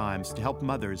March of Dimes to help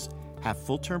mothers have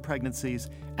full-term pregnancies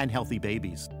and healthy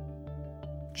babies.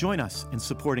 Join us in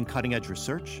supporting cutting-edge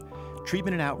research,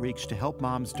 treatment and outreach to help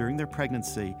moms during their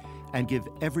pregnancy and give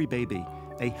every baby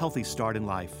a healthy start in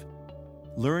life.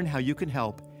 Learn how you can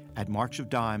help at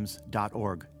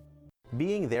marchofdimes.org.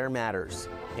 Being there matters,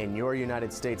 and your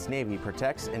United States Navy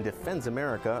protects and defends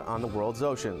America on the world's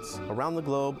oceans. Around the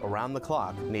globe, around the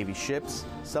clock, Navy ships,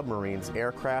 submarines,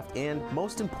 aircraft, and,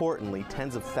 most importantly,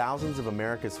 tens of thousands of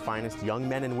America's finest young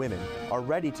men and women are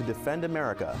ready to defend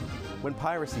America when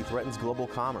piracy threatens global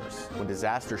commerce, when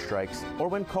disaster strikes, or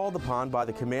when called upon by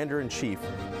the Commander-in-Chief.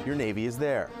 Your Navy is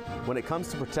there. When it comes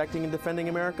to protecting and defending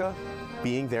America,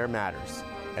 being there matters,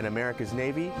 and America's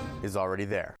Navy is already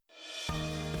there.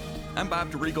 I'm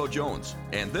Bob DeRigo-Jones,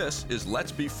 and this is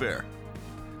Let's Be Fair.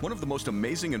 One of the most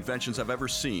amazing inventions I've ever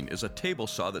seen is a table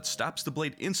saw that stops the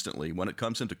blade instantly when it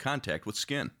comes into contact with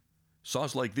skin.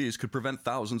 Saws like these could prevent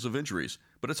thousands of injuries,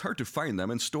 but it's hard to find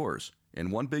them in stores,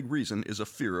 and one big reason is a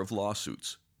fear of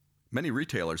lawsuits. Many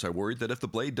retailers are worried that if the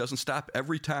blade doesn't stop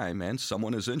every time and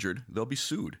someone is injured, they'll be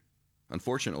sued.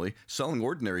 Unfortunately, selling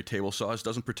ordinary table saws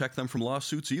doesn't protect them from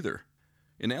lawsuits either.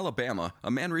 In Alabama, a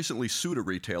man recently sued a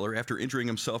retailer after injuring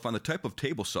himself on the type of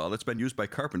table saw that's been used by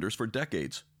carpenters for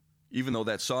decades. Even though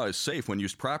that saw is safe when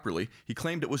used properly, he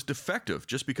claimed it was defective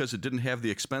just because it didn't have the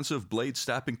expensive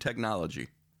blade-stopping technology.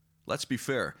 Let's be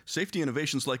fair, safety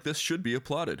innovations like this should be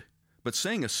applauded. But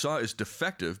saying a saw is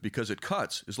defective because it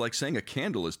cuts is like saying a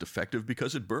candle is defective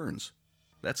because it burns.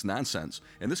 That's nonsense,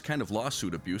 and this kind of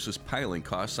lawsuit abuse is piling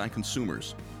costs on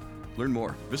consumers. Learn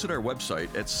more. Visit our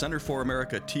website at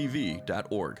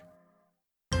centerforamericatv.org.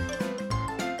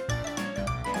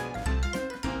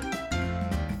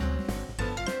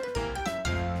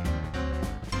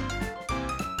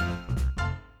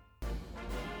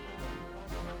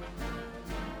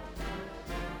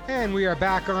 And we are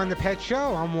back on the Pet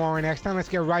Show. I'm Warren Eckstein. Let's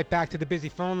get right back to the busy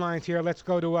phone lines here. Let's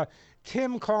go to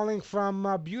Tim calling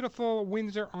from beautiful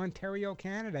Windsor, Ontario,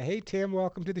 Canada. Hey, Tim,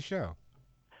 welcome to the show.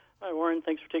 Hi, Warren.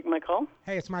 Thanks for taking my call.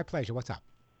 Hey, it's my pleasure. What's up?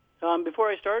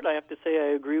 Before I start, I have to say I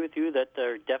agree with you that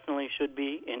there definitely should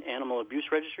be an animal abuse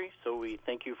registry, so we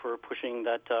thank you for pushing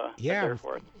that there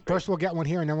for us. First we'll get one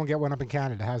here, and then we'll get one up in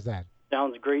Canada. How's that?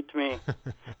 Sounds great to me.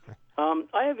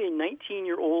 I have a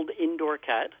 19-year-old indoor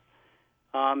cat,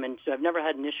 and I've never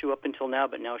had an issue up until now,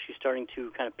 but now she's starting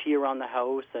to kind of pee around the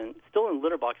house, and still in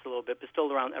litter box a little bit, but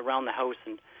still around the house,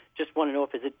 and just want to know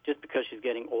if is it just because she's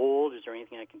getting old? Is there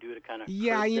anything I can do to kind of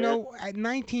at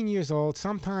 19 years old,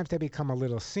 sometimes they become a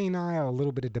little senile, a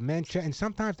little bit of dementia, and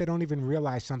sometimes they don't even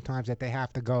realize sometimes that they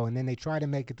have to go, and then they try to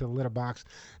make it to the litter box,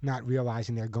 not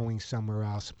realizing they're going somewhere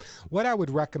else. What I would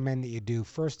recommend that you do,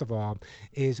 first of all,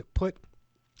 is put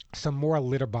some more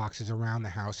litter boxes around the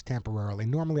house temporarily.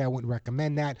 Normally I wouldn't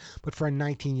recommend that, but for a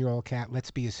 19-year-old cat, let's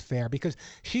be as fair, because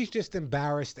she's just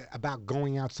embarrassed about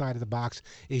going outside of the box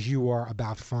as you are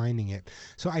about finding it.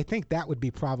 So I think that would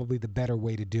be probably the better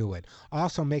way to do it.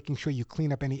 Also, making sure you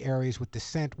clean up any areas with the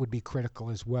scent would be critical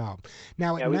as well.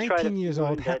 Now, at 19 years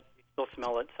old... You still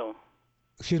smell it, so...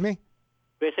 Excuse me?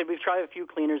 They said we've tried a few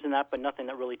cleaners and that, but nothing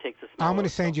that really takes the smell. I'm going to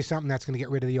send you something that's going to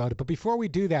get rid of the odor. But before we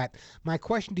do that, my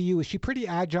question to you, is she pretty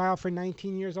agile for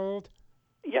 19 years old?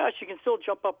 Yeah, she can still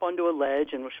jump up onto a ledge,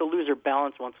 and she'll lose her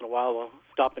balance once in a while. We'll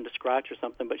stop and to scratch or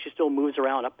something, but she still moves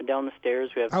around up and down the stairs.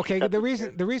 We have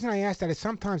the reason I ask that is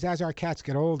sometimes as our cats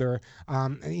get older,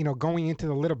 going into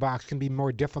the litter box can be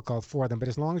more difficult for them. But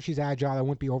as long as she's agile, I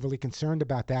wouldn't be overly concerned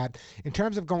about that. In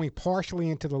terms of going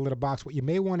partially into the litter box, what you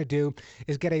may want to do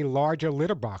is get a larger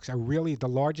litter box, the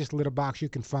largest litter box you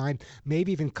can find.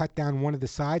 Maybe even cut down one of the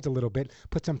sides a little bit,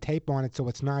 put some tape on it so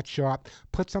it's not sharp,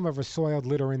 put some of her soiled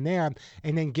litter in there,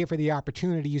 and then give her the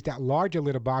opportunity to use that larger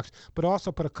litter box, but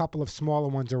also put a couple of smaller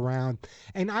ones around.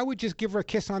 And I would just give her a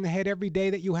kiss on the head every day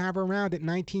that you have her around at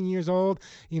 19 years old.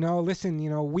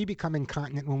 We become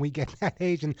incontinent when we get that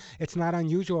age, and it's not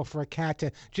unusual for a cat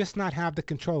to just not have the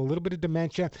control. A little bit of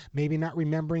dementia, maybe not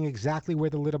remembering exactly where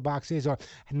the litter box is, or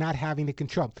not having the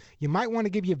control. You might want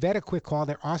to give your vet a quick call.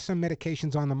 There are some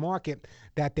medications on the market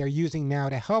that they're using now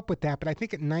to help with that, but I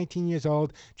think at 19 years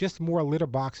old, just more litter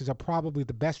boxes are probably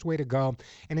the best way to go.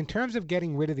 And in terms of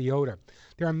getting rid of the odor,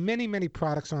 there are many, many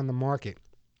products on the market.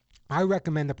 I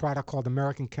recommend the product called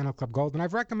American Kennel Club Gold, and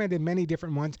I've recommended many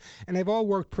different ones, and they've all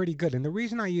worked pretty good. And the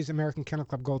reason I use American Kennel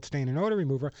Club Gold Stain and Odor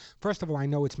Remover, first of all, I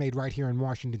know it's made right here in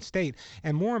Washington State,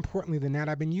 and more importantly than that,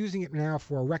 I've been using it now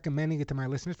recommending it to my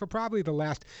listeners for probably the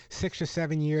last 6 or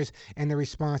 7 years, and the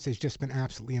response has just been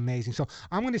absolutely amazing. So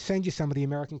I'm going to send you some of the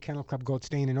American Kennel Club Gold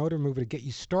Stain and Odor Remover to get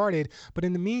you started, but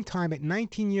in the meantime, at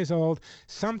 19 years old,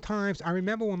 sometimes, I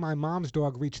remember when my mom's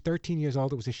dog reached 13 years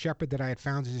old, it was a shepherd that I had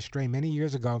found as a stray many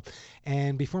years ago,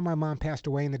 And before my mom passed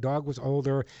away and the dog was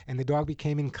older and the dog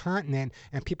became incontinent,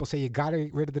 and people say, you got to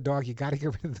get rid of the dog, you got to get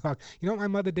rid of the dog. You know what my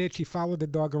mother did? She followed the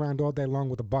dog around all day long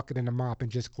with a bucket and a mop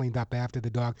and just cleaned up after the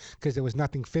dog because there was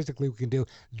nothing physically we can do.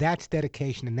 That's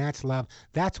dedication and that's love.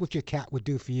 That's what your cat would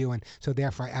do for you. And so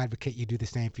therefore I advocate you do the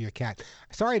same for your cat.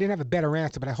 Sorry I didn't have a better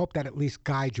answer, but I hope that at least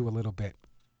guides you a little bit.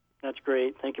 That's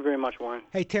great. Thank you very much, Warren.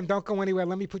 Hey, Tim, don't go anywhere.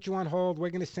 Let me put you on hold.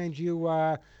 We're going to send you,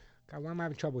 God, why am I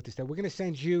having trouble with this? We're going to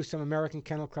send you some American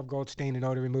Kennel Club Gold Stain and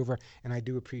Odor Remover, and I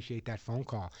do appreciate that phone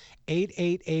call.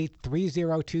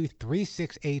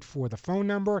 888-302-3684, the phone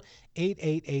number,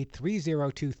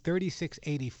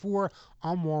 888-302-3684.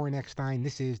 I'm Warren Eckstein.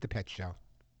 This is The Pet Show.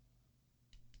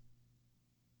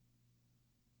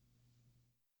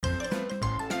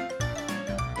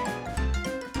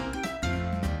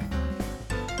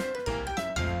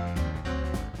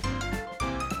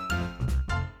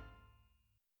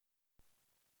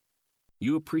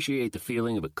 You appreciate the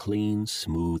feeling of a clean,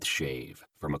 smooth shave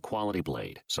from a quality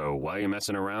blade. So why are you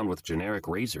messing around with generic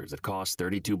razors that cost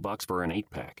 $32 for an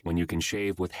 8-pack when you can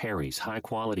shave with Harry's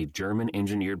high-quality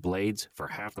German-engineered blades for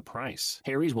half the price?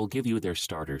 Harry's will give you their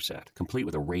starter set, complete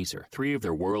with a razor, 3 of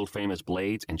their world-famous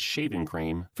blades, and shaving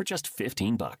cream for just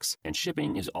 $15. And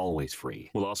shipping is always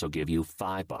free. We'll also give you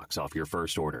 $5 off your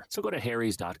first order. So go to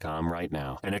harrys.com right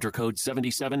now and enter code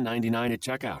 7799 at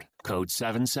checkout. Code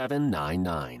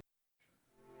 7799.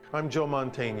 I'm Joe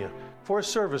Mantegna. For a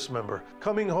service member,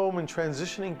 coming home and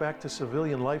transitioning back to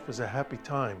civilian life is a happy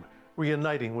time,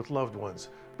 reuniting with loved ones.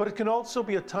 But it can also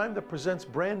be a time that presents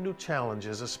brand new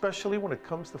challenges, especially when it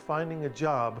comes to finding a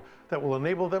job that will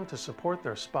enable them to support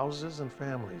their spouses and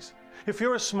families. If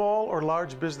you're a small or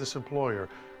large business employer,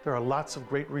 there are lots of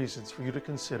great reasons for you to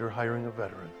consider hiring a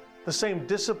veteran. The same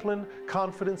discipline,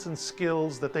 confidence, and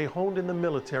skills that they honed in the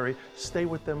military stay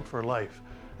with them for life,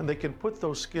 and they can put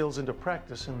those skills into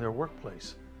practice in their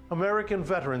workplace. American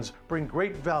veterans bring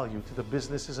great value to the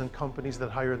businesses and companies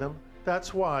that hire them.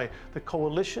 That's why the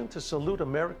Coalition to Salute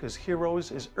America's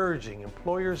Heroes is urging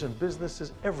employers and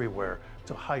businesses everywhere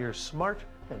to hire smart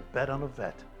and bet on a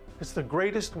vet. It's the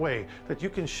greatest way that you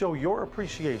can show your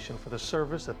appreciation for the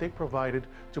service that they provided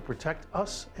to protect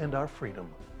us and our freedom.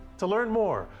 To learn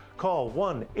more, call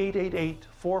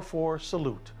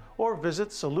 1-888-44-SALUTE or visit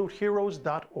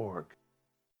saluteheroes.org.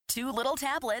 2 little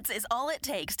tablets is all it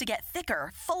takes to get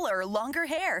thicker, fuller, longer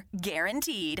hair,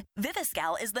 guaranteed.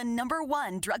 Viviscal is the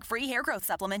 #1 drug-free hair growth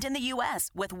supplement in the U.S.,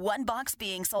 with 1 box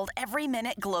being sold every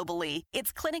minute globally.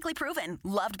 It's clinically proven,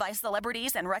 loved by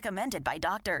celebrities, and recommended by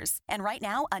doctors. And right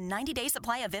now, a 90-day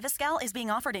supply of Viviscal is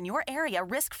being offered in your area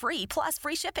risk-free plus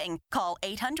free shipping. Call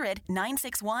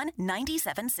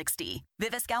 800-961-9760.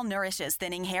 Viviscal nourishes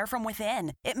thinning hair from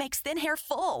within. It makes thin hair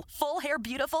full hair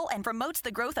beautiful, and promotes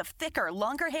the growth of thicker,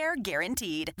 longer hair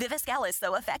guaranteed. Viviscal is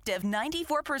so effective,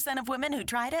 94% of women who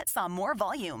tried it saw more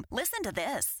volume. Listen to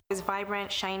this. It's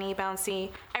vibrant, shiny, bouncy,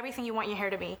 everything you want your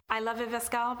hair to be. I love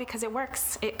Viviscal because it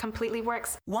works. It completely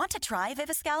works. Want to try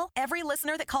Viviscal? Every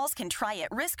listener that calls can try it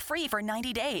risk-free for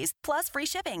 90 days, plus free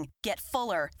shipping. Get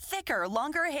fuller, thicker,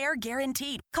 longer hair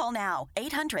guaranteed. Call now,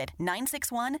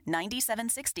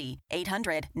 800-961-9760.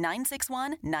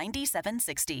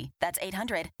 800-961-9760. That's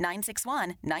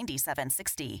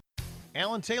 800-961-9760.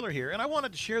 Alan Taylor here, and I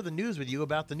wanted to share the news with you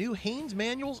about the new Haynes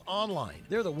Manuals Online.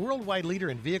 They're the worldwide leader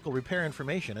in vehicle repair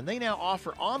information, and they now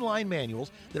offer online manuals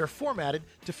that are formatted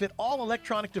to fit all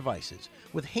electronic devices.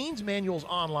 With Haynes Manuals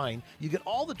Online, you get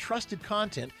all the trusted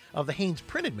content of the Haynes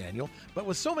printed manual, but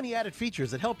with so many added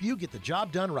features that help you get the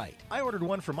job done right. I ordered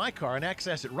one for my car and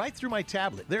access it right through my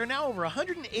tablet. There are now over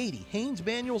 180 Haynes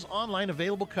Manuals Online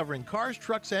available covering cars,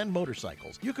 trucks, and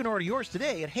motorcycles. You can order yours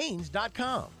today at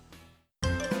Haynes.com.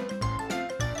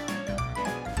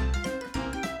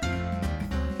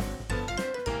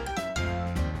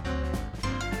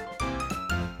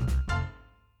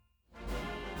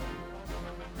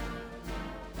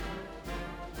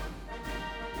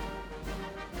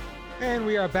 And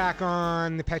we are back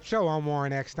on the Pet Show. I'm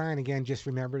Warren Eckstein. Again, just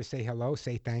remember to say hello,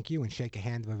 say thank you, and shake a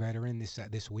hand of a veteran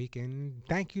this week. And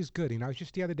thank you's good. You know,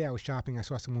 just the other day I was shopping. I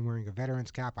saw someone wearing a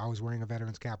veteran's cap. I was wearing a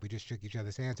veteran's cap. We just shook each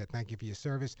other's hands, said thank you for your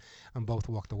service, and both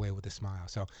walked away with a smile.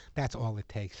 So that's all it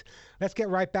takes. Let's get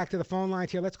right back to the phone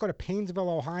lines here. Let's go to Painesville,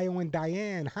 Ohio, and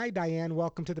Diane. Hi, Diane.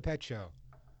 Welcome to the Pet Show.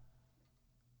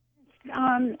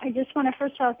 I just want to,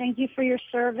 first of all, thank you for your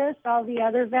service, all the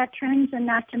other veterans, and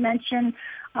not to mention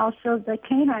also the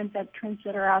canine veterans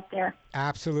that are out there.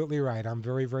 Absolutely right. I'm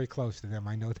very, very close to them.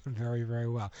 I know them very, very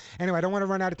well. Anyway, I don't want to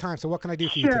run out of time, so what can I do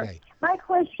for you today? My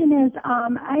question is,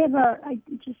 I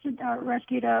just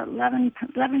rescued a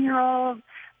 11-year-old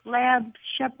Lab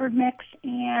Shepherd mix,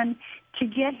 and to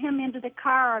get him into the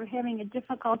car, I'm having a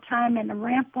difficult time, and the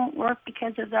ramp won't work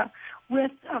because of the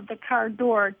width of the car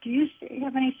door. Do you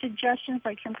have any suggestions,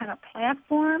 like some kind of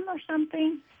platform or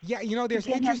something? Yeah, there's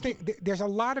interesting. There's a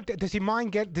lot of. Does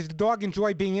the dog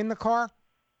enjoy being in the car?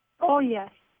 Oh yes.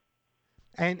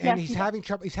 And yes, he's having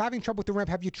trouble. He's having trouble with the ramp.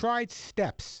 Have you tried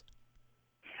steps?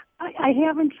 I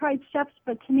haven't tried steps,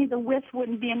 but to me the width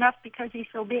wouldn't be enough because he's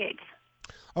so big.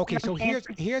 Okay, so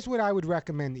here's what I would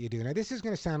recommend that you do. Now, this is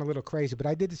going to sound a little crazy, but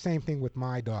I did the same thing with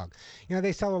my dog.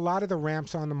 They sell a lot of the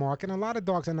ramps on the market, and a lot of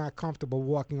dogs are not comfortable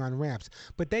walking on ramps,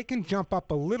 but they can jump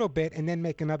up a little bit and then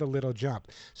make another little jump.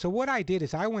 So what I did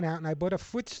is I went out and I bought a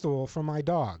footstool for my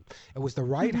dog. It was the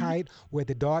right height where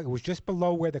it was just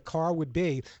below where the car would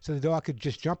be, so the dog could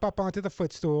just jump up onto the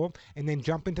footstool and then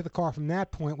jump into the car from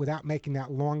that point without making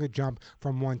that longer jump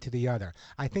from one to the other.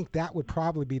 I think that would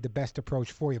probably be the best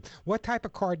approach for you. What type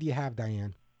of car do you have,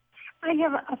 Diane? I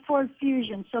have a Ford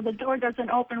Fusion, so the door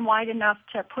doesn't open wide enough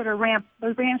to put a ramp.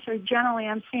 The ramps are generally,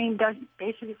 I'm seeing,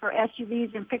 basically for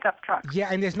SUVs and pickup trucks. Yeah,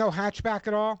 and there's no hatchback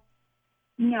at all?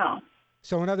 No.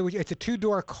 So in other words, it's a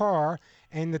two-door car,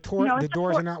 and the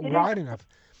doors are not wide enough.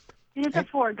 It is a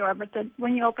four-door, but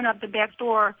when you open up the back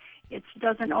door, it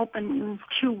doesn't open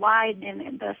too wide,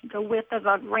 and the width of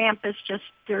a ramp is just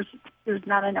there's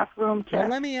not enough room to. Well,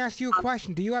 let me ask you a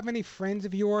question. Do you have any friends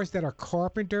of yours that are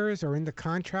carpenters or in the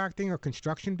contracting or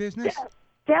construction business?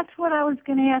 That's what I was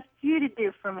going to ask you to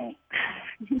do for me.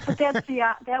 But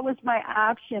that was my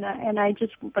option, and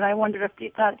but I wondered if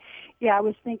you thought. Yeah, I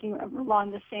was thinking along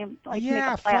the same.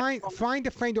 Find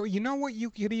a friend, or you know what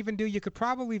you could even do? You could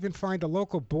probably even find a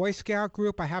local Boy Scout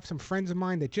group. I have some friends of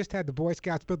mine that just had the Boy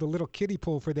Scouts build a little kiddie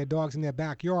pool for their dogs in their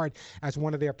backyard as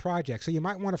one of their projects. So you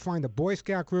might want to find a Boy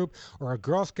Scout group or a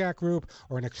Girl Scout group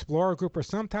or an Explorer group or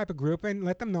some type of group and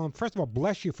let them know. And first of all,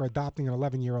 bless you for adopting an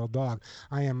 11-year-old dog.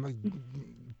 I am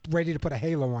ready to put a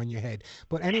halo on your head.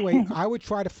 But anyway, I would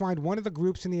try to find one of the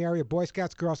groups in the area, Boy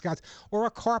Scouts, Girl Scouts, or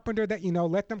a carpenter that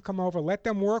let them come over, let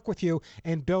them work with you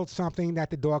and build something that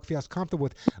the dog feels comfortable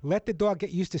with. Let the dog get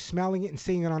used to smelling it and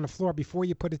seeing it on the floor before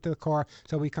you put it to the car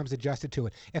so he becomes adjusted to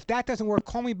it. If that doesn't work,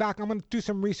 call me back. I'm going to do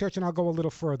some research and I'll go a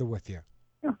little further with you.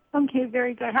 Okay,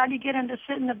 very good. How do you get him to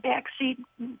sit in the back seat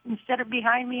instead of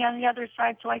behind me on the other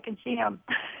side so I can see him?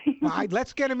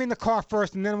 Let's get him in the car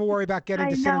first, and then we'll worry about getting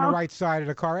to sit on the right side of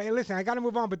the car. Hey, listen, I got to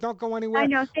move on, but don't go anywhere. I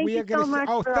know. Thank you so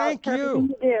much. Thank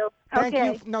you. Thank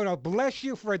you. No, bless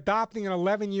you for adopting an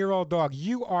 11-year-old dog.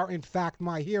 You are, in fact,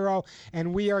 my hero,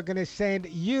 and we are going to send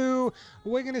you.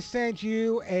 We're going to send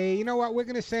you we're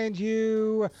going to send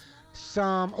you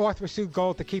some Orthrosuit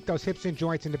Gold to keep those hips and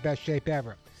joints in the best shape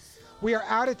ever. We are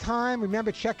out of time.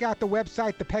 Remember, check out the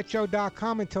website,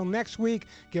 thepetshow.com. Until next week,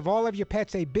 give all of your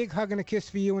pets a big hug and a kiss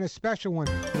for you, and a special one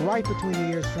right between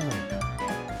the ears for me.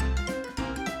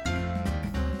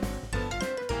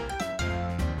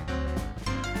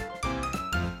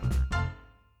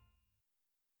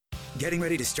 Getting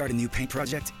ready to start a new paint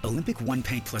project? Olympic One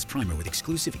Paint Plus Primer with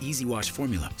exclusive Easy Wash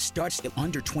formula starts at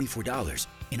under $24.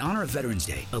 In honor of Veterans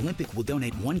Day, Olympic will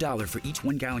donate $1 for each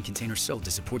 1-gallon container sold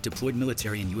to support deployed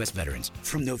military and U.S. veterans.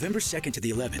 From November 2nd to the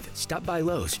 11th, stop by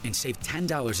Lowe's and save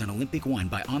 $10 on Olympic One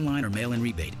by online or mail-in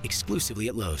rebate exclusively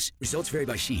at Lowe's. Results vary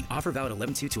by sheen. Offer valid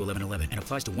 11/2 to 11/11 and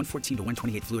applies to 114 to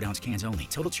 128 fluid ounce cans only.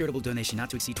 Total charitable donation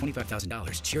not to exceed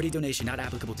 $25,000. Charity donation not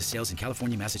applicable to sales in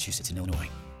California, Massachusetts, and Illinois.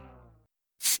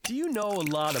 Do you know a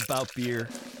lot about beer?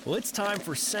 Well, it's time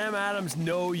for Sam Adams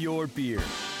Know Your Beer.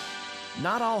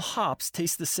 Not all hops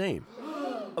taste the same.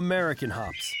 American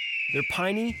hops. They're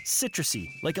piney, citrusy,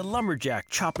 like a lumberjack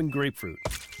chopping grapefruit.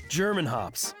 German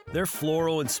hops. They're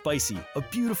floral and spicy, a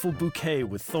beautiful bouquet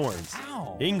with thorns.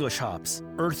 Ow. English hops.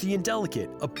 Earthy and delicate,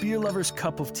 a beer lover's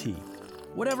cup of tea.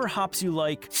 Whatever hops you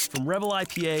like, from Rebel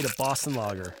IPA to Boston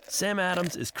Lager, Sam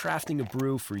Adams is crafting a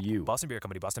brew for you. Boston Beer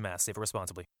Company, Boston, Mass. Safe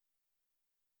responsibly.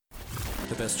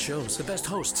 The best shows, the best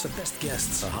hosts, the best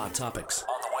guests, the hot topics.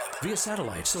 On the web, via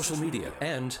satellite, social media,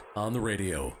 and on the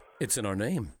radio. It's in our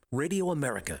name, Radio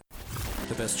America.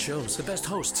 The best shows, the best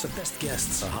hosts, the best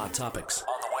guests, the hot topics.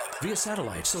 On the web, via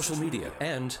satellite, social media,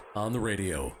 and on the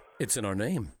radio. It's in our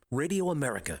name, Radio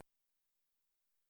America.